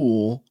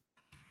school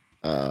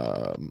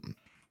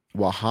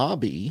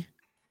Wahhabi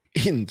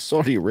in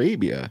Saudi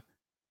Arabia,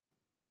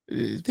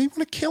 they want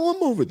to kill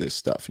him over this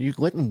stuff. You're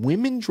letting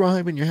women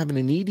drive and you're having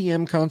an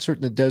EDM concert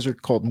in the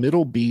desert called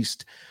Middle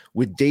Beast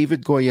with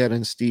David Goyeta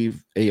and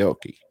Steve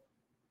Aoki.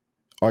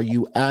 Are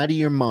you out of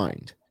your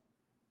mind?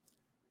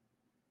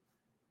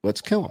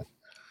 Let's kill him.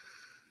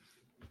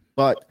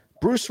 But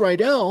Bruce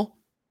Rydell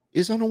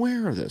is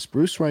unaware of this.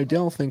 Bruce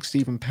Rydell thinks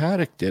Stephen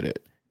Paddock did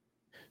it.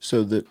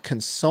 So the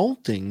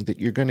consulting that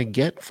you're going to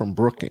get from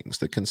Brookings,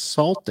 the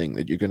consulting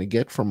that you're going to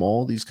get from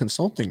all these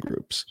consulting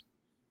groups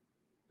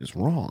is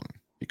wrong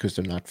because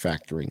they're not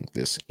factoring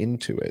this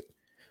into it.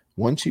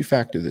 Once you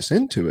factor this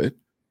into it,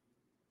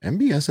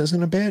 MBS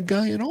isn't a bad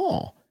guy at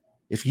all.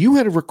 If you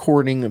had a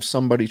recording of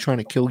somebody trying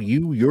to kill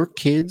you, your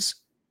kids,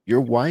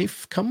 your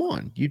wife, come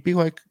on. You'd be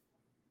like,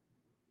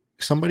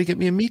 somebody get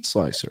me a meat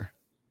slicer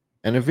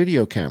and a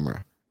video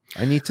camera.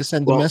 I need to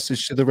send the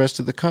message to the rest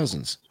of the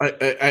cousins.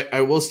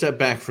 I will step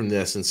back from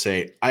this and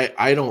say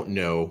I don't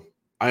know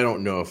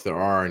if there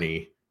are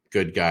any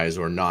good guys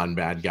or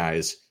non-bad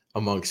guys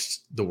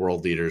amongst the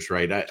world leaders,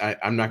 right?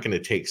 I'm not going to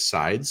take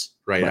sides,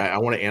 right? I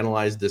want to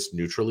analyze this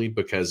neutrally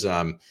because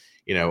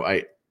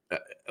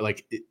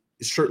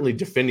certainly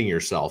defending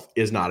yourself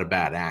is not a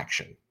bad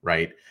action,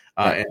 right?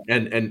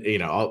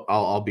 And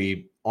I'll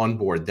be on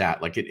board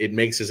that. Like it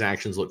makes his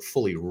actions look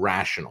fully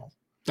rational,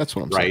 That's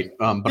what I'm right?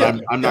 saying. But Yeah,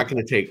 I'm yeah.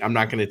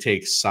 not going to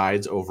take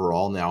sides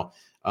overall now.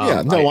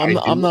 Yeah, no,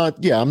 I'm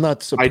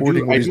not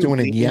supporting what I he's do doing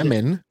in lean.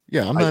 Yemen.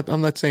 Yeah, I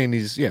I'm not saying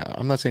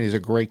I'm not saying he's a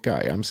great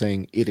guy. I'm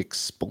saying it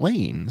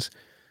explains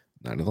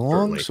Night of the Long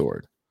certainly.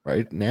 Sword,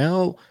 right?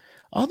 Now,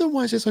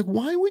 otherwise it's like,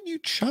 why would you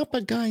chop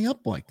a guy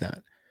up like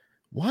that?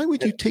 Why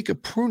would you take a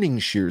pruning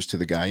shears to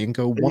the guy and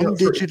go And, one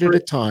digit at a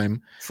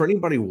time? for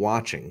anybody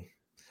watching,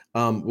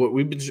 what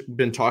we've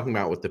been talking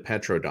about with the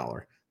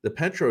petrodollar, the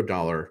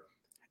petrodollar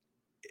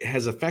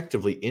has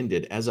effectively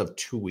ended as of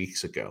 2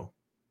 weeks ago.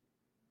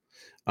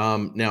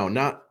 Now,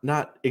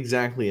 not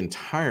exactly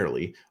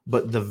entirely,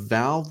 but the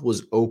valve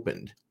was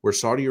opened where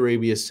Saudi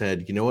Arabia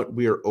said, you know what,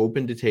 we are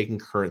open to taking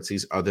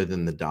currencies other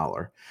than the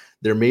dollar.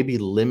 There may be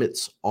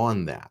limits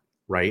on that,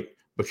 right?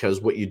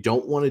 Because what you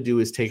don't want to do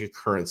is take a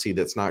currency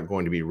that's not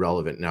going to be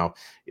relevant. Now,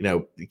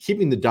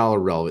 keeping the dollar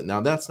relevant.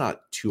 Now, that's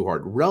not too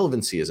hard.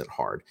 Relevancy isn't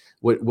hard.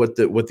 What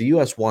the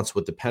U.S. wants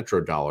with the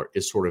petrodollar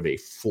is sort of a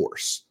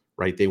force,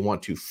 right? They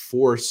want to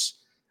force,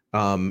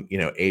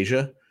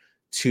 Asia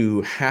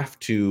to have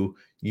to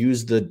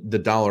use the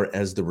dollar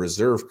as the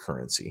reserve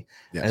currency.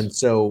 Yes. And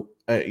so,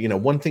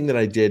 one thing that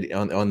I did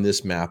on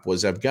this map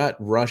was I've got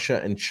Russia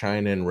and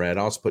China in red.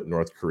 I'll just put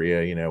North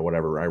Korea,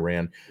 whatever,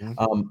 Iran.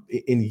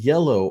 In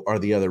yellow are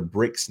the other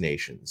BRICS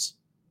nations.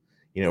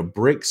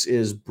 BRICS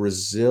is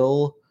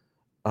Brazil,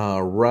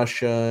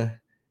 Russia,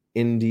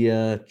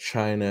 India,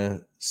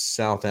 China,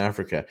 South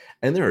Africa,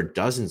 and there are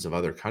dozens of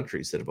other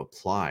countries that have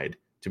applied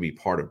to be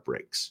part of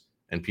BRICS.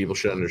 And people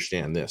should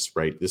understand this,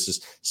 right? This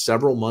is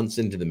several months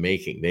into the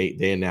making.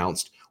 They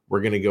announced, we're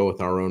going to go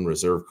with our own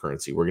reserve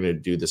currency. We're going to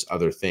do this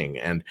other thing.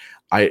 And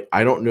I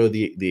don't know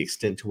the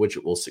extent to which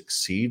it will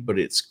succeed, but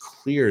it's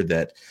clear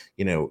that,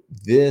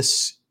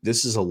 this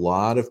is a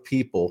lot of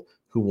people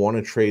who want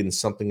to trade in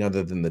something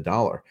other than the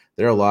dollar.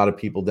 There are a lot of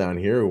people down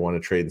here who want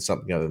to trade in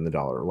something other than the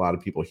dollar. A lot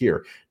of people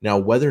here. Now,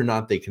 whether or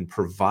not they can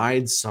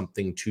provide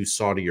something to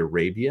Saudi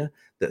Arabia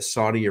that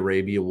Saudi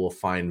Arabia will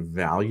find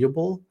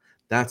valuable,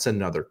 that's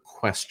another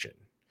question.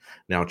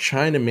 Now,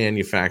 China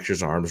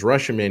manufactures arms,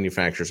 Russia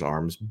manufactures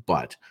arms,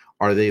 but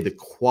are they the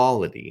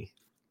quality?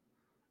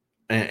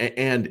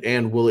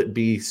 And will it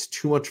be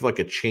too much of like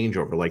a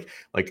changeover?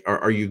 Like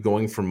are you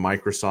going from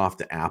Microsoft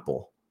to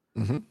Apple?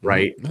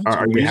 Right? That's a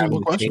Are you having reasonable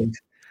to question.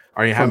 change?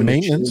 Are you From having to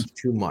maintenance, change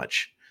too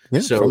much?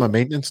 yeah, So from a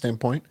maintenance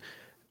standpoint,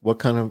 what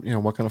kind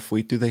of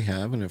fleet do they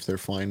have? And if they're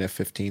flying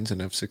F-15s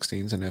and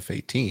F-16s and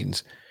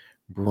F-18s,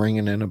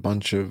 bringing in a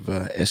bunch of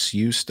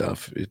SU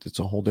stuff, it's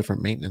a whole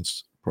different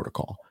maintenance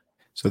protocol.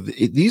 So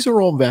these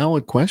are all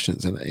valid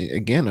questions. And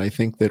again, I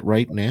think that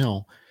right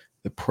now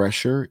the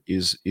pressure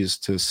is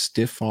to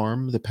stiff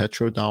arm the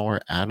petrodollar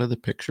out of the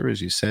picture.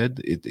 As you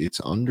said, it's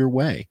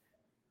underway.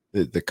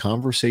 The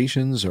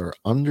conversations are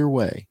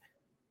underway.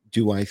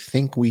 Do I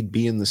think we'd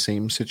be in the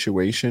same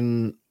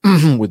situation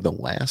with the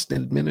last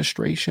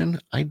administration?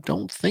 I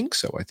don't think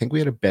so. I think we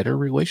had a better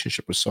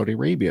relationship with Saudi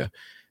Arabia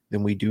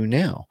than we do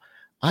now.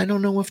 I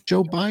don't know if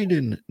Joe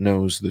Biden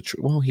knows the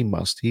truth. Well, he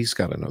must. He's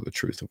got to know the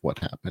truth of what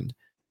happened.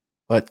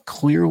 But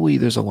clearly,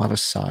 there's a lot of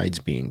sides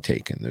being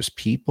taken. There's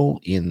people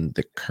in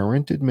the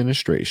current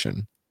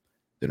administration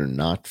that are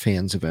not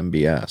fans of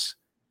MBS,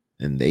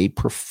 and they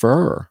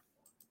prefer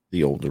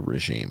the older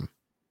regime.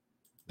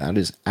 That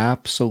is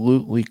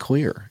absolutely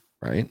clear,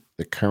 right?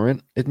 The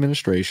current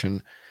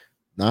administration,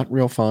 not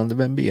real fond of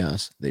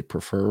MBS. They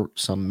prefer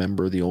some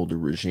member of the older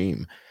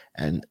regime.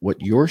 And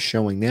what you're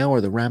showing now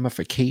are the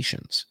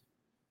ramifications.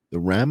 The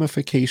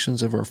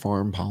ramifications of our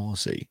foreign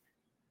policy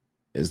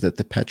is that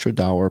the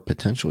petrodollar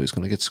potentially is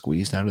going to get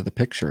squeezed out of the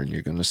picture, and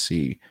you're going to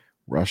see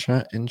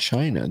Russia and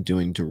China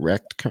doing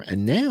direct.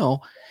 And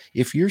now,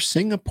 if you're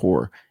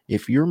Singapore,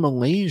 if you're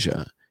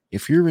Malaysia,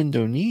 if you're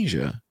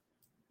Indonesia,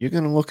 you're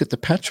going to look at the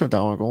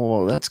petrodollar and go,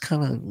 well, that's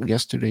kind of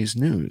yesterday's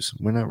news.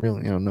 We're not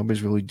really,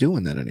 nobody's really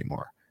doing that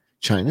anymore.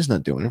 China's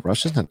not doing it.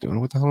 Russia's not doing it.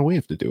 What the hell do we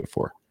have to do it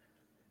for?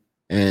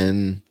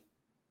 And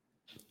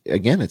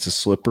again, it's a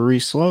slippery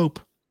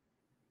slope.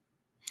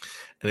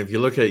 And if you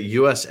look at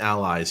U.S.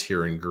 allies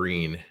here in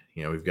green,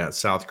 we've got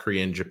South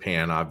Korea and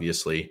Japan,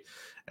 obviously.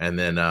 And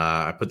then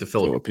I put the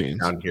Philippines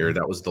down here.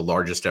 That was the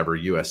largest ever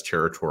U.S.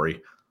 territory.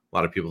 A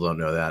lot of people don't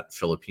know that.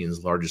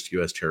 Philippines, largest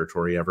U.S.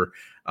 territory ever.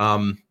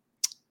 And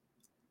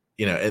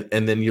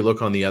then you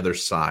look on the other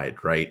side,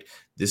 right?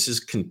 This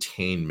is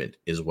containment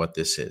is what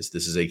this is.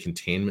 This is a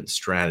containment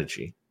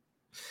strategy.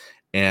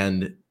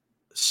 And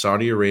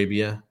Saudi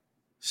Arabia,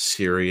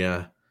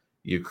 Syria,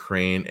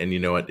 Ukraine, and you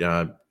know what?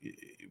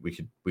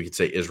 We could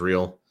say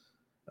Israel,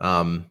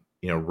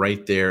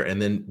 right there,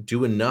 and then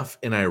do enough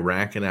in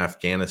Iraq and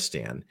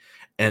Afghanistan,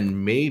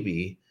 and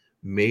maybe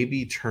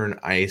turn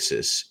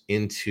ISIS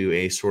into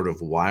a sort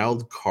of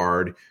wild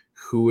card.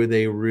 Who are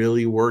they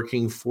really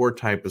working for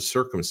type of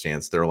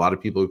circumstance? There are a lot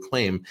of people who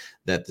claim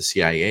that the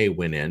CIA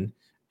went in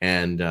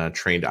and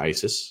trained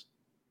ISIS,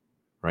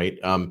 right?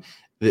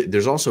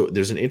 There's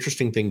an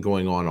interesting thing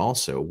going on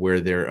also where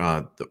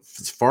the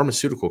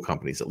pharmaceutical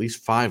companies, at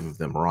least 5 of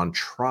them, are on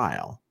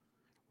trial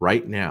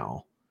right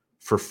now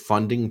for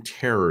funding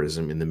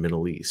terrorism in the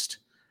Middle East.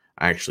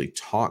 I actually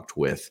talked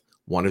with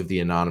one of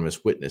the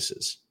anonymous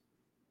witnesses.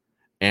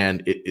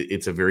 And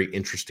it's a very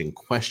interesting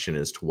question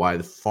as to why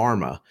the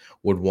pharma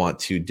would want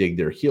to dig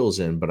their heels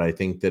in. But I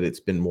think that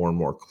it's been more and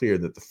more clear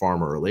that the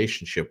pharma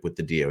relationship with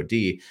the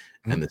DoD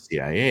and the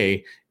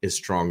CIA is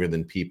stronger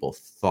than people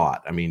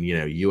thought. I mean,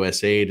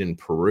 USAID in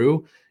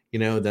Peru,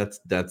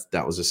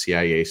 that was a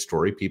CIA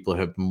story. People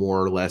have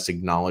more or less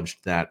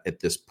acknowledged that at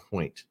this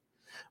point.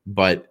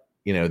 But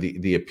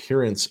the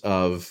appearance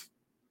of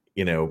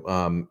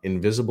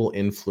invisible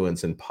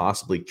influence and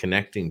possibly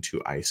connecting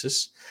to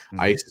ISIS.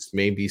 ISIS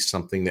may be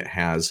something that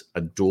has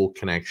a dual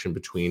connection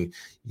between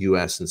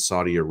U.S. and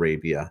Saudi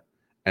Arabia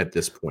at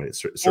this point. It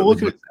certainly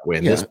looks that way.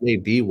 And this may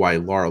be why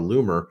Laura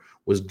Loomer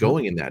was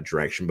going in that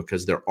direction,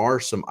 because there are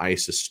some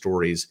ISIS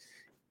stories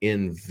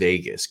in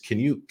Vegas. Do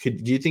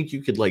you think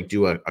you could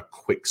do a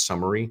quick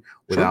summary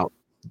without?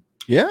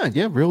 Sure.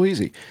 Yeah, real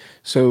easy.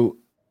 So,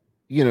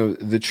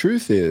 the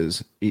truth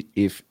is,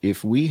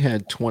 if we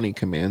had 20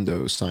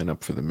 commandos sign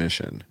up for the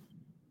mission,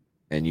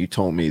 and you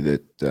told me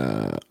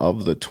that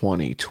of the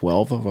 20,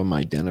 12 of them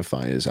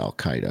identify as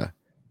Al-Qaeda,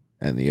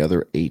 and the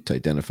other 8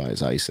 identify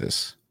as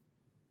ISIS,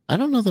 I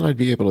don't know that I'd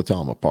be able to tell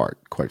them apart,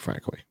 quite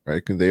frankly, right?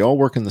 Because they all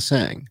work in the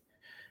Sang,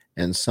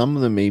 and some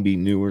of them may be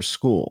newer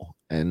school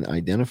and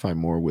identify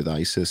more with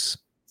ISIS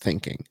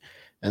thinking,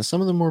 and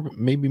some of them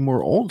may be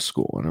more old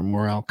school and are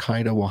more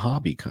Al-Qaeda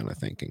Wahhabi kind of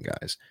thinking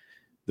guys.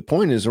 The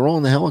point is, they're all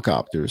in the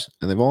helicopters,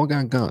 and they've all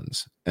got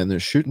guns, and they're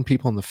shooting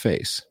people in the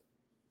face.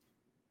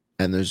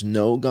 And there's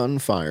no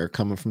gunfire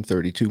coming from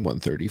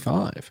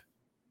 32-135.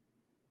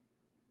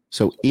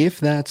 So if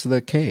that's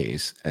the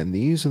case, and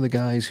these are the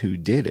guys who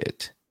did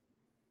it,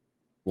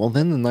 well,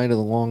 then the Night of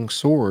the Long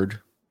Sword,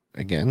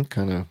 again,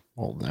 now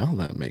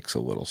that makes a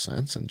little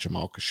sense. And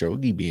Jamal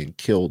Khashoggi being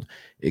killed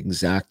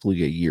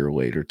exactly a year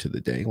later to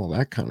the day, well,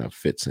 that kind of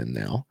fits in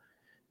now.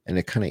 And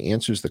it kind of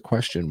answers the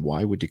question,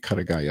 why would you cut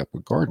a guy up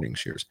with gardening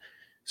shears?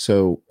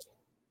 So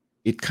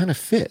it kind of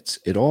fits.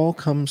 It all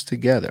comes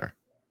together.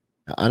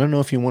 I don't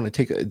know if you want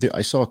to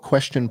I saw a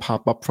question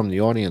pop up from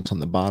the audience on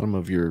the bottom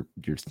of your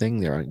thing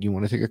there. You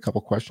want to take a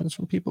couple questions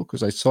from people?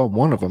 Because I saw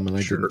one of them and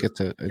I didn't get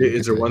to.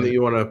 Is there one that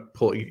you want to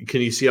pull?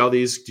 Can you see all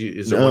these?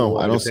 No,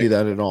 I don't see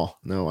that at all.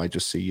 No, I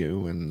just see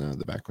you in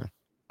the background.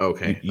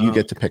 Okay. You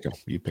get to pick them.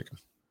 You pick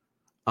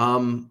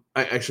them.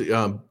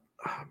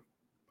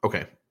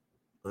 Okay.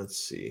 Let's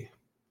see.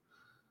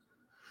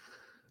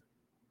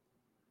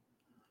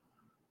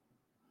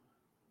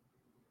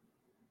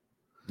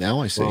 Now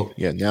I see. Well,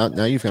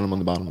 now you've got them on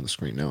the bottom of the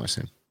screen. Now I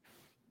see.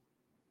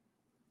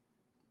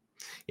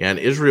 Yeah, and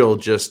Israel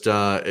just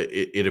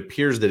it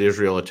appears that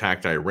Israel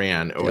attacked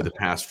Iran over the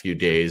past few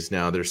days.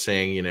 Now they're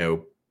saying,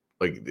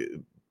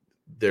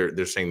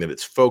 they're saying that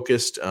it's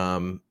focused,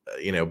 but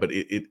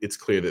it's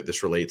clear that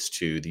this relates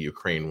to the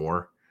Ukraine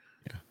war.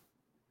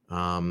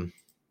 Yeah.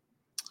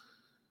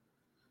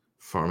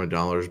 Pharma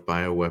dollars,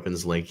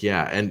 bioweapons link.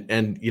 Yeah.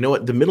 And you know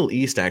what? The Middle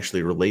East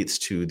actually relates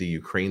to the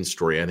Ukraine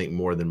story, I think,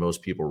 more than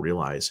most people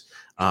realize.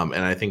 And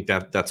I think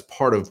that's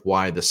part of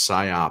why the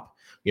PSYOP,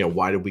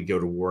 why did we go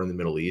to war in the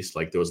Middle East?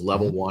 Like there was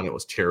level 1, it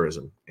was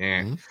terrorism.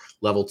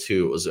 Level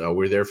 2, it was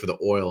we're there for the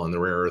oil and the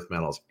rare earth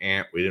metals.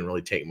 We didn't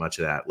really take much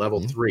of that. Level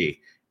 3,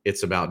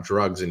 it's about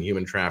drugs and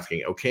human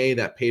trafficking. Okay,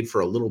 that paid for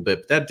a little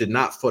bit, but that did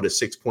not foot a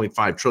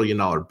 $6.5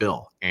 trillion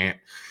bill.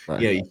 Right.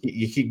 Yeah,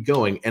 you keep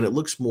going, and it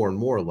looks more and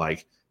more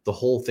like the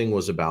whole thing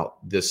was about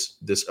this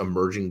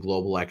emerging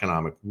global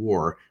economic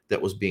war that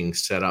was being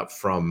set up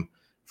from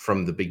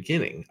the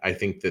beginning. I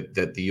think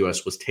that the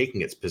U.S. was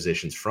taking its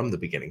positions from the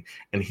beginning.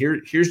 And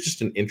here's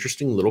just an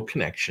interesting little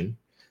connection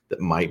that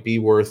might be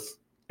worth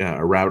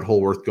a rabbit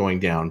hole worth going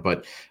down.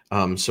 But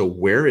so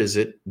where is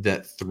it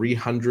that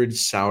 300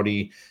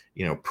 Saudi,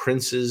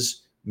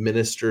 princes,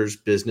 ministers,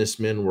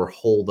 businessmen were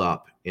holed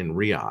up in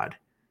Riyadh?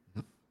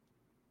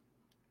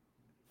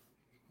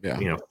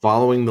 Yeah.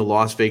 Following the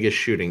Las Vegas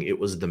shooting, it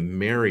was the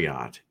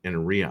Marriott in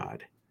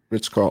Riyadh.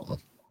 Ritz-Carlton,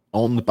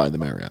 owned by the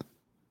Marriott.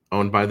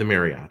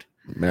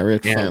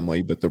 Marriott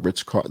family, but the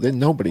Ritz-Carlton,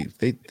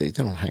 they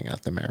don't hang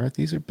out the Marriott.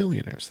 These are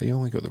billionaires. They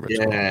only go to the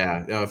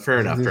Ritz-Carlton. Yeah,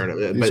 fair enough. But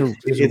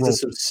it's a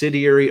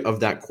subsidiary of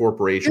that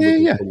corporation,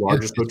 which is the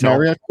largest hotel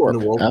Marriott in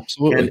the world.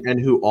 Absolutely.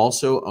 And who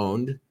also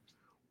owned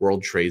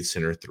World Trade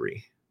Center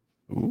 3.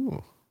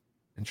 Ooh,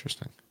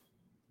 interesting.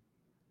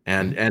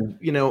 And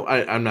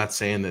I'm not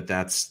saying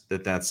that's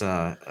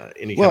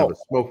any kind of a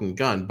smoking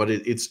gun, but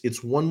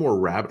it's one more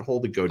rabbit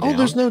hole to go down. Oh,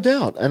 there's no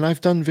doubt. And I've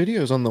done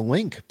videos on the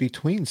link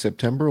between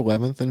September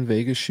 11th and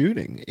Vegas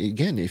shooting.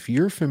 Again, if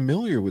you're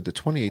familiar with the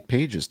 28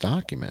 pages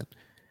document,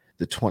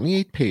 the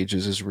 28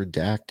 pages is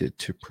redacted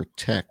to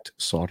protect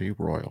Saudi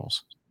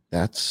royals.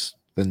 That's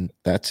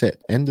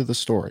it. End of the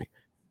story.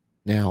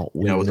 Now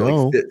we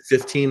know like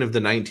 15 of the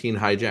 19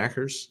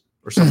 hijackers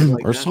or something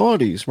like that. Or that.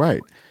 Saudis,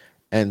 right?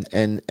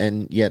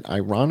 And yet,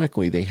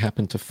 ironically, they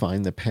happened to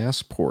find the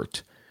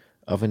passport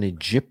of an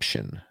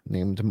Egyptian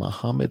named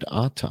Muhammad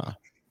Atta,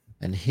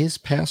 and his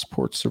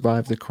passport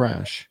survived the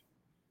crash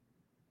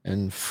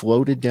and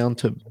floated down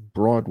to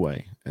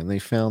Broadway and they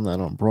found that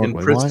on In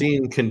Broadway.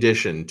 pristine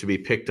condition to be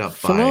picked up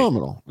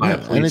Phenomenal. by a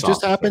And police it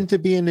just officer. happened to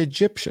be an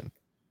Egyptian,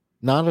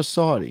 not a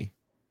Saudi.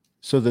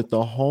 So that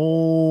the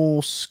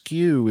whole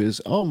skew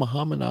is, oh,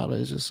 Muhammad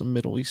Ali is just a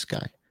Middle East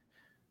guy,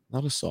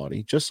 not a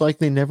Saudi. Just like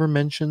they never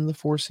mentioned the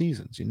Four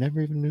Seasons. You never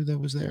even knew that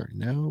was there.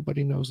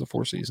 Nobody knows the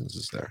Four Seasons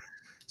is there.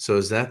 So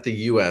is that the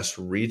U.S.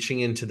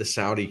 reaching into the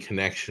Saudi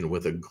connection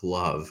with a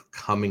glove,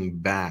 coming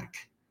back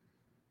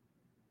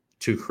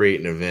to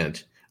create an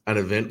event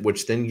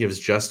which then gives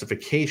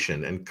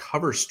justification and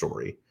cover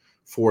story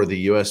for the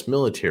U.S.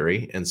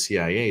 military and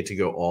CIA to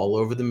go all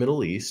over the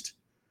Middle East,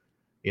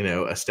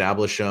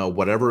 establish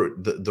whatever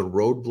the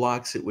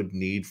roadblocks it would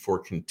need for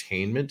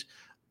containment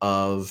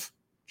of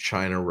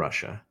China,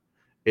 Russia.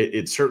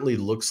 It certainly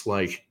looks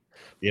like,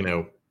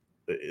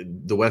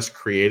 the West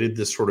created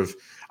this sort of,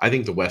 I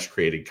think the West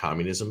created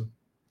communism.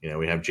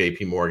 We have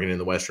JP Morgan and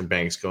the Western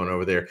banks going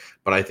over there,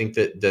 but I think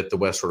that the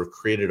West sort of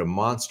created a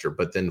monster,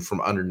 but then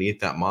from underneath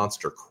that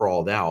monster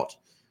crawled out,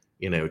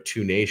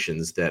 two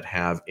nations that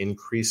have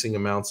increasing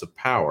amounts of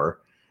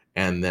power,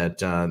 and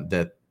that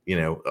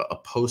a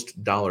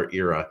post-dollar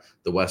era,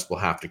 the West will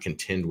have to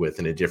contend with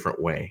in a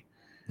different way.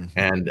 Mm-hmm.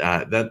 And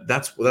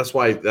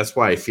that's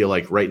why I feel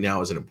like right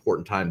now is an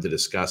important time to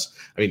discuss.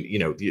 I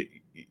mean,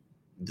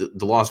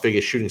 the Las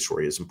Vegas shooting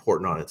story is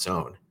important on its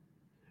own,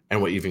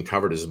 and what you've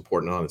uncovered is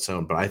important on its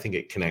own. But I think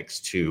it connects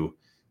to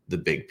the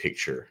big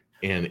picture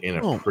in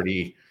a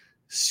pretty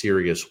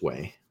serious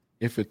way.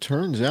 If it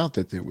turns out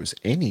that there was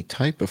any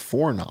type of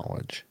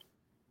foreknowledge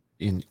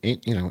in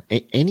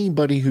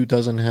anybody who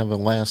doesn't have a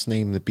last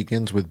name that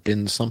begins with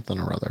bin something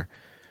or other.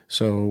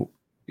 So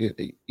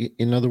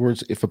in other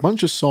words, if a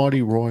bunch of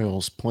Saudi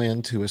royals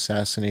plan to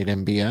assassinate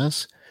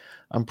MBS,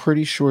 I'm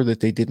pretty sure that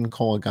they didn't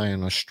call a guy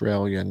in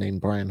Australia named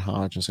Brian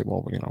Hodge and say,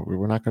 well,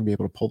 we're not going to be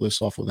able to pull this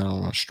off without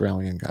an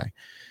Australian guy.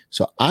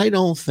 So I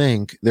don't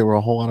think there were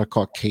a whole lot of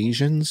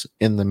Caucasians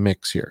in the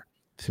mix here.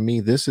 To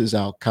me, this is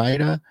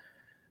Al-Qaeda.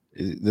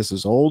 This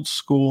is old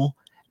school.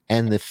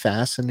 And the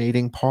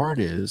fascinating part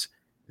is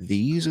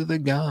these are the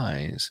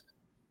guys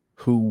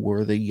who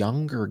were the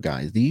younger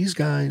guys. These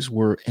guys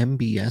were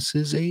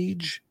MBS's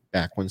age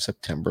back when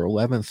September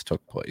 11th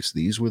took place.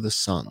 These were the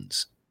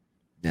sons.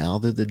 Now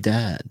they're the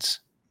dads.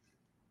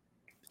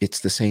 It's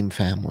the same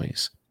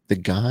families. The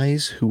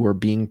guys who are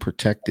being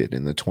protected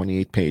in the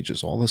 28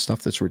 pages, all the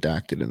stuff that's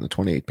redacted in the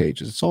 28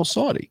 pages, it's all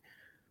Saudi.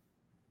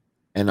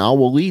 And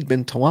Al-Walid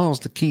bin Talal is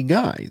the key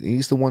guy.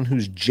 He's the one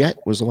whose jet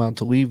was allowed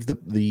to leave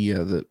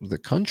the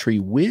country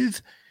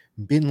with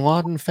bin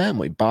Laden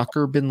family.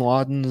 Bakr bin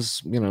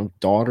Laden's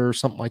daughter or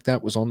something like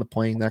that was on the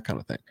plane, that kind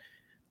of thing.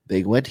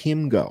 They let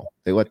him go.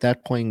 They let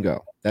that plane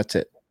go. That's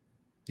it.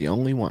 The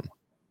only one.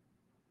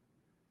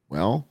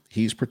 Well,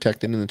 he's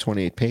protected in the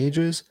 28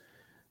 pages.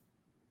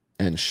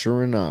 And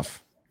sure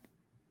enough,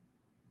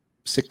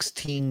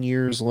 16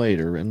 years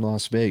later in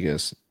Las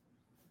Vegas,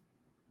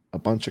 a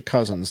bunch of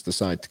cousins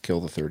decide to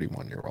kill the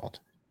 31-year-old.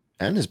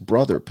 And his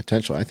brother,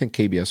 potentially. I think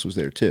KBS was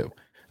there too.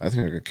 I think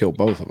they're going to kill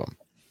both of them.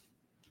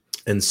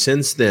 And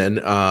since then,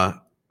 bin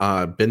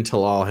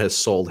Talal has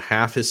sold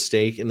half his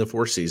stake in the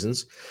Four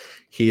Seasons.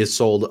 He has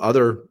sold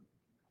other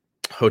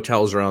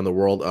hotels around the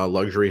world,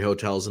 luxury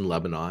hotels in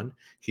Lebanon.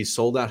 He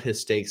sold out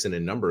his stakes in a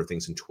number of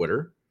things in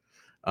Twitter.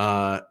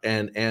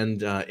 And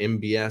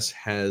MBS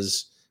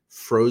has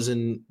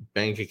frozen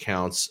bank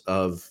accounts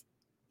of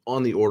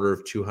on the order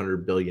of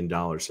 $200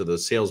 billion. So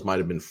those sales might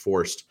have been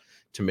forced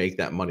to make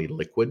that money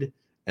liquid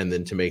and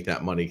then to make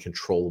that money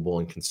controllable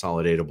and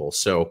consolidatable.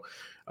 So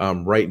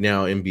right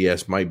now,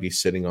 MBS might be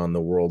sitting on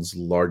the world's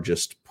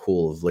largest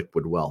pool of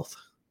liquid wealth.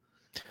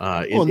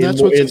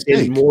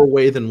 In more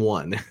way than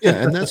one. Yeah,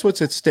 and that's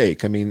what's at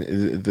stake. I mean,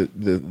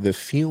 the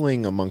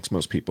feeling amongst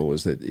most people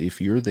is that if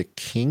you're the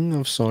king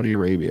of Saudi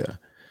Arabia,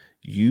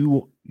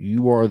 you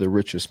are the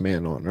richest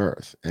man on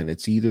earth. And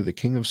it's either the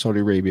king of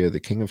Saudi Arabia, the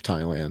king of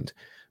Thailand,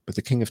 but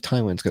the king of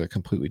Thailand's got a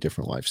completely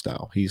different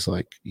lifestyle. He's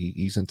like,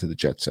 he's into the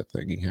jet set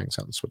thing. He hangs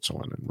out in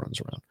Switzerland and runs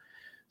around.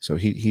 So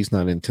he's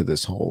not into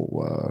this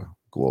whole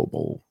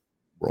global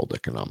World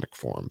Economic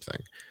Forum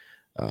thing.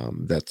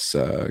 That's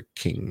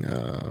King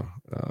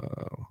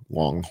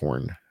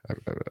Longhorn. I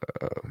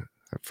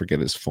forget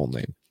his full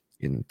name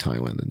in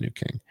Thailand, the new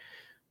king.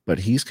 But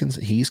he's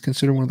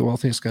considered one of the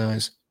wealthiest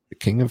guys. The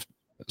king of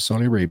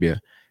Saudi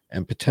Arabia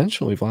and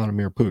potentially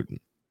Vladimir Putin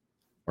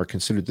are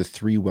considered the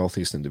three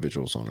wealthiest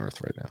individuals on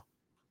earth right now.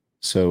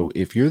 So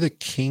if you're the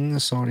king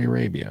of Saudi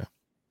Arabia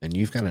and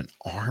you've got an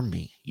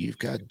army, you've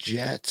got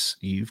jets,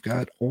 you've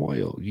got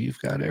oil, you've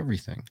got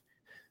everything,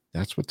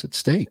 that's what's at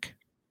stake.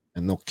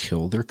 And they'll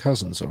kill their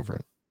cousins over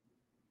it.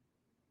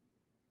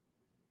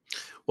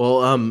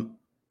 Well,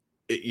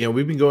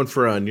 we've been going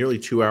for nearly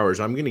 2 hours.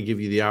 I'm going to give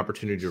you the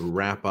opportunity to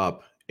wrap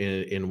up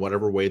in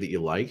whatever way that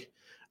you like,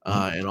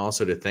 and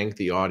also to thank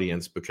the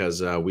audience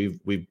because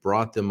we've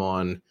brought them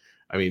on.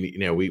 I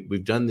mean,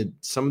 we've done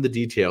some of the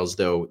details,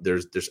 though.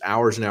 There's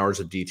hours and hours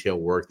of detail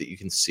work that you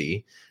can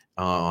see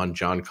on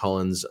John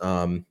Cullen's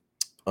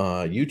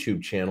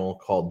YouTube channel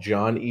called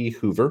John E.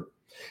 Hoover.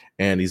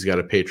 And he's got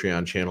a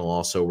Patreon channel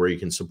also where you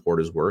can support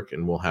his work,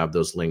 and we'll have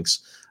those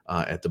links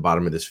at the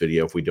bottom of this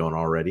video if we don't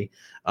already.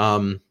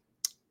 But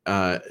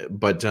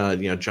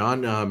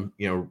John,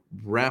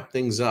 wrap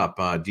things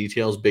up.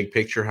 Details, big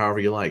picture, however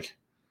you like.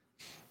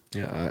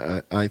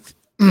 Yeah,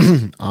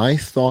 I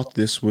thought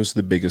this was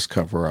the biggest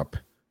cover-up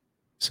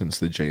since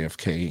the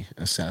JFK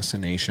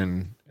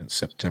assassination on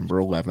September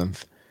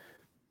 11th,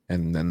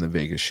 and then the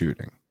Vegas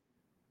shooting.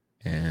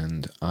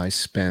 And I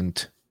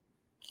spent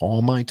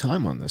all my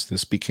time on this.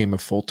 This became a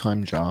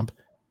full-time job.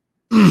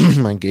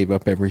 I gave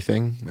up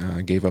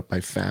everything. Gave up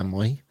my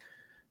family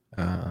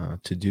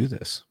to do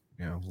this.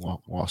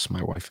 Lost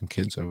my wife and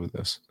kids over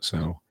this.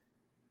 So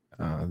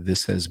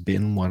this has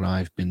been what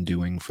I've been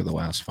doing for the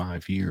last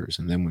 5 years.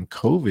 And then when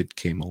COVID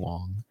came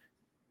along,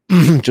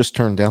 just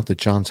turned out that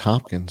Johns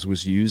Hopkins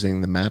was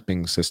using the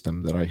mapping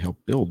system that I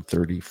helped build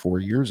 34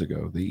 years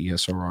ago, the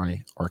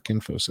ESRI ARC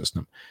Info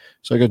system.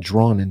 So I got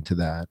drawn into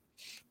that.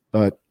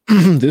 But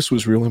this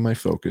was really my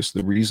focus.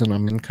 The reason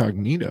I'm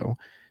incognito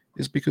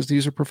is because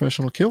these are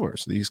professional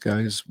killers. These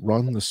guys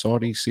run the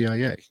Saudi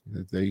CIA.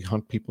 They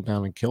hunt people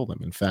down and kill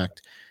them. In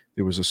fact,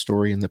 there was a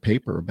story in the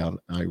paper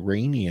about an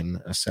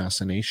Iranian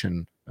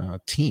assassination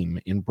team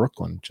in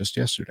Brooklyn just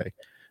yesterday.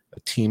 A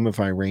team of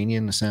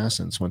Iranian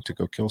assassins went to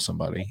go kill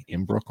somebody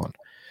in Brooklyn.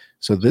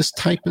 So this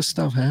type of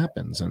stuff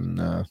happens,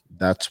 and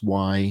that's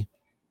why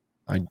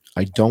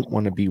I don't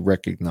want to be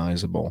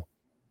recognizable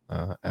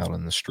out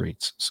in the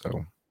streets.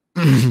 So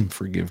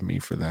forgive me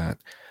for that.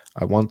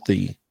 I want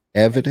the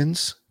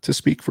evidence to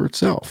speak for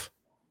itself.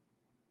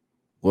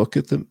 Look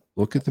at the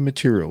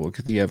material, look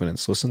at the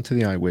evidence, listen to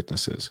the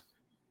eyewitnesses,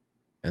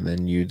 and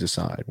then you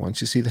decide. Once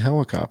you see the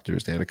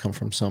helicopters, they had to come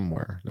from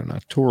somewhere. They're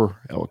not tour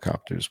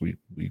helicopters. We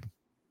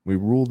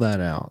rule that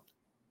out.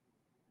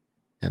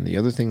 And the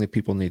other thing that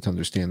people need to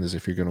understand is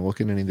if you're going to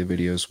look at any of the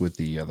videos with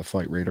the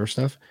flight radar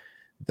stuff,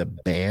 the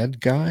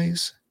bad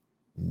guys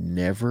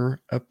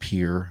never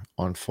appear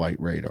on flight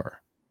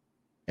radar.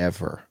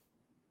 Ever.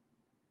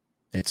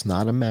 It's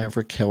not a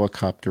Maverick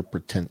helicopter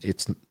pretend.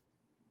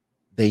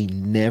 They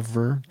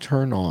never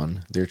turn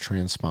on their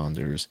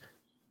transponders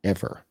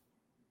ever.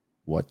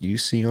 What you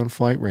see on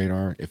flight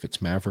radar, if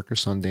it's Maverick or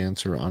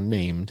Sundance or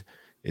unnamed,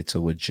 it's a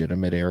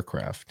legitimate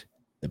aircraft.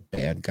 The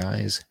bad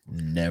guys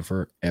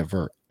never,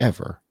 ever,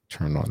 ever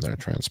turn on their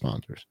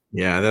transponders.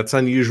 Yeah, that's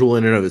unusual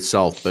in and of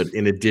itself. But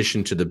in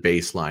addition to the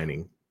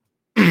baselining,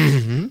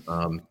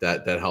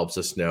 that helps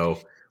us know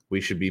we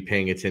should be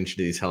paying attention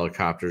to these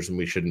helicopters, and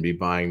we shouldn't be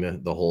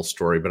buying the whole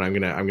story. But I'm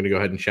gonna go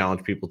ahead and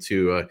challenge people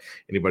to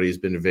anybody who's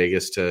been to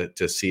Vegas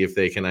to see if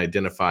they can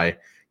identify,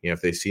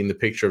 if they've seen the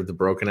picture of the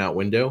broken out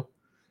window,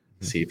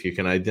 see if you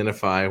can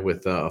identify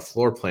with a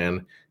floor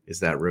plan. Is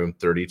that room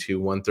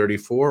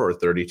 32-134 or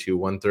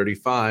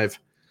 32-135?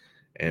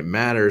 It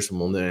matters,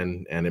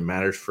 and it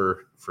matters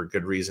for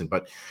good reason.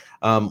 But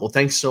well,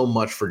 thanks so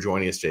much for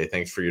joining us today.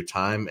 Thanks for your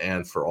time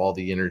and for all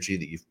the energy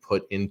that you've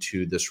put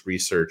into this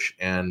research.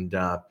 And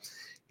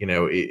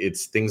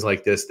it's things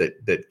like this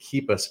that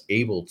keep us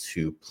able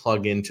to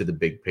plug into the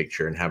big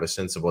picture and have a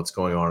sense of what's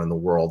going on in the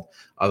world.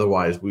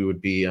 Otherwise, we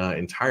would be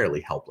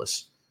entirely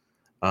helpless.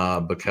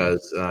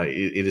 Because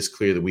it is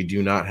clear that we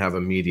do not have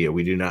a media,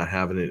 we do not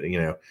have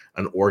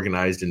an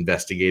organized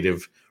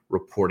investigative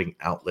reporting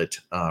outlet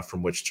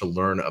from which to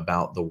learn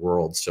about the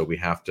world. So we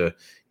have to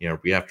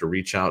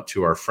reach out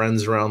to our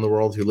friends around the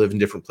world who live in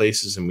different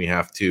places, and we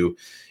have to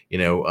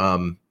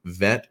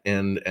vet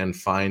and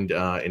find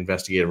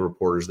investigative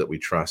reporters that we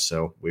trust.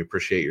 So we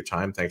appreciate your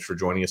time. Thanks for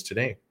joining us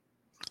today.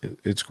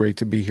 It's great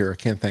to be here. I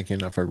can't thank you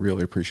enough. I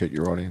really appreciate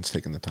your audience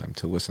taking the time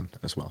to listen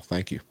as well.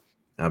 Thank you.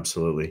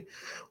 Absolutely.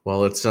 Well,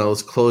 let's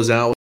close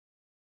out